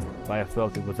day, but I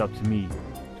felt it was up to me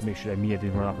to make sure that Mia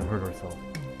didn't run off and hurt herself.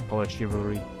 Call it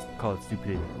chivalry, call it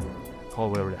stupidity, call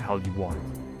it whatever the hell you want.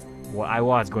 Well, I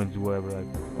was going to do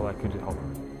all I could to help her.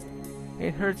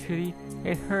 It hurts, Hoodie.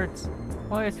 It hurts.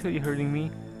 Why is Hoodie hurting me?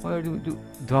 Why are you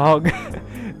dog?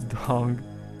 Dong.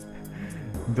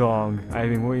 I've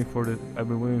been waiting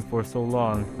for so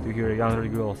long to hear a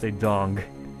Yandere girl say dong.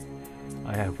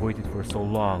 I have waited for so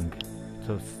long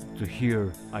to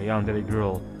hear a Yandere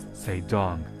girl say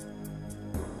dong.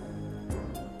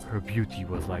 Her beauty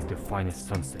was like the finest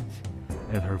sunset,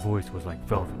 and her voice was like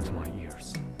velvet to my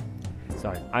ears.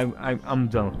 Sorry, I'm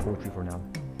done with poetry for now.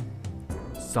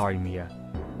 Sorry, Mia,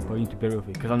 but you need to bear with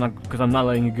it, because I'm not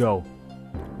letting you go.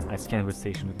 I scanned the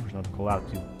station looking for someone to call out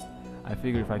to. I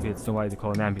figured if I could get somebody to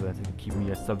call an ambulance, it could keep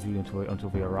Mia subdued until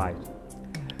they arrived.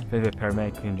 Then the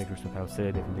paramedic could inject her some kind of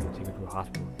sedative and they could take her to a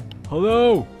hospital.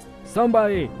 Hello!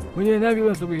 Somebody! We need an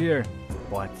ambulance over here!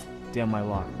 But, damn my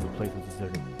luck, the place was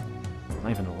deserted.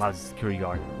 Not even the loudest security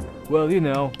guard. Well, you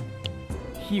know,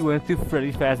 he went to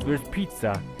Freddy Fazbear's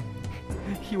Pizza.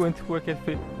 He went to work at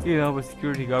the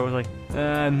security guard was like,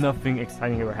 nothing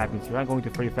exciting ever happens here. I'm going to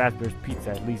Freddy Fazbear's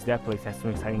Pizza. At least that place has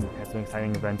some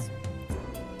exciting events.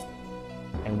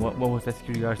 And what was that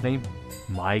security guard's name?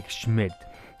 Mike Schmidt.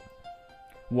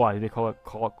 Why did they all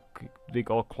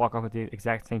clock off at the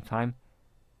exact same time?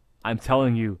 I'm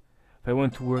telling you, if I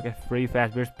went to work at Freddy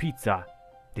Fazbear's Pizza,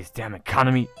 this damn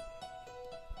economy.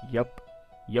 Yup.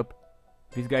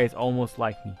 This guy is almost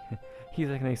like me. He's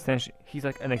like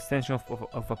an extension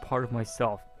of a part of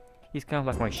myself. He's kind of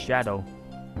like my shadow.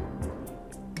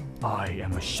 I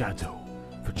am a shadow,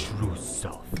 the true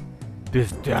self.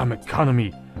 This damn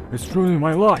economy is ruining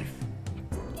my life.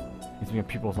 It's making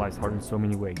people's lives hard in so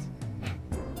many ways.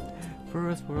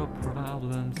 First world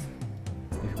problems.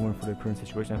 If it weren't for the current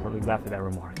situation, I'd probably laugh at that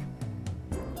remark.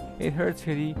 It hurts,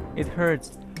 Hoodie. It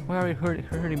hurts. Why are you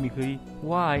hurting me, Hoodie?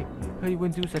 Why? Hoodie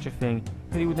wouldn't do such a thing.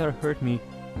 Hoodie would never hurt me.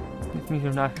 This means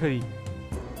you're not Hoodie.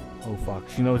 Oh fuck.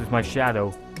 She knows it's my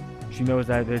shadow. She knows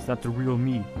that it's not the real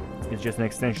me. It's just an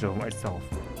extension of myself.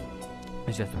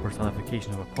 It's just a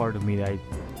personification of a part of me that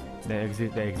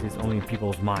exists only in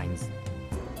people's minds.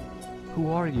 Who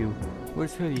are you?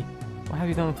 Where's Hoodie? What have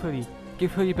you done with Hoodie?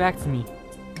 Give Hoodie back to me.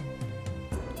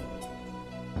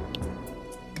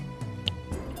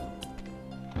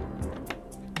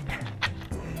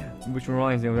 Which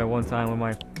reminds me of that one time when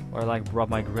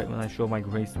I showed my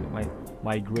grades to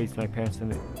my parents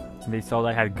and they saw that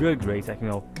I had good grades, like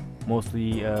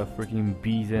mostly freaking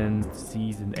B's and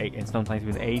C's and sometimes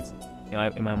even A's.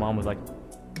 And my mom was like,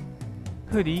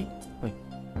 Hoodie, like,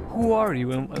 Who are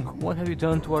you and what have you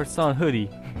done to our son, Hoodie?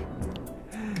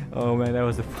 Oh man, that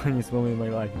was the funniest moment in my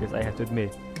life, because I have to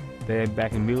admit that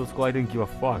back in middle school I didn't give a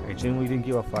fuck. I genuinely didn't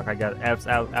give a fuck. I got F's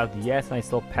out the ass and I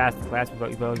still passed the class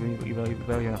without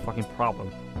even a fucking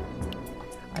problem.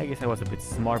 I guess I was a bit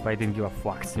smart, but I didn't give a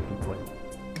fuck, simply put.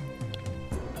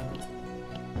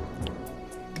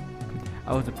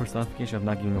 I was the personification of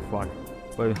not giving a fuck.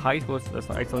 But in high school, I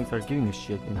suddenly started giving a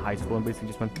shit in high school and basically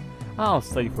just went, I'll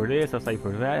study for this, I'll study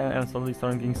for that, and suddenly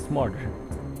started getting smarter.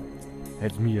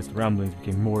 As Mia's ramblings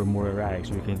became more and more erratic,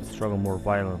 she began to struggle more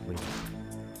violently.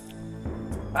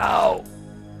 Ow!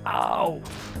 Ow!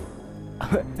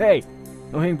 Hey!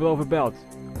 No hang below the belt!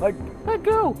 Let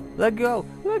go! Let go!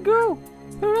 Let go!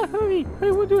 Hoodie!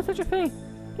 Hoodie would do such a thing!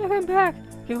 Give him back!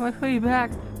 Give my hoodie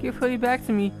back! Give hoodie back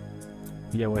to me!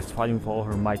 Mia was fighting with all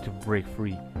her might to break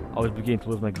free. I was beginning to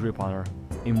lose my grip on her,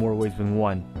 in more ways than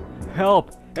one.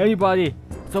 Help! Anybody!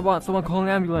 Someone call an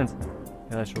ambulance!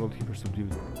 As I struggled to keep her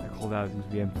subdued, I called out into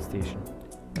the empty station.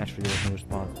 Naturally, there was no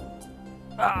response.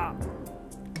 Ah!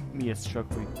 Mia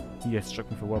struck me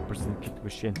for well pursued kick to the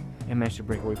shin, and managed to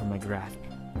break away from my grasp.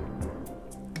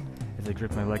 As I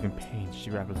gripped my leg in pain, she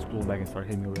wrapped the stool bag and started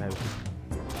hitting me over the head with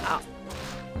it. Ow!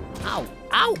 Ow!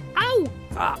 Ow! Ow!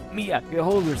 Ah! Mia, get a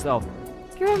hold of yourself!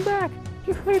 Give him back!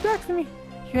 Give him back to me!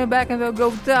 Give him back and they'll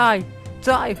go die!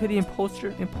 Die, hoodie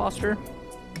imposter!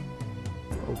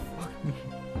 Oh, fuck me.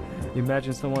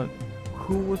 Imagine someone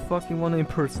who would fucking want to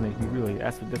impersonate me, really.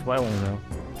 That's what I want to know.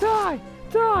 Die!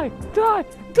 Die! Die!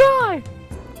 Die!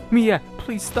 Mia,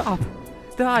 please stop!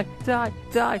 Die! Die!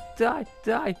 Die! Die!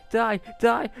 Die! Die!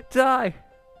 Die! Die!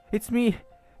 It's me!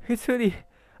 It's Hoodie!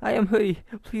 I am Hoodie!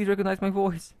 Please recognize my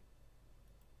voice!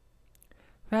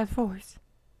 That voice!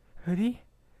 Hoodie?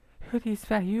 Hoodie, is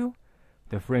that you?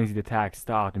 The frenzied attack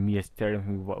stopped and Mia stared at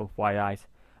me with wide eyes.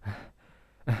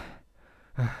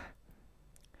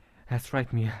 That's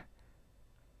right, Mia.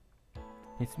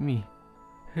 It's me,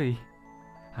 Hoodie.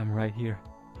 I'm right here.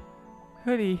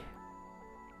 Hoodie!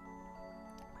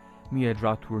 Mia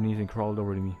dropped to her knees and crawled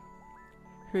over to me.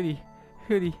 Hoodie,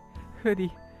 Hoodie,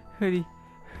 Hoodie, Hoodie,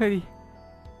 Hoodie.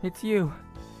 It's you.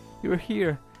 You're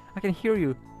here. I can hear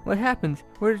you. What happened?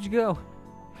 Where did you go?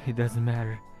 It doesn't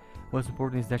matter. What's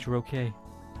important is that you're okay.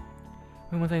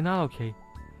 When was I not okay?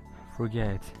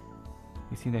 Forget it.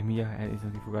 It seemed that Mia had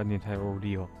instantly forgotten the entire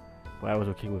ordeal, but I was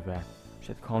okay with that. She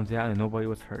had calmed down and nobody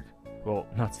was hurt. Well,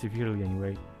 not severely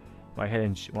anyway. My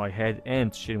head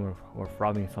and shin were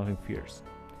throbbing something fierce,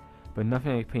 but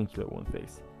nothing like painkiller won't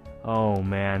face. Oh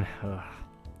man. Ugh.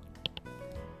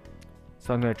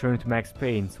 So I'm gonna turn into max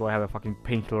pain, so I have a fucking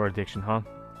painkiller addiction, huh?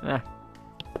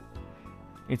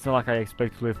 It's not like I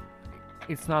expect to live.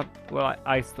 It's not. Well,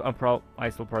 I still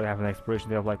probably have an expiration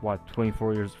date of like what,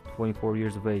 24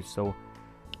 years of age. So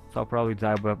I'll probably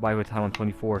die by the time I'm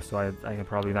 24. So I can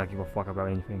probably not give a fuck about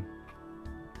anything.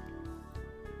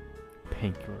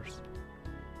 Painkillers.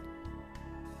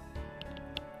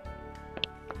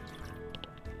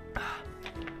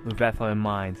 With that thought in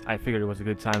mind, I figured it was a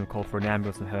good time to call for an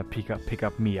ambulance and have a pick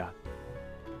up Mia.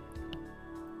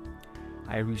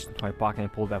 I reached into my pocket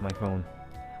and pulled out my phone.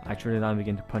 I turned it on and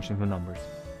began to punch in the numbers.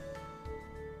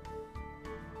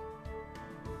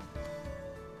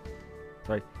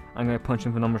 Sorry, I'm gonna punch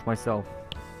in the numbers myself.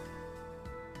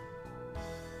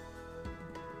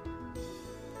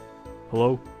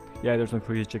 Hello? Yeah, there's some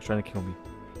crazy chick trying to kill me.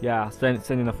 Yeah, send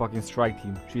in a fucking strike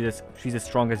team. She's as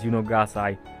strong as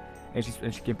Gasai,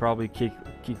 and she can probably kick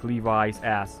Levi's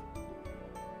ass.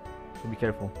 So be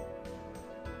careful.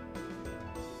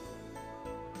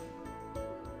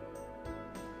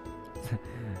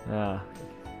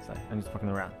 Sorry, I'm just fucking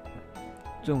around.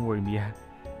 Don't worry, Mia.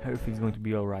 Everything's going to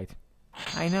be alright.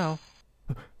 I know.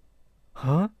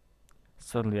 Huh?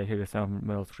 Suddenly I hear the sound of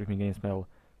metal scraping against metal.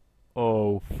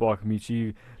 Oh fuck me,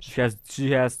 she has 2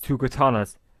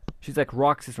 katanas. She's like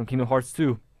Roxas from Kingdom Hearts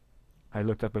 2. I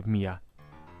looked up at Mia.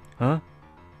 Huh?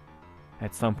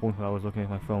 At some point while I was looking at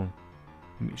my phone,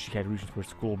 she had reached for her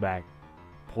school bag,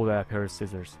 pulled out a pair of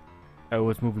scissors. I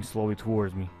was moving slowly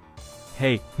towards me.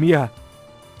 Hey, Mia!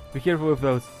 Be careful with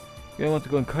those. You don't want to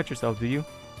go and cut yourself, do you?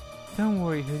 Don't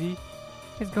worry, Hoodie.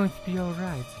 It's going to be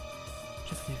alright.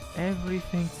 Just leave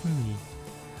everything to me.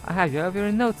 I'll have you out of here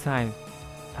in no time.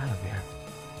 Out of here?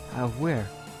 Out of where?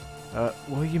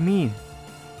 What do you mean?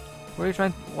 What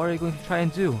are you going to try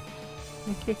and do?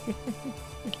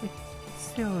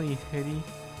 Silly Hoodie.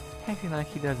 Acting like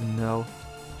he doesn't know.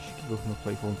 She giggled from a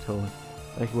playful tone.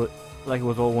 Like it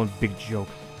was all one big joke.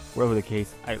 Whatever the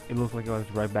case, it looked like I was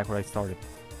right back where I started.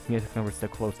 Mia took another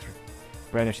step closer,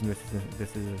 brandishing the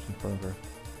scissors in front of her.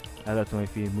 I leapt to my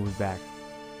feet and moved back.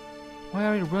 Why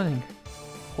are you running?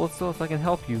 Hold still so I can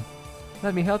help you.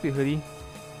 Let me help you, Hoodie.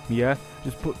 Mia,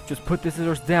 just put the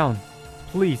scissors down.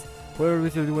 Please, whatever it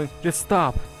is you're doing, just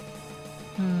stop.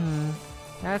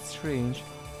 That's strange.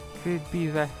 Could it be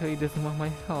that Hoodie doesn't want my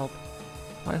help?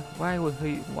 Why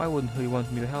wouldn't Hoodie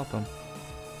want me to help him?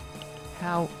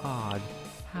 How odd.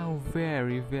 How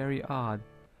very, very odd.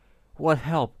 What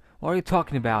help? What are you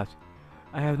talking about?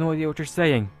 I have no idea what you're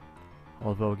saying.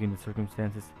 Although, given the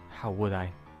circumstances, how would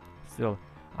I? Still,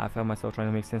 I found myself trying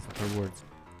to make sense of her words.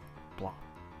 Blah.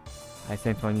 I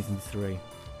sank to my knees in disarray.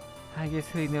 I guess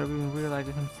he never even realized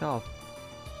it himself.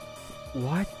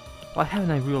 What? What haven't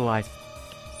I realized?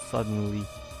 Suddenly,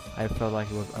 I felt like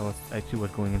I too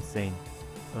was going insane.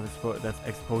 Does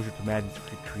exposure to madness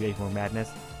create more madness?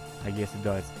 I guess it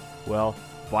does. Well,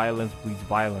 violence breeds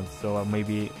violence, so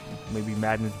maybe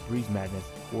madness breeds madness.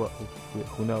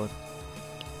 Who knows?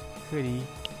 Hoodie,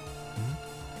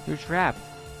 you're trapped.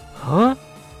 Huh?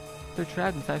 You're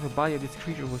trapped inside the body of this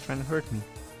creature who was trying to hurt me.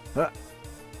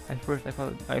 At first, I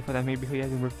thought that maybe Hoodie had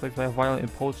been replaced by a violent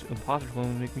imposter who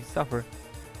would make me suffer.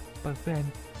 But then,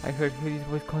 I heard Hoodie's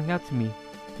voice calling out to me.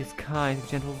 His kind,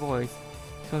 gentle voice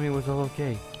told me it was all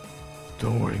okay.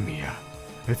 Don't worry, Mia.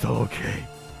 It's all okay.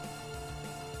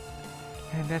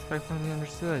 And that's what I finally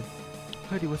understood.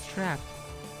 Hoodie was trapped.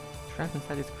 Trapped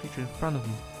inside this creature in front of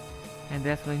me. And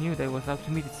that's when I knew that it was up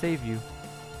to me to save you.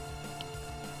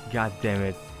 God damn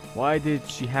it. Why did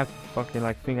she have to fucking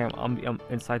like think I'm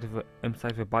inside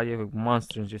the body of a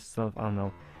monster and just I don't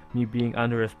know, me being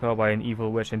under a spell by an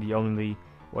evil witch and the only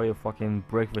way to fucking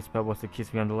break the spell was to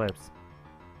kiss me on the lips.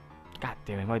 God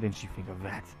damn it, why didn't she think of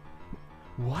that?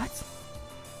 What?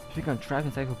 You think I'm trapped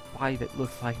inside a body that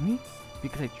looks like me?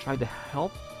 Because I tried to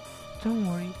help? Don't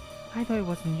worry, I know it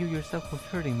wasn't you yourself who was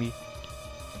hurting me.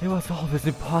 It was all this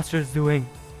imposter's doing.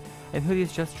 And Hoodie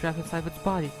is just trapped inside its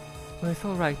body. But it's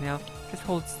alright now, just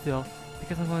hold still,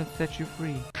 because I'm going to set you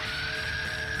free.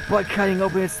 By cutting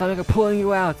open its stomach and pulling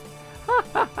you out!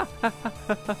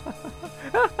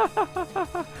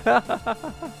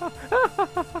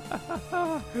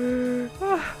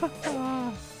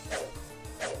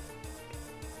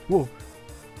 Whoa!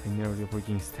 I narrowly avoided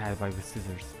getting stabbed by the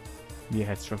scissors. Mia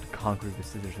had struck the concrete with the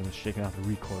scissors and was shaken off the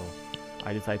recoil.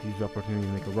 I decided to use the opportunity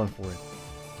to make a run for it.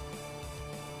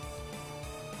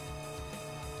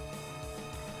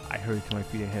 I hurried to my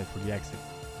feet and headed for the exit.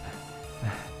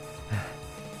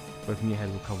 But Mia had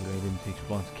recovered and it didn't take too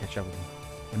long to catch up with me.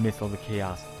 Amidst all the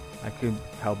chaos, I couldn't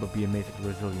help but be amazed at her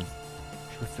resilience.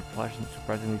 She was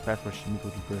surprisingly fast for a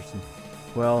shimmy-cookie person.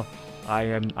 Well, I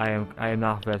am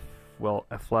not that well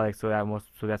athletic, so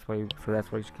that's why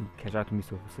she can catch up to me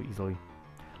so easily.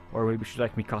 Or maybe she's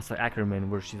like Mikasa Ackerman,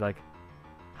 where she's like,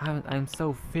 I'm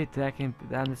so fit that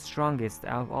I'm the strongest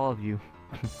out of all of you.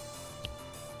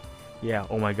 Yeah,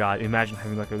 oh my god, imagine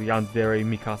having like a Yandere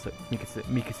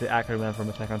Mikasa Ackerman from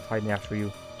Attack on Titan after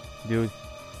you. Dude,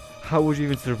 how would you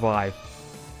even survive?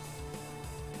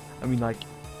 I mean, like,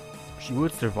 she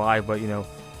would survive, but you know,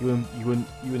 you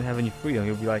wouldn't have any freedom.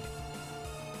 You'd be like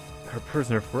her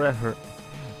prisoner forever.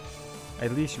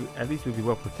 At least you'd be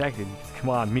well protected. Because,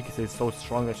 come on, Mikasa is so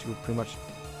strong that she would pretty much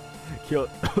kill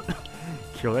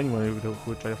anyone who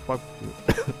would try to fuck with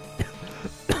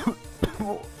you.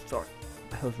 Oh, sorry. What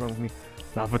the hell's wrong with me?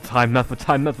 Not for time. I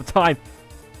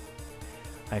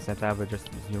snapped out of it just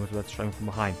as she was about to strike me from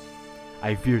behind.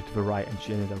 I veered to the right and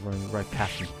she ended up running right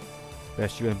past me. But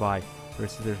as she went by, her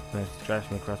scissors managed to scratch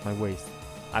me across my waist.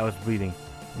 I was bleeding.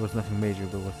 It was nothing major,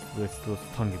 but it still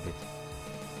stung a bit.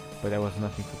 But that was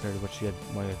nothing compared to what she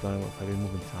might have done if I didn't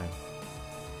move in time.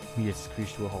 Mia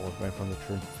screeched to a halt right in front of the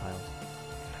turnstiles.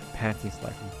 Panting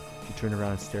slightly, she turned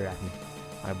around and stared at me.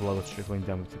 My blood was trickling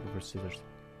down the tip of her scissors.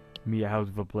 Mia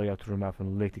held the blade out to her mouth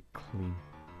and licked it clean.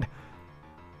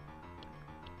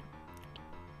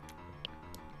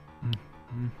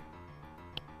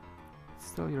 It's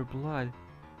still your blood.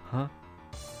 Huh?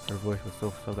 Her voice was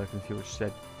so soft I couldn't hear what she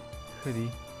said.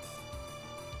 Hoodie.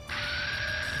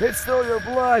 It's still your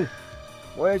blood!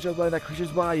 Why is your blood in that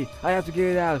creature's body? I have to get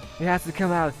it out. It has to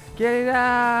come out. Get it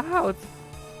out!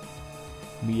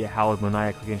 Mia howled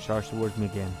maniacally and charged towards me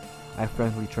again. I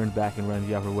frantically turned back and ran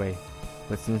the other way.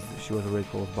 But since she was already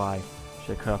close by,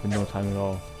 she had cut off in no time at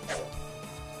all.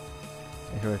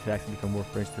 And her attacks had become more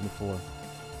fierce than before.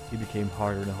 It became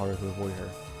harder and harder to avoid her.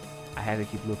 I had to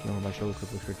keep looking over my shoulder to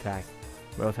avoid her attacks,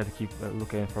 but I also had to keep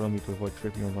looking in front of me to avoid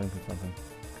tripping or running from something.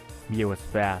 Mia was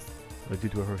fast, but due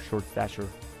to her short stature,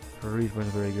 her reach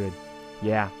wasn't very good.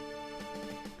 Yeah.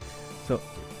 So,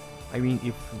 I mean,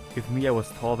 if Mia was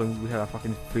tall, then we'd have a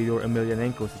fucking Fedor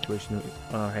Emelianenko situation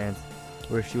on our hands,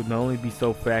 where she would not only be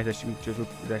so fast that she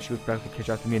would practically catch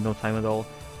up to me in no time at all,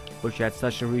 but she had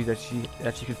such a reach that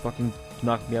she could fucking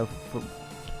knock me out from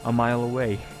a mile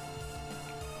away.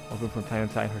 Although from time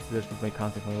to time her scissors would make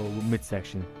contact with my little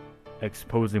midsection,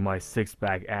 exposing my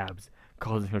six-pack abs,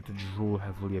 causing her to drool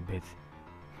heavily a bit.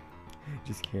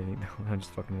 Just kidding. No, I'm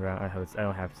just fucking around. I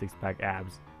don't have six-pack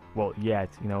abs. Well, yet,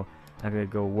 you know. I'm gonna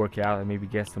go work out and maybe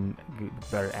get some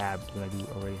better abs than I do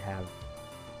already have.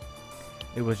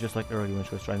 It was just like earlier when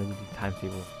she was trying to do the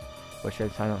timetables, but she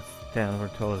had to stand on her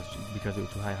toes because it was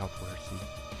too high up for her to see.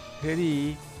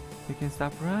 Hoodie, you can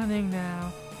stop running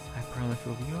now. I promise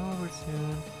we'll be over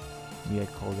soon. Mia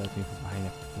called out to me from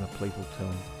behind in a playful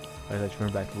tone. As I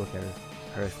turned back to look at her,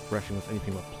 her expression was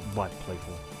anything but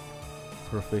playful.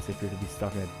 Her face appeared to be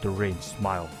stuck in a deranged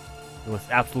smile. It was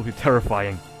absolutely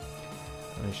terrifying.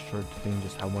 I was sure to think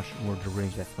just how much more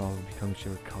deranged that smile would become if she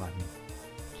would caught me.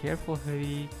 Careful,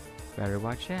 Hoodie. Better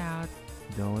watch out.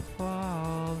 Don't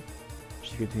fall.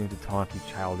 She continued to taunt me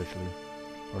childishly.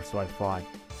 Or so I thought.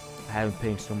 I hadn't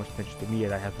paying so much attention to me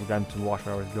that I had forgotten to watch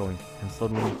where I was going. And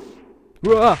suddenly...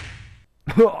 Before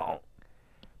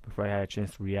I had a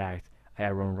chance to react, I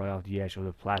had run right off the edge of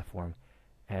the platform.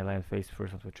 And I landed face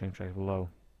first onto the train tracks below.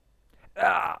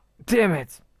 Ah! Damn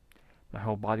it! My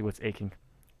whole body was aching.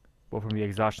 Both from the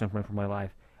exhaustion of running for my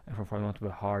life and from falling onto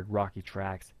the hard, rocky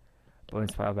tracks. But in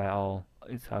spite of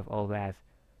all that,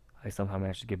 I somehow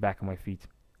managed to get back on my feet.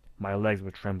 My legs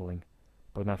were trembling,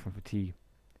 but not from fatigue.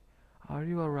 Are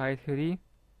you alright, Hoodie?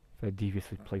 Said a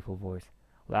deviously playful voice,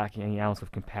 lacking any ounce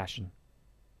of compassion.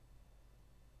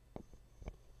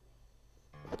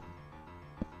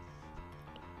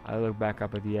 I looked back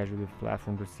up at the edge of the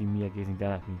platform to see Mia gazing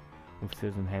down at me, with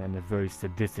scissors in hand and a very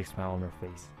sadistic smile on her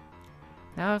face.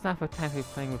 Now is not the time to be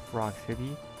playing with frogs,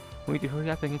 Hoodie. We need to hurry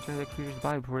up and get to the creature's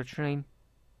body before the train.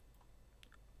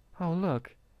 Oh,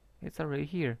 look. It's already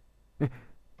here. I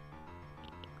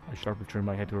sharply turned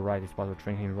my head to the right and spotted the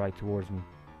train heading right towards me.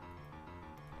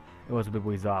 It was a bit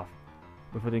ways off.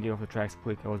 Before they get off the tracks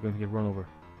quick, I was going to get run over.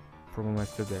 For a moment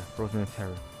I stood there, frozen in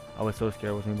terror. I was so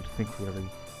scared I wasn't able to think clearly.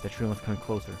 The train was coming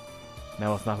closer.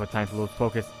 Now it's not the time to lose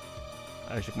focus.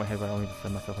 I shook my head but only to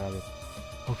send myself out of it.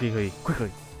 Okay, Hoodie,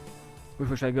 quickly!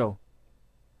 Where should I go?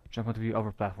 Jump onto the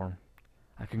other platform.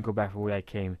 I couldn't go back the way I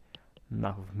came,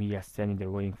 not with Mia standing there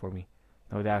waiting for me.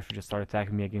 No doubt she just started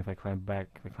attacking me again if I climbed back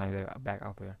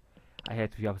up there. I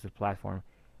headed to the opposite platform.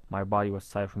 My body was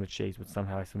tired from the chase, but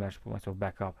somehow I managed to pull myself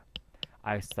back up.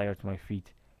 I staggered to my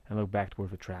feet and looked back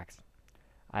towards the tracks.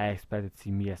 I expected to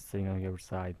see Mia sitting on the other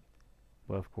side,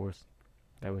 but of course,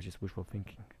 that was just wishful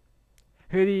thinking.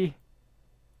 Hoodie!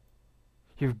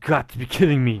 You've got to be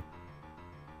kidding me!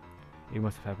 It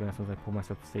must have happened as soon as I pulled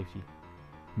myself to safety.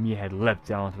 Mia had leapt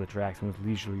down onto the tracks and was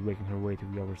leisurely making her way to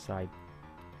the other side.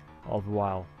 All the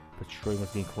while, the train was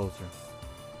getting closer.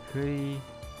 Hoodie,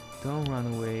 don't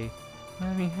run away.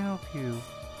 Let me help you.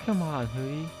 Come on,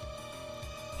 Hoodie.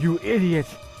 You idiot!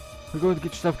 You're going to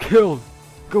get yourself killed!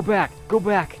 Go back! Go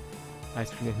back! I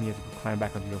screamed at Mia to climb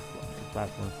back onto the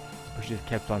platform, but she just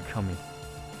kept on coming.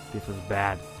 This was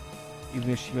bad. Even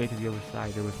if she made it to the other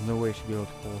side, there was no way she'd be able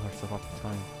to pull herself up in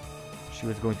time. She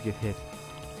was going to get hit.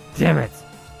 Damn it!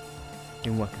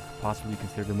 In what could possibly be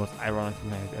considered the most ironic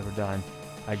thing I have ever done,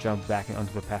 I jumped back and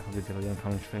onto the path of the deadly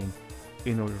oncoming train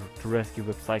in order to rescue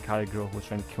the psychotic girl who was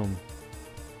trying to kill me.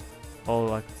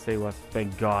 All I could say was,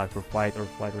 thank God for fight or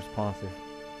flight responses.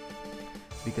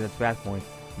 Because at that point,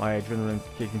 my adrenaline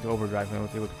kicked into overdrive and I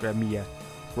was able to grab Mia,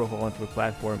 throw her onto the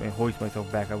platform, and hoist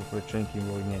myself back up before the train came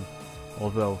rolling in.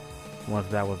 Although, once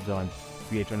that was done,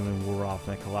 the adrenaline wore off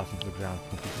and I collapsed into the ground,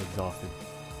 completely exhausted.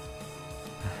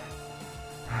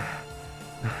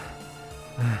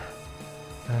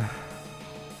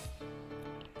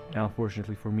 And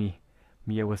unfortunately for me,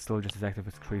 Mia was still just as active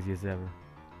as crazy as ever.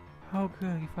 Oh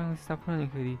good, you finally stopped running,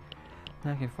 Hoodie.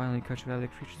 Now I can finally cut you out of the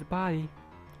creature's body.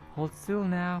 Hold still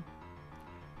now.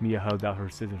 Mia held out her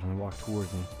scissors and walked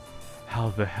towards me. How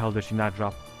the hell did she not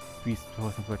drop 3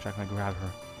 close into the track when I grabbed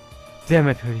her? Damn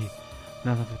it, Hoodie!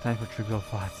 Now's not the time for trivial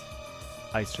thoughts.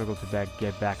 I struggled to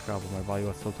get back up, but my body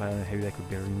was so tired and heavy that I could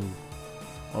barely move.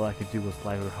 All I could do was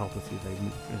lie there helplessly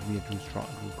as Mia grew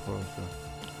closer.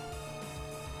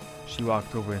 She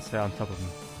walked over and sat on top of me.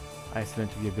 I stared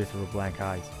into the abyss with her blank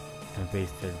eyes, and they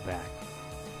stared back.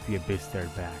 The abyss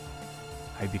stared back.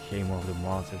 I became one of the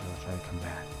monsters I was trying to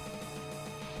combat.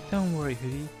 Don't worry,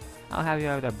 Hoodie. I'll have you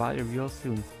out of that body real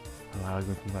soon. Well, I was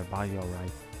going to leave my body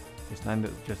alright. Just not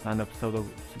the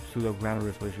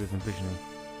pseudo-glamorous way she was envisioning.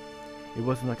 It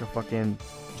wasn't like a fucking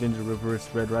Ginger reverse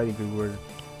Red Riding Hood where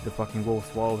the fucking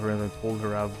wolf swallowed her and then pulled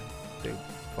her out. They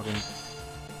fucking...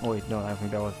 Oh wait, no, I don't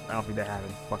think that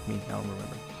happened. Fuck me, I don't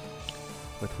remember.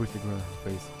 With twisted grin on her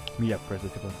face, Mia pressed the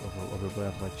tip of her blade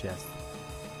onto my chest.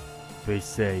 They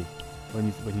say, when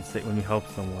you help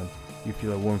someone, you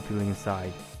feel a warm feeling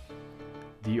inside.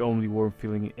 The only warm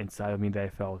feeling inside of me that I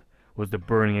felt was the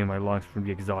burning in my lungs from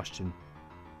the exhaustion.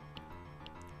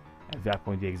 At that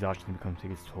point, the exhaustion began to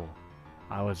take its toll.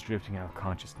 I was drifting out of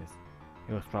consciousness.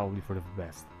 It was probably for the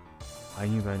best. I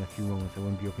knew that in a few moments I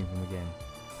wouldn't be opening them again.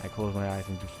 I closed my eyes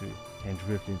and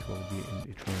drifted into what would be an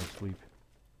eternal sleep.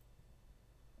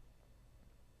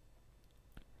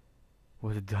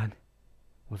 Was it done?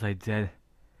 Was I dead?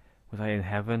 Was I in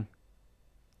heaven?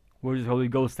 Where's this Holy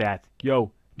Ghost at?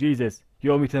 Yo, Jesus,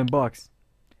 you owe me $10.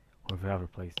 Or whatever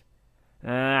place.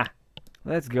 Ah,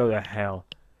 let's go to hell.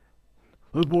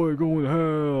 Little boy going to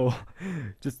hell.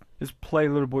 Just play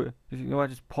Little Boy. You know what?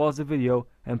 Just pause the video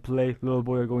and play Little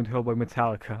Boy Going to Hell by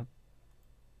Metallica.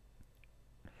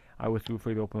 I was too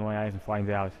afraid to open my eyes and find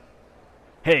out.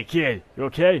 Hey kid, you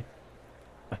okay?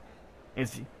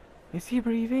 Is he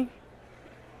breathing?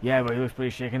 Yeah, but he looks pretty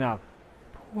shaken up.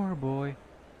 Poor boy.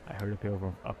 I heard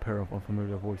a pair of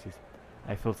unfamiliar voices.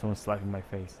 I felt someone slapping my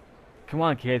face. Come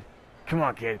on, kid. Come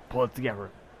on, kid. Pull it together.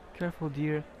 Careful,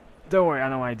 dear. Don't worry, I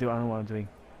know what I know what I'm doing.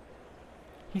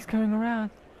 He's coming around.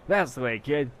 That's the way,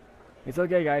 kid. It's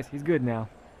okay, guys. He's good now.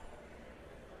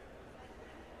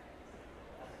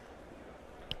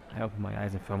 I opened my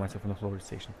eyes and found myself in the floor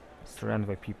station, surrounded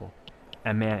by people.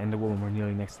 A man and a woman were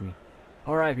kneeling next to me.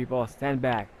 Alright, people, stand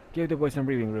back. Give the boy some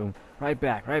breathing room. Right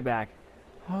back, right back.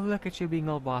 Oh, look at you being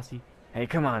all bossy. Hey,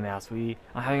 come on now, sweetie.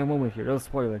 I'm having a moment here. Don't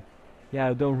spoil it.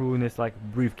 Yeah, don't ruin this, like,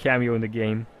 brief cameo in the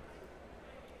game.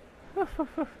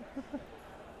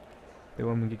 The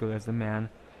woman giggled as the man,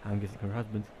 I'm guessing her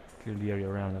husband, cleared the area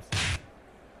around us.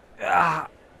 Ah!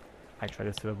 I tried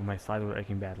to sit up on my side without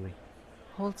aching badly.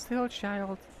 Hold still,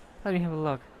 child. Let me have a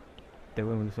look. The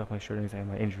woman lifted off my shirt and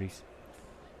examined my injuries.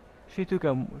 She took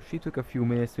a few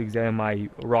minutes to examine my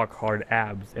rock hard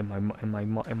abs and my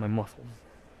muscles.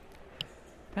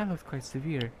 That looks quite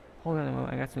severe. Hold on a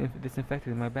moment, I got some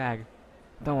disinfectant in my bag.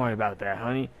 Don't worry about that,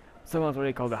 honey. Someone's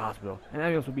already called the hospital. An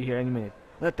ambulance will be here any minute.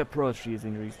 Let the pros treat his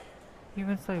injuries.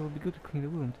 Even so, it would be good to clean the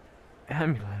wound.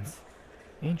 Ambulance?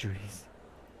 Injuries?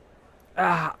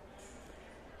 Ah!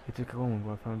 It took a moment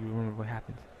before I finally remembered what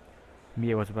happened.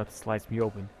 Mia was about to slice me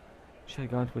open. She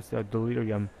had gone to a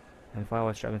delirium and thought I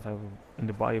was trapped in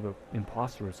the body of an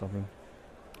imposter or something.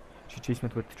 She chased me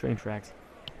towards the train tracks.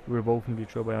 We were both nearly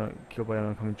killed by an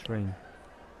oncoming train.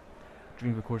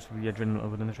 During the course of an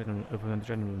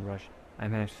adrenaline rush, I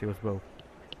managed to save us both.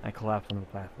 I collapsed on the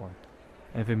platform.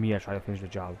 And then Mia tried to finish the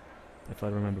job. That's all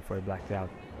I remember before I blacked out.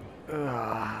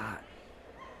 Ugh.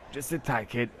 Just sit tight,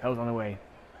 kid. Hell's on the way.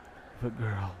 The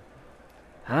girl.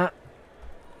 Huh?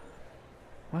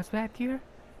 What's that, dear?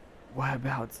 What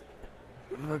about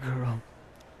the girl?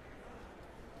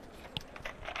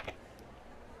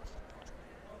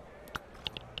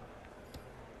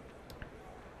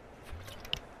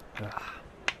 Ugh.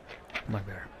 My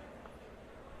bear.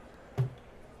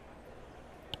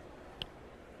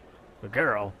 The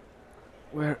girl?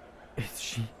 Where is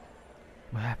she?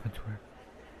 What happened to her?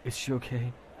 Is she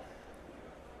okay?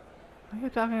 Are you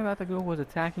talking about the girl who was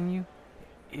attacking you?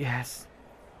 Yes.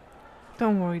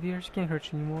 Don't worry, dear. She can't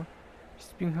hurt you anymore.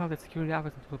 She's being held at security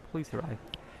office until the police arrive.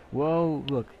 Well,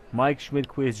 look. Mike Schmidt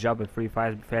quit his job at Free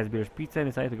Fazbear's Pizza and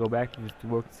decided to go back to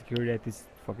work security at this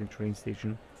fucking train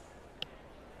station.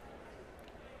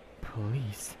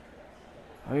 Police?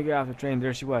 When we got off the train,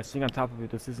 there she was, sitting on top of it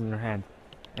with the scissors in her hand.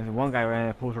 And the one guy ran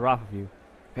and pulled her off of you.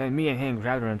 Then me and him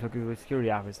grabbed her and took her to the security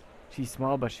office. She's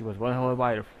small, but she was one hell of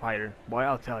a fighter. Boy,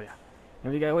 I'll tell ya.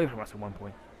 And we got away from us at one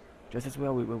point. Just as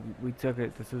well, we took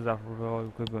the scissors off her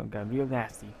equipment and got real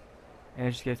nasty.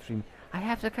 And she kept screaming, I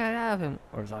have to cut it out of him!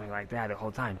 Or something like that the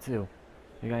whole time, too.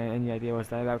 You got any idea what's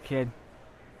that about, kid?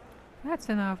 That's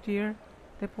enough, dear.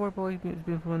 That poor boy's been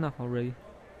through enough already.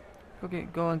 Okay,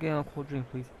 go and get a cold drink,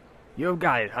 please. You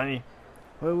got it, honey.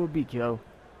 What will be, kiddo?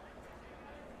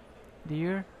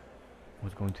 Dear?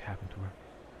 What's going to happen to her?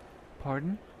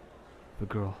 Pardon? The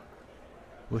girl.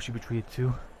 Will she be treated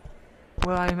too?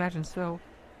 Well, I imagine so.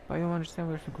 But I don't understand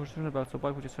what you're so concerned about, so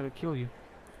why would you try to kill you?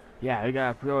 Yeah, you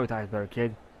gotta prioritize better,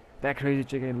 kid. That crazy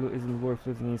chick isn't worth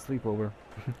losing any sleep over.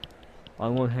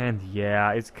 On one hand,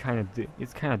 yeah, it's kind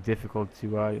of difficult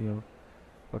to,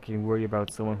 fucking worry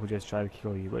about someone who just tried to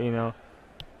kill you.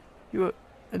 But,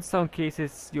 in some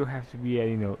cases, you have to be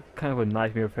a, kind of a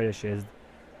nightmare fetishist.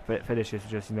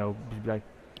 Just, be like,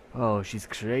 oh, she's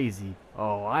crazy.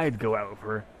 Oh, I'd go out with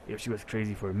her if she was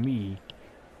crazy for me.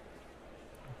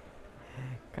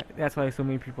 That's why so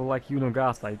many people like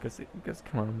Gaslight, because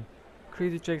come on,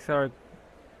 crazy chicks are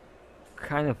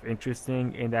kind of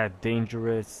interesting in that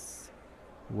dangerous,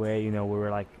 way, you know, where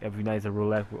like every night is a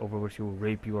roulette over which she will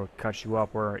rape you or cut you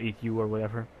up or eat you or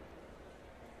whatever.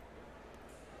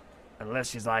 Unless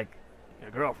she's like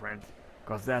your girlfriend,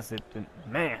 cause that's it. And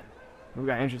man, we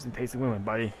got interesting taste in women,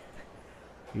 buddy.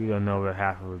 You don't know the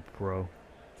half of it, bro.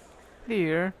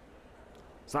 Dear.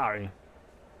 Sorry.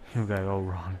 You got it all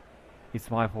wrong.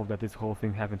 It's my fault that this whole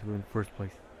thing happened to her in the first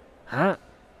place. Huh?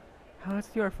 How is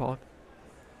it your fault?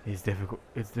 It's difficult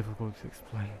to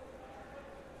explain.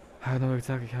 I don't know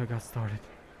exactly how it got started.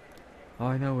 All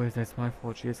I know is that it's my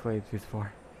fault she escalated this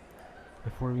far.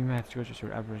 Before we met, she was just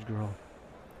your average girl.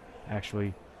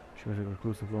 Actually, she was a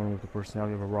reclusive woman with the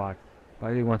personality of a rock, but I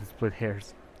didn't want to split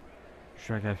hairs.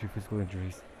 Sure, I got a few physical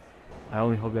injuries. I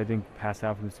only hope that I didn't pass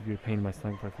out from the severe pain in my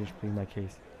stomach before I finished pleading my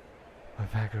case.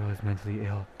 But that girl is mentally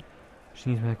ill.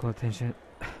 She needs medical attention.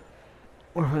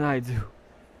 Or when I do.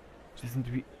 She doesn't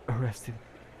need to be arrested.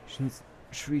 She needs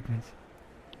treatment.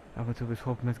 Up until this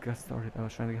whole mess got started, I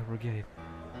was trying to help her get it.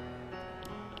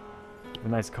 The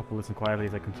nice couple listened quietly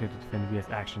as I continued to defend Via's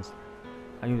actions.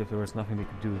 I knew that there was nothing they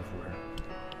could do for her.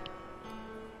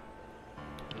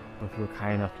 But if you were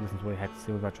kind enough to listen to what I had to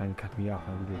say without trying to cut me off,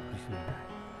 I really appreciate that.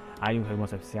 I knew how it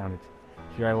must have sounded.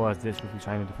 Here I was, desperately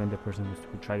trying to defend the person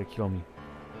who tried to kill me.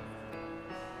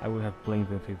 I would have blamed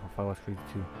them if I was crazy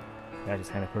too. That's just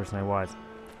the kind of person I was.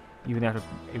 Even after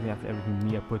everything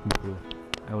Mia put me through,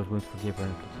 I was willing to forgive her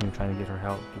and continue trying to give her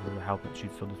the help that she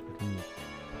so desperately needed.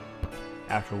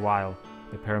 After a while,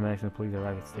 the paramedics and the police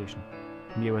arrived at the station.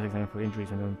 Mia was examined for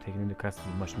injuries and then taken into custody,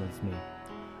 much to my dismay.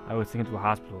 I was taken to a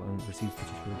hospital and received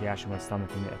stitches for the gash in my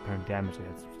stomach and the apparent damage I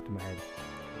had to my head.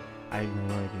 I didn't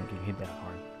know anything getting hit that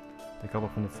hard. The couple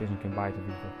from the station came by to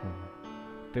visit our appointment.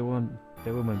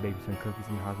 They were my babies and cookies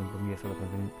in the house and Mia set up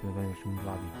in the vending machine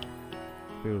lobby.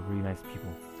 They were really nice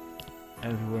people.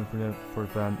 And if it weren't for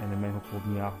them and the man who pulled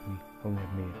me off me, I wouldn't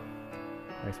have made it.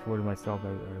 I swore to myself that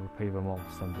I would pay them all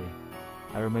someday.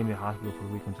 I remained in the hospital for a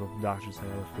week until the doctor said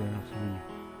I was good enough to leave.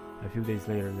 A few days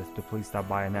later, the police stopped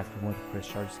by and asked if I wanted to press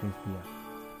charges against Mia.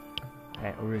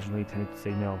 I originally intended to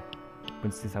say no,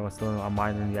 but since I was still a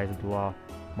minor in the eyes of the law,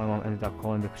 my mom ended up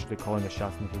calling the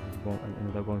shots in the case and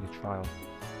ended up going to trial.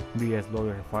 Mia's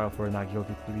lawyer had filed for a not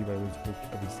guilty plea by reason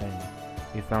of insanity.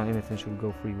 If found innocent, she would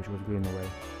go free, which was good in a way.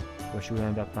 But she would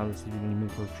end up not receiving any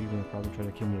medical treatment and probably try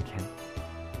to kill me again.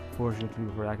 Fortunately,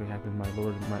 before that could happen, my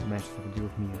lawyer managed to deal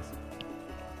with Mia's.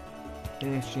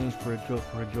 In exchange for a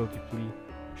guilty plea,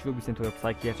 she will be sent to a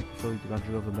psychiatric facility to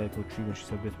undergo the medical treatment she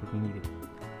so desperately needed.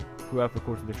 Throughout the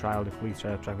course of the trial, the police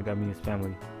tried to track down Mia's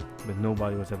family, but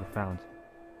nobody was ever found.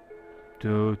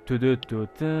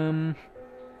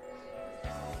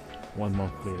 1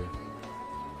 month later.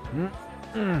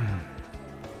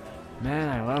 Man,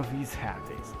 I love these half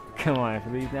days. Come on, if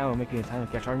we leave now, we're making it time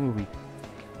to catch our movie.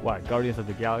 What, Guardians of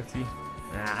the Galaxy?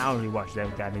 Nah, I don't really watch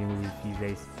that many movies these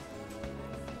days.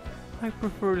 I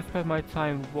prefer to spend my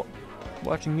time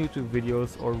watching YouTube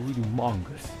videos or reading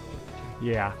mangas.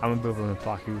 Yeah, I'm a bit of an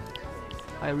otaku.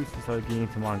 I recently started getting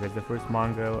into mangas. The first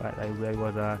manga I read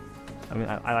was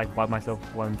I like bought myself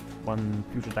one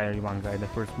Future Diary manga, and the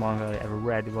first manga I ever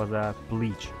read was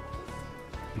Bleach.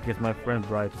 Because my friend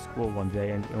brought it to school one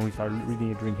day and we started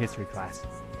reading it during history class.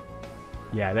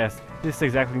 Yeah, this is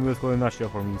exactly middle school in a nutshell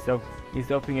for me. So,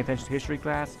 instead of paying attention to history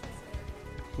class,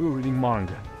 we were reading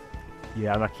manga.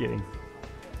 Yeah, I'm not kidding.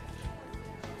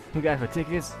 You guys have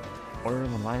tickets? Order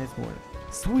them online this morning.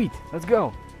 Sweet, let's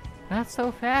go! Not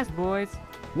so fast, boys.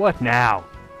 What now?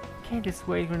 Can't this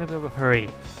wait? We're in a bit of a hurry.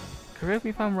 Correct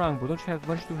me if I'm wrong, but don't you have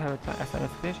a time to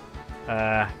finish?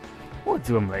 We'll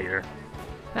do them later.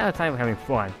 Now the time of having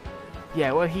fun.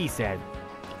 Yeah, what he said.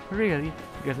 Really?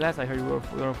 Because last I heard you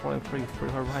were falling pretty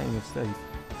hard behind in your studies.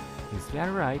 Is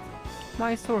that right?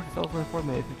 My sources also informed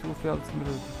me if you two failed to submit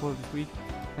the proposal this week,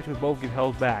 that you would both get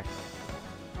held back.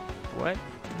 What?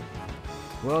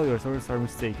 Well, your sources are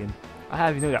mistaken. I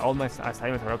have you know that all my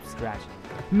assignments are up to scratch.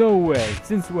 No way!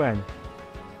 Since when?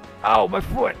 Ow, my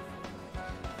foot!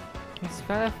 Is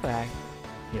that a fact?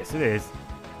 Yes, it is.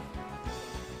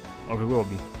 Or it will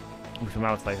be. With some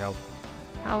outside help.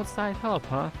 Outside help,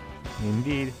 huh?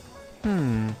 Indeed.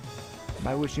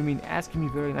 By which you mean asking me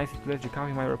very nicely to let you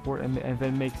copy my report and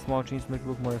then make small changes to make it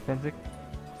look more authentic?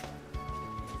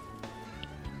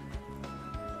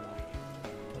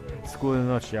 School in a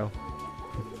nutshell.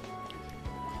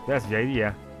 That's the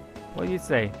idea. What do you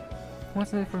say?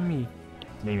 What's in it for me?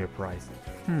 Name your price.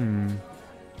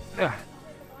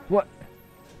 What?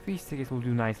 These tickets will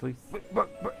do nicely. But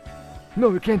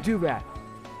no, you can't do that.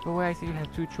 But why I say you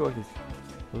have two choices.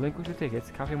 Relinquish your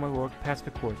tickets, copy my work, pass the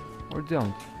course. Or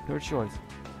don't. Your choice.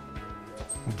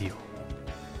 Deal.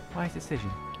 Wise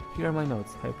decision. Here are my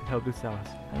notes. Help this out.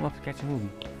 I love to catch a movie.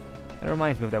 That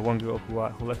reminds me of that one girl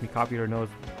who let me copy her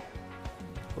notes.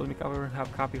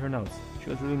 Copy her notes. She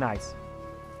was really nice.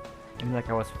 And like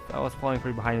I was falling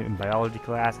pretty behind in biology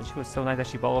class, and she was so nice that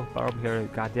she borrowed her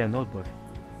goddamn notebook,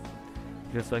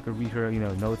 just so I could read her,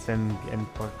 notes and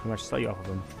pretty much study off of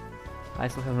them. I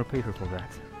still haven't repaid her for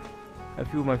that. A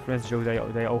few of my friends joked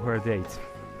that they owe her a date,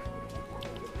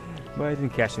 but I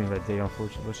didn't cash in that day,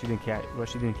 unfortunately. She didn't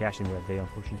cash in that day,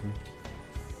 unfortunately.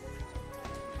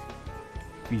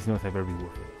 These notes had better be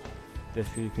worth it. The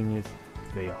shitty thing is,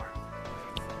 they are.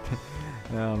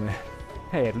 Oh man.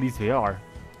 Hey, at least they are.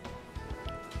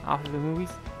 After the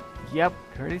movies? Yep,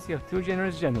 courtesy of two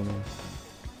generous gentlemen.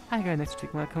 I got an extra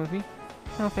ticket. Want to come with me?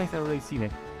 No thanks, I've already seen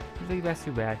it. Really, that's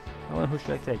too bad. I wonder who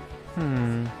should I take?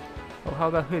 Oh, how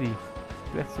about Hoodie?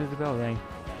 As soon as the bell rang.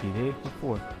 He did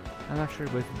before. I'm not sure,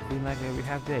 but it's been like every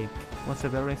half day. Once the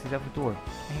bell rings, he's out the door.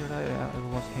 I hear that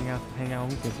everyone wants to hang out on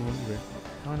weekends in either.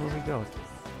 I wonder where he goes.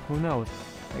 Who knows?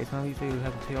 Hey, it's one of these days we'll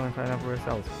have to take on and find out for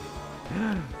ourselves.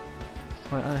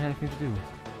 My unhandy thing to do.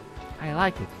 I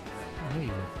like it. Oh, there you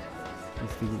go.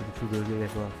 These two girls did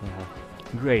as well somehow.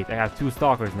 Great, I have 2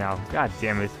 stalkers now. God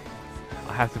damn it.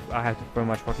 I have to pretty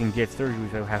much fucking get surgery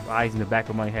so I have eyes in the back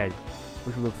of my head.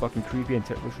 Which will look fucking creepy and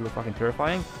which will look fucking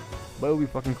terrifying. But it will be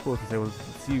fucking cool since I will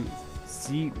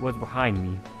see what's behind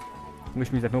me.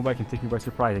 Which means that nobody can take me by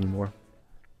surprise anymore.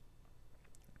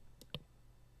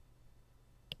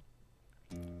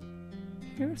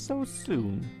 Here so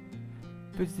soon.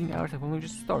 Visiting hours have only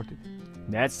just started.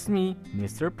 That's me,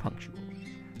 Mr. Punctual.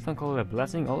 Some call it a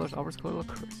blessing, others call it a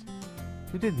curse.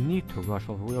 You didn't need to rush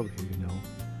all the way over here, you know.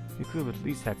 You could have at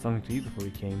least had something to eat before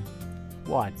you came.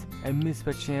 What? And missed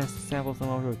by chance to sample some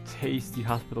of your tasty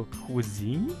hospital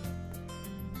cuisine?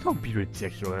 Don't be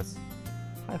ridiculous.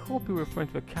 I hope you're referring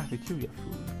to a cafeteria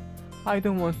food. I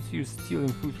don't want to see you stealing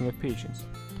food from the patients.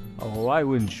 Oh, I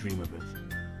wouldn't dream of it.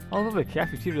 Although the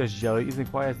cafeteria's jelly isn't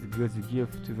quite as good as you give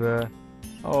to the...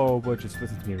 Oh, but just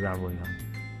listen to me rambling on.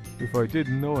 If I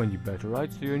didn't know any better,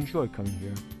 I'd say you enjoy coming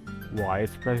here. Why,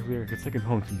 it's practically like a second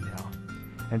home to me now.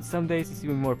 And some days it's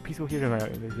even more peaceful here than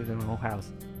my whole house.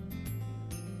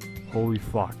 Holy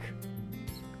fuck.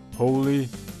 Holy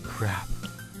crap.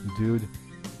 Dude.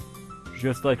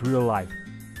 Just like real life.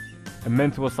 A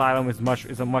mental asylum is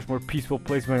a much more peaceful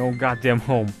place than my own goddamn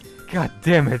home. God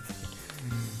damn it.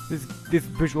 This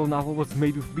visual novel was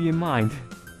made with me in mind.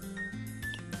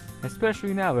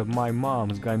 Especially now that my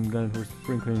mom's gone for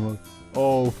spring cleaning mode.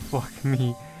 Oh fuck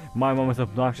me. My mom is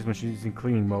obnoxious when she's in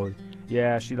cleaning mode.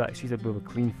 Yeah, she's a bit of a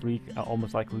clean freak,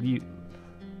 almost like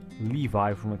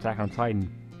Levi from Attack on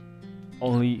Titan.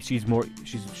 Only she's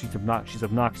obnoxious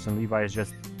and Levi is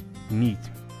just neat.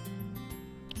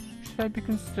 Should I be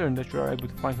concerned that you are able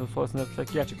to find some solace in a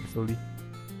psychiatric facility?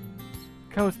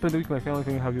 Come and spend the week with my family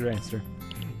and have your answer.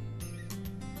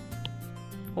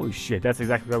 Holy shit, that's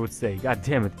exactly what I would say. God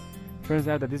damn it. Turns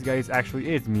out that this guy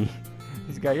actually is me.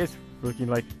 This guy is freaking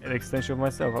like an extension of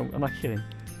myself. I'm not kidding.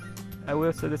 I would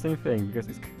have said the same thing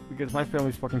because my family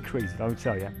is fucking crazy, let me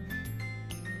tell ya.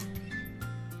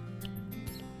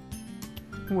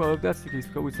 Well, if that's the case,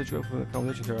 go with set you up for an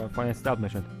accommodation to our finance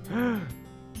establishment.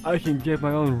 I can get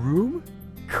my own room?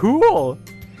 Cool!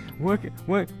 Where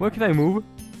can I move?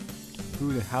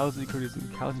 Through the housing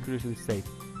courtesy estate.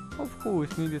 Of course,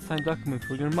 you need to sign document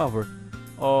for your mother.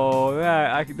 Oh,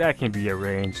 that can be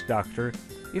arranged, doctor.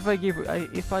 If I give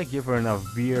her enough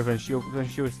beer, then she'll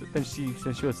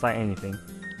sign anything,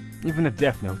 even a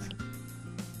death note.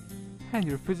 And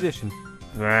you're a physician.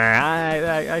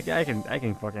 I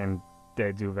can fucking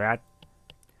do that.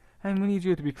 And we need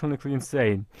you to be clinically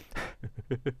insane.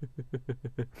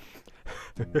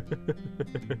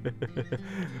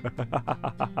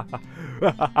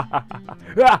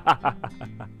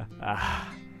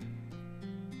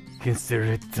 Consider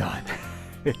it done.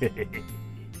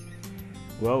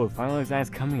 Well, with final exams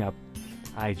coming up,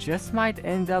 I just might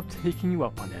end up taking you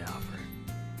up on that offer.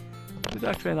 The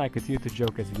doctor and I continued to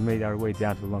joke as we made our way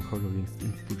down to the long corridor of the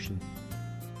institution.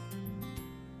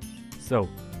 So,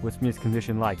 what's Mia's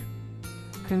condition like?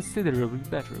 Considerably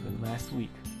better than last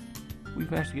week. We've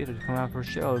managed to get her to come out of her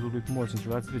shell a little bit more since her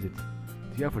last visit.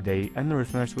 The other day, a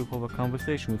nurse managed to hold a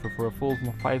conversation with her for a full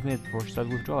 5 minutes before she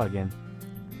started withdrawal again.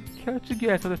 Care to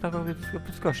guess what the topic of the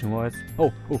discussion was?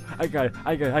 Oh, I got it.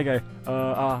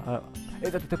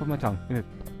 It's at the tip of my tongue.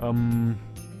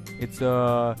 It's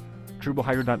turbo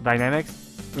hydrodynamics.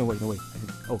 No wait.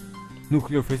 Oh,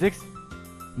 nuclear physics.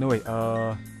 No wait.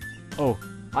 Oh,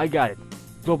 I got it.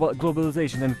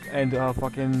 Globalization and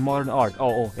fucking modern art.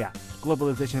 Oh yeah,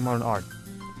 globalization and modern art.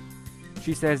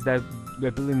 She says that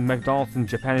building McDonald's in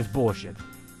Japan is bullshit.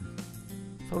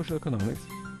 Social economics?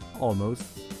 Almost.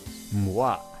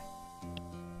 Mwah.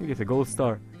 You get a gold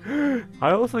star.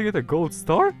 I also get a gold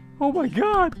star? Oh my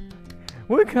god!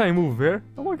 When can I move there?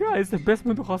 Oh my god, it's the best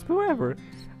mental hospital ever.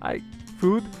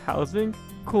 Food, housing,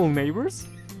 cool neighbors,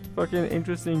 fucking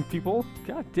interesting people.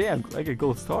 God damn, I get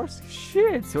gold stars?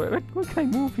 Shit, so when can I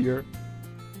move here?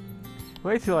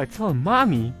 Wait till I tell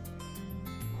mommy.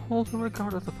 Also,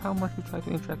 regardless of how much we try to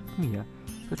interact with Mia,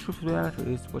 the truth of the matter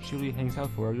is what she really hangs out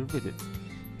for are your visits.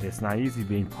 It's not easy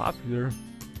being popular.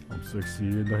 I'm sexy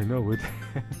and I know it.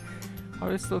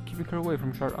 Are you still keeping her away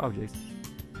from sharp objects?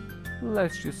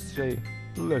 Let's just say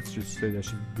that she's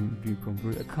become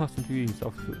very accustomed to eating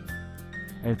soft food.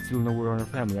 And still no word on her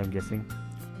family, I'm guessing.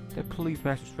 The police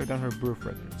managed to track down her birth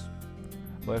records.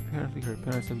 But apparently her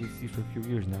parents have been deceased for a few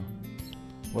years now.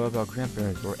 What about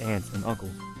grandparents or aunts and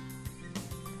uncles?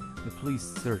 The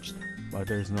police searched, but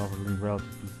there is no other living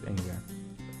relatives anywhere.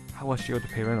 How was she able to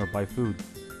pay rent or buy food?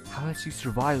 How has she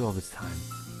survived all this time?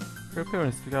 Her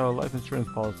parents took out a life insurance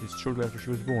policy shortly after she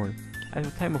was born. At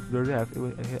the time of their death,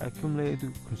 it had accumulated to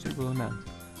a considerable amount,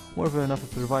 more than enough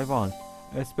to survive on,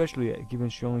 especially given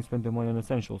she only spent the money on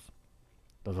essentials.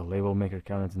 Does a label maker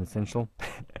count as an essential?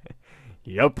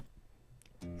 Yup.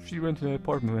 She rented an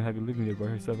apartment and had been living there by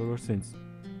herself ever since.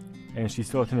 And she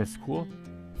still attended school?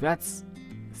 That's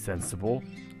sensible.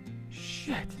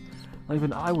 Shit. Not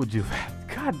even I would do that.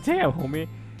 God damn, homie.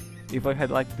 If I had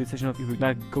like the decision of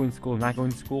not going to school or not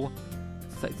going to school,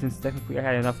 since technically I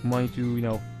had enough money to, you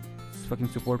know, fucking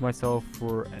support myself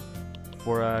for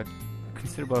a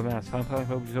considerable amount of time,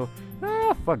 so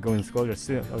fuck going to school. I'll just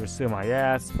sit on my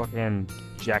ass, fucking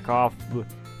jack off,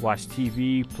 watch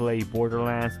TV, play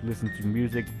Borderlands, listen to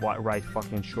music, write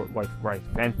fucking write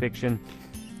fan fiction,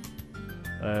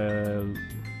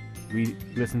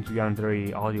 listen to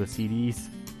Yandere audio CDs.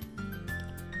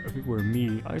 If it were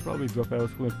me, I'd probably drop out of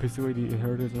school and piss away the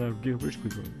inheritance and I'd get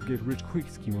rich quick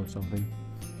scheme or something.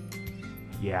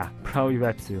 Yeah, probably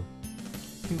that too.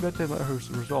 I think that's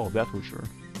her resolve, that's for sure.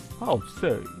 I'll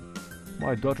say,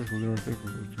 my daughters will learn things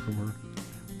from her.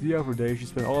 The other day, she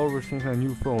spent all over things on a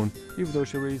new phone, even though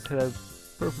she already had a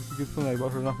perfectly good phone I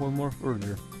bought her not 1 month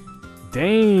earlier.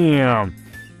 Damn!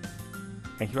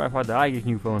 And here I thought that I get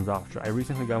new phones after. I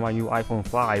recently got my new iPhone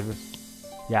 5.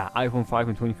 Yeah, iPhone 5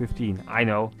 in 2015, I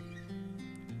know.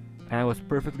 And I was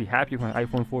perfectly happy with my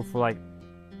iPhone 4 for like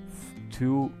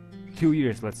 2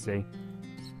 years, let's say.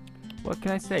 What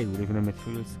can I say? We live in a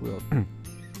materialist world.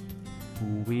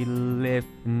 We live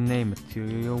in a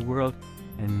material world,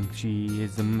 and she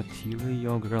is a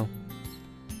material girl.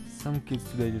 Some kids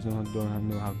today just don't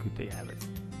know how good they have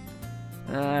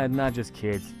it. Not just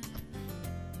kids.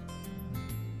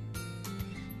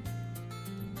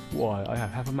 Why? I have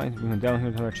half a mind to bring her down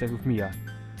here to have a chat with Mia.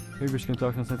 Maybe she can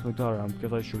talk some sense to my daughter,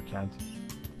 because I sure can't.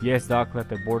 Yes, Doc, let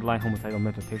the borderline homicidal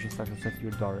mental patient talk some sense to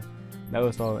your daughter. That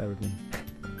was all everything.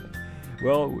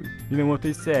 Well, you know what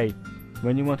they say.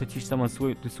 When you want to teach someone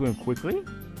to swim quickly,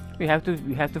 we have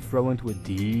to throw into a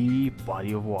deep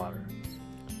body of water.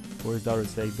 For his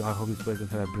daughter's sake, I hope this place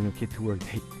doesn't have to bring a kid to work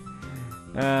day.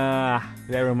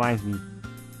 That reminds me.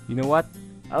 You know what?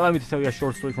 Allow me to tell you a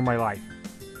short story from my life.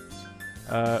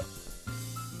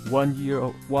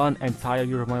 1 entire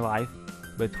year of my life,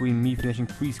 between me finishing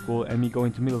preschool and me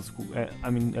going to middle school,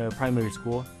 primary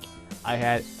school, I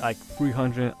had like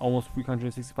almost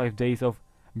 365 days of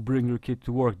bring your kid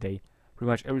to work day. Pretty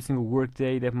much every single work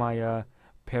day that my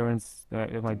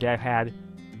my dad had,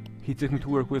 he took me to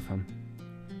work with him.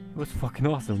 It was fucking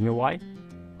awesome. You know why?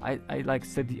 I like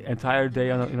sat the entire day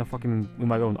in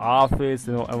my own office,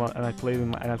 you know, and I played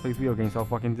video games all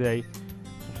fucking day,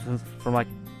 from like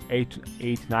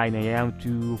 9 a.m.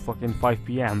 to fucking 5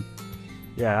 p.m.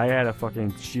 Yeah, I had a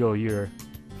fucking chill year.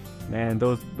 Man, that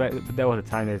was a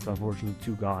time that's unfortunately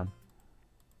too gone.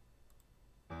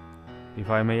 If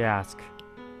I may ask,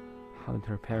 how did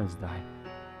her parents die?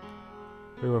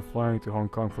 They were flying to Hong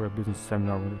Kong for a business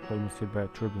seminar when the plane was hit by a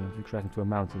turbulence and crashed into a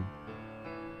mountain.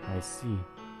 I see.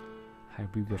 I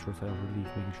breathed a short sigh of relief,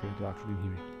 making sure the doctor didn't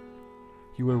hear it.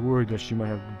 You were worried that she might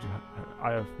have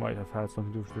had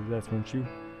something to do with her death, weren't you?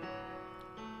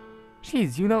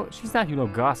 She's not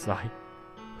Gaslight.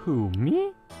 Who,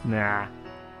 me? Nah.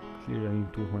 Clearly I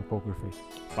need to with my poker face.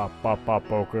 Pop,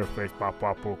 poker face, pop,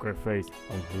 poker face.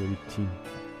 I'm HoodieTeen.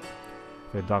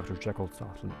 The Dr. Jekyll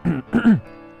Soften.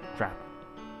 Crap.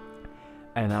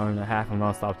 An hour and a half of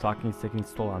non-stop talking is taking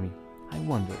its toll on me. I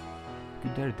wonder,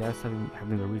 could their deaths have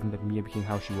been the reason that Mia became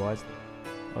how she was?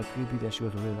 Or could it be that she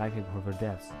was really likely before her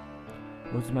deaths?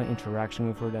 Was it my interaction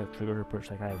with her that triggered her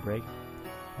psychotic break?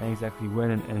 And exactly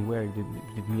when and where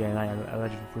did Mia and I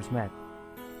allegedly first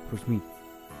meet?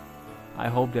 I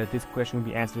hope that this question will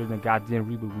be answered in the goddamn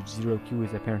reboot which Zero Q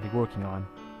is apparently working on.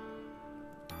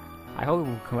 I hope it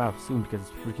will come out soon because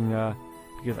it's freaking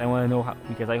because I want to know how,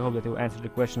 because I hope that they will answer the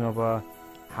question of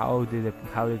how did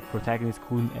protagonist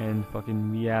Kun and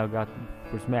fucking Mia got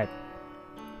first met,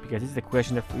 because this is a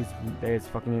question that is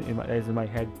fucking in my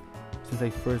head since I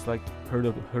first like heard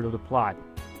of the plot.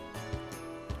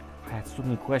 I had so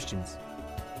many questions.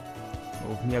 But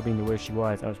with Mia being the way she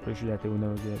was, I was pretty sure that they would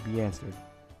never be answered.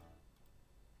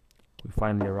 We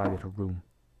finally arrived at her room.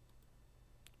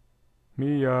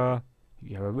 Mia,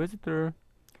 you have a visitor.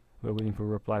 We're waiting for a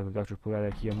reply from Dr.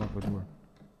 Poletta. He unlocked the door.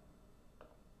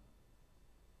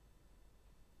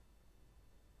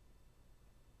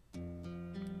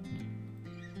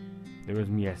 There was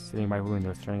Mia sitting by the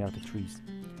window staring out the trees.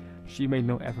 She made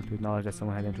no effort to acknowledge that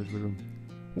someone had entered the room.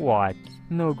 What?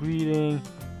 No greeting?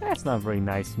 That's not very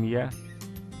nice, Mia.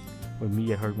 When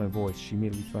Mia heard my voice, she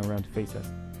immediately spun around to face us.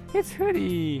 It's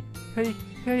Hoodie!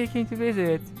 Hoodie came to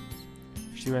visit!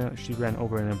 She ran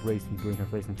over and embraced me, putting her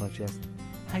face into my chest.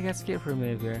 I got scared for a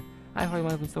minute there. I thought it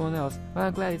might have been someone else, but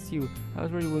I'm glad it's you. I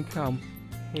was worried you wouldn't come.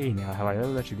 Hey now, have I ever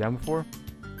let you down before?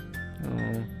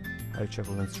 Oh. I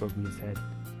chuckled and stroked Mia's head.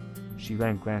 She ran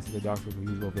and glanced at the doctor with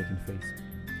her usual vacant face.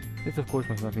 This of course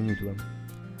was nothing new to him.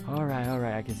 Alright,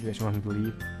 I can see that you want me to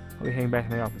leave. I'll be heading back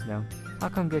to my office now. I'll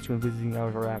come get you when visiting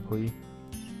hours are up, Hoodie.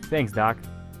 Thanks, Doc.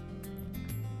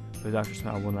 The doctor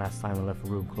smiled one last time and left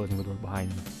the room, closing the door behind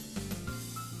me.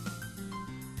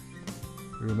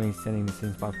 We remained standing in the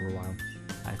same spot for a while.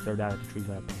 I stared out at the trees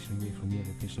while I patiently waited for Mia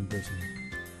to finish embracing me.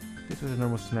 This was a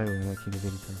normal scenario when I came to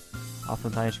visit her.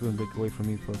 Oftentimes she wouldn't break away from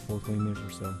me for a full 20 minutes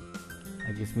or so.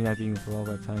 I guess me not being for all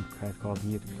that time had caused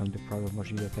Mia to become deprived of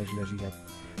much of the attention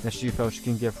that she felt she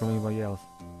couldn't get from anybody else.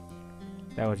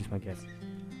 That was just my guess.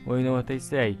 Well, you know what they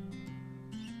say.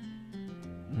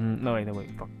 No, wait,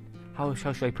 fuck. How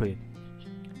should I put it?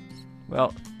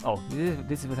 Well,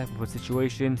 this is the type of a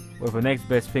situation where the next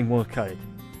best thing won't cut it.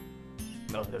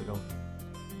 No, there we go.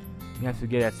 You have to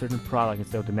get at certain product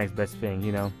instead of the next best thing,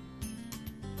 you know.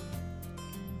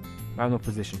 I have no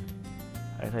position.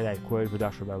 I said I'd query the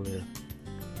doctor about later.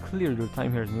 Clearly, your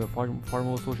time here has made a far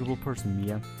more sociable person,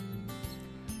 Mia.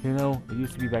 You know, it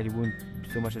used to be that you wouldn't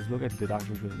so much as look at the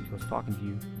doctor when he was talking to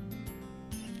you.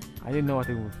 I didn't know what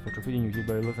they were treating you here,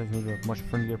 but it looks like you made a much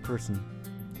friendlier person.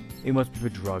 It must be the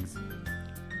drugs.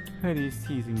 Hoodie is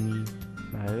teasing me.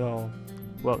 Not at all.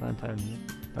 Well, not entirely.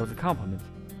 That was a compliment.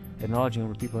 Acknowledging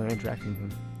other people and interacting with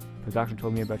them. The doctor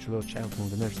told me about your little chat with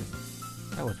one of the nurses.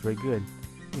 That was very good.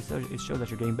 It shows that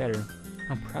you're getting better.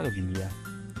 I'm proud of you, Mia.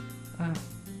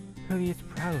 Hoodie is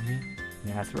proud of me.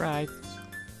 That's right.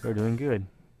 You're doing good.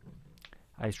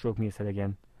 I stroked Mia's head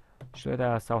again. She let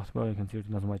out a soft moan and continued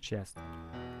to nuzzle my chest.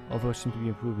 Although it seemed to be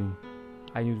improving,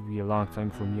 I knew it would be a long time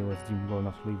before Mia was deemed well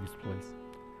enough to leave this place.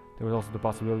 There was also the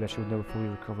possibility that she would never fully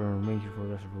recover and remain here for the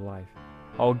rest of her life.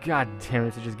 Oh god damn it,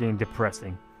 this is just getting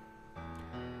depressing.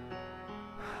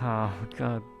 Oh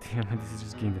god damn it, this is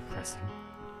just getting depressing.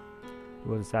 It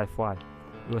was a sad thought.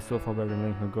 It was so far better than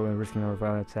letting her go and risking another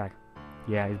violent attack.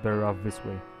 Yeah, he's better off this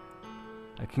way.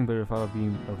 I couldn't bear the thought of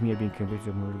Mia being convicted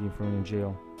of murder and thrown in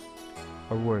jail.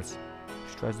 Or worse,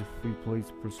 she tries to flee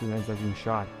police pursuit and ends up being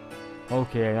shot.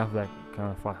 Okay, enough of that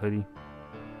kind of thought, Hoodie.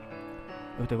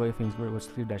 With the way things were, it was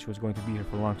clear that she was going to be here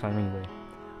for a long time anyway.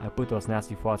 I put those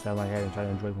nasty thoughts out of my head and tried to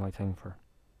enjoy my time with her.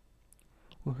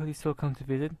 Will Hoodie still come to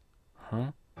visit?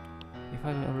 Huh? If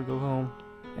I don't ever go home,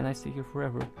 and I stay here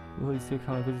forever, will Hoodie still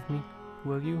come and visit me?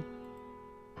 Will you?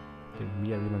 Did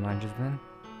Mia read my mind just then?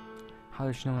 How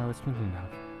did she know what I was thinking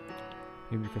about?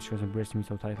 Maybe because she was embracing me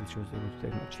so tightly she was able to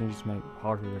take changes to my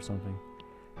heart rate or something.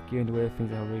 Given the way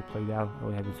things had already played out, I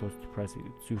would have been so surprised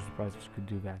if she could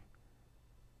do that.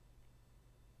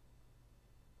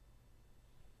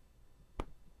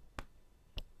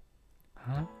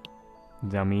 Huh?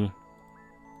 Dummy.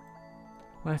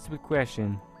 What a stupid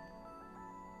question.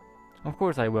 Of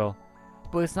course I will.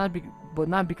 But it's not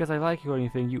not because I like you or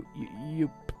anything, you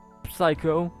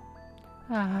psycho.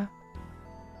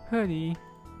 Hoodie.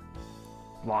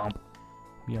 Womp.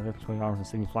 Mia lifted my arms and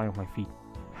sent me flying off my feet.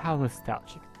 How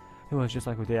nostalgic. It was just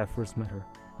like the day I first met her.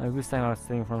 Like this time I was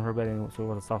sitting in front of her bed and so it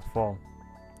was a soft fall.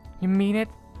 You mean it?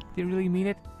 Do you really mean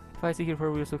it? If I stay here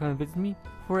forever, you'll still come and visit me?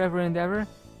 Forever and ever?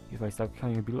 If I stop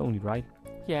coming, you'll be lonely, right?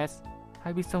 Yes.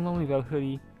 I'd be so lonely without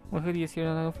Hoodie. When Hoodie is here,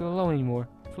 then I don't feel alone anymore.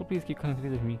 So please keep coming to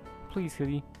visit me. Please,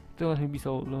 Hoodie. Don't let me be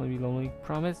so lonely.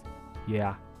 Promise?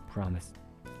 Yeah, promise.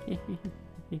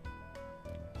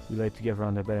 We lay together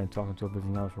on the bed and talked until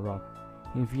visiting hours were up.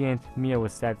 In the end, Mia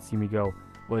was sad to see me go,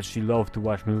 but she loved to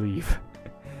watch me leave.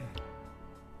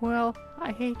 Well,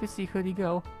 I hate to see Hoodie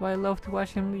go, but I love to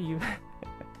watch him leave.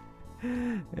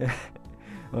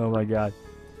 Oh my god.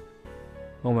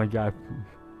 Oh my god.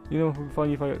 You know, it would be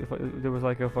funny if there was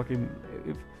like a fucking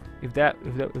if that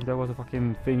was a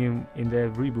fucking thing in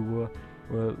the reboot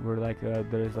where like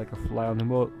there's like a fly on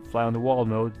the wall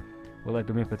mode where like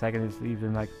the main protagonist leaves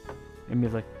and like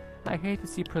Emily's like, I hate to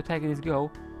see protagonists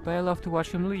go, but I love to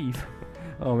watch him leave.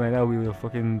 Oh man, that would be the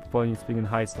fucking funniest thing in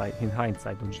hindsight,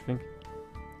 don't you think?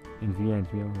 In the end,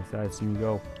 you know, I see me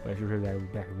go, but I should hear that I'll be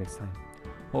back next time.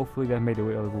 Hopefully that made the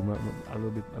way a little more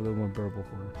bearable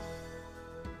for her.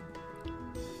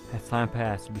 As time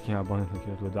passed, it became abundantly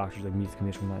clear to the doctors that Mia's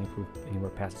condition would not improve anywhere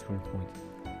past its current point.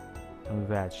 And with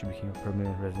that, she became a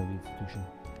permanent resident of the institution.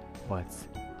 But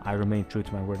I remained true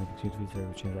to my word and continued to visit her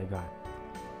every chance I got.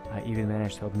 I even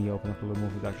managed to help Mia open up a little more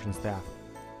for the doctors and staff.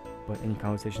 But any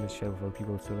conversation that she had with other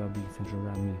people would still not be centered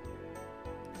around me.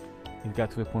 It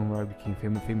got to the point where I became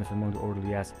famous among the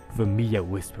orderly as the Mia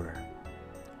Whisperer.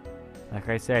 Like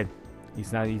I said,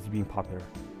 it's not easy being popular.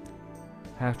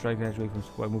 After I graduated from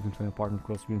school, I moved into an apartment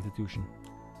close to the institution.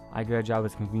 I got a job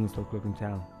as a convenience store clerk in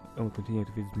town, and would continue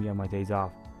to visit me on my days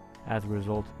off. As a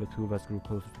result, the two of us grew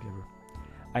closer together.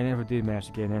 I never did manage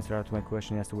to get an answer out to my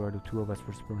question as to where the two of us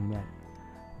first met.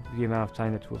 With the amount of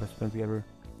time the two of us spent together,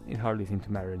 it hardly seemed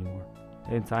to matter anymore.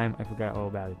 In time, I forgot all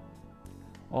about it.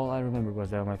 All I remember was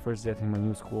that on my first day in my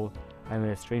new school, I met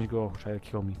a strange girl who tried to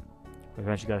kill me. But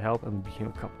eventually got help and we became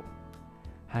a couple.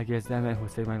 I guess that man who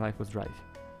saved my life was right.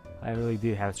 I really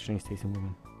did have a strange taste in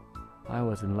women. I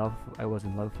was in love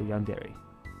with Yandere.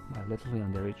 My little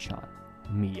Yandere-chan.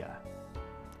 Mia.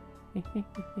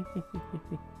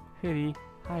 Hoodie,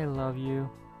 I love you.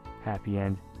 Happy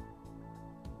end.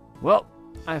 Well,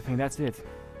 I think that's it.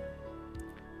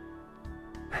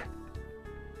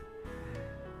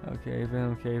 Okay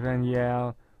then,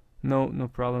 yeah. No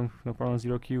problem,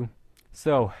 0Q.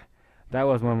 So, that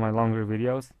was one of my longer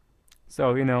videos.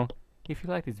 So, you know, if you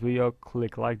like this video,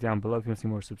 click like down below if you want to see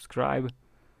more, subscribe.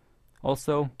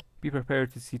 Also, be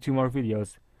prepared to see 2 more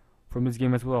videos from this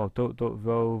game as well. So the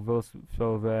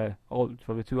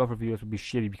 2 other videos will be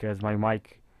shitty because my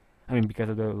mic, because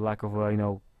of the lack of, you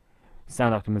know,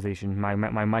 sound optimization. My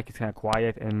mic is kind of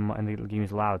quiet and the game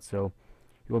is loud, so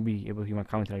you won't be able to hear my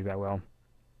commentary that well.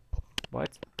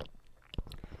 But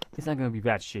it's not going to be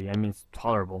that shitty. It's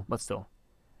tolerable, but still.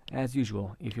 As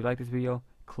usual, if you like this video,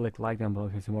 click like down below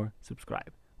if you want to see more,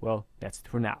 subscribe. Well, that's it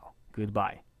for now.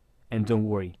 Goodbye. And don't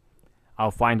worry, I'll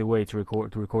find a way to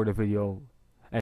record a video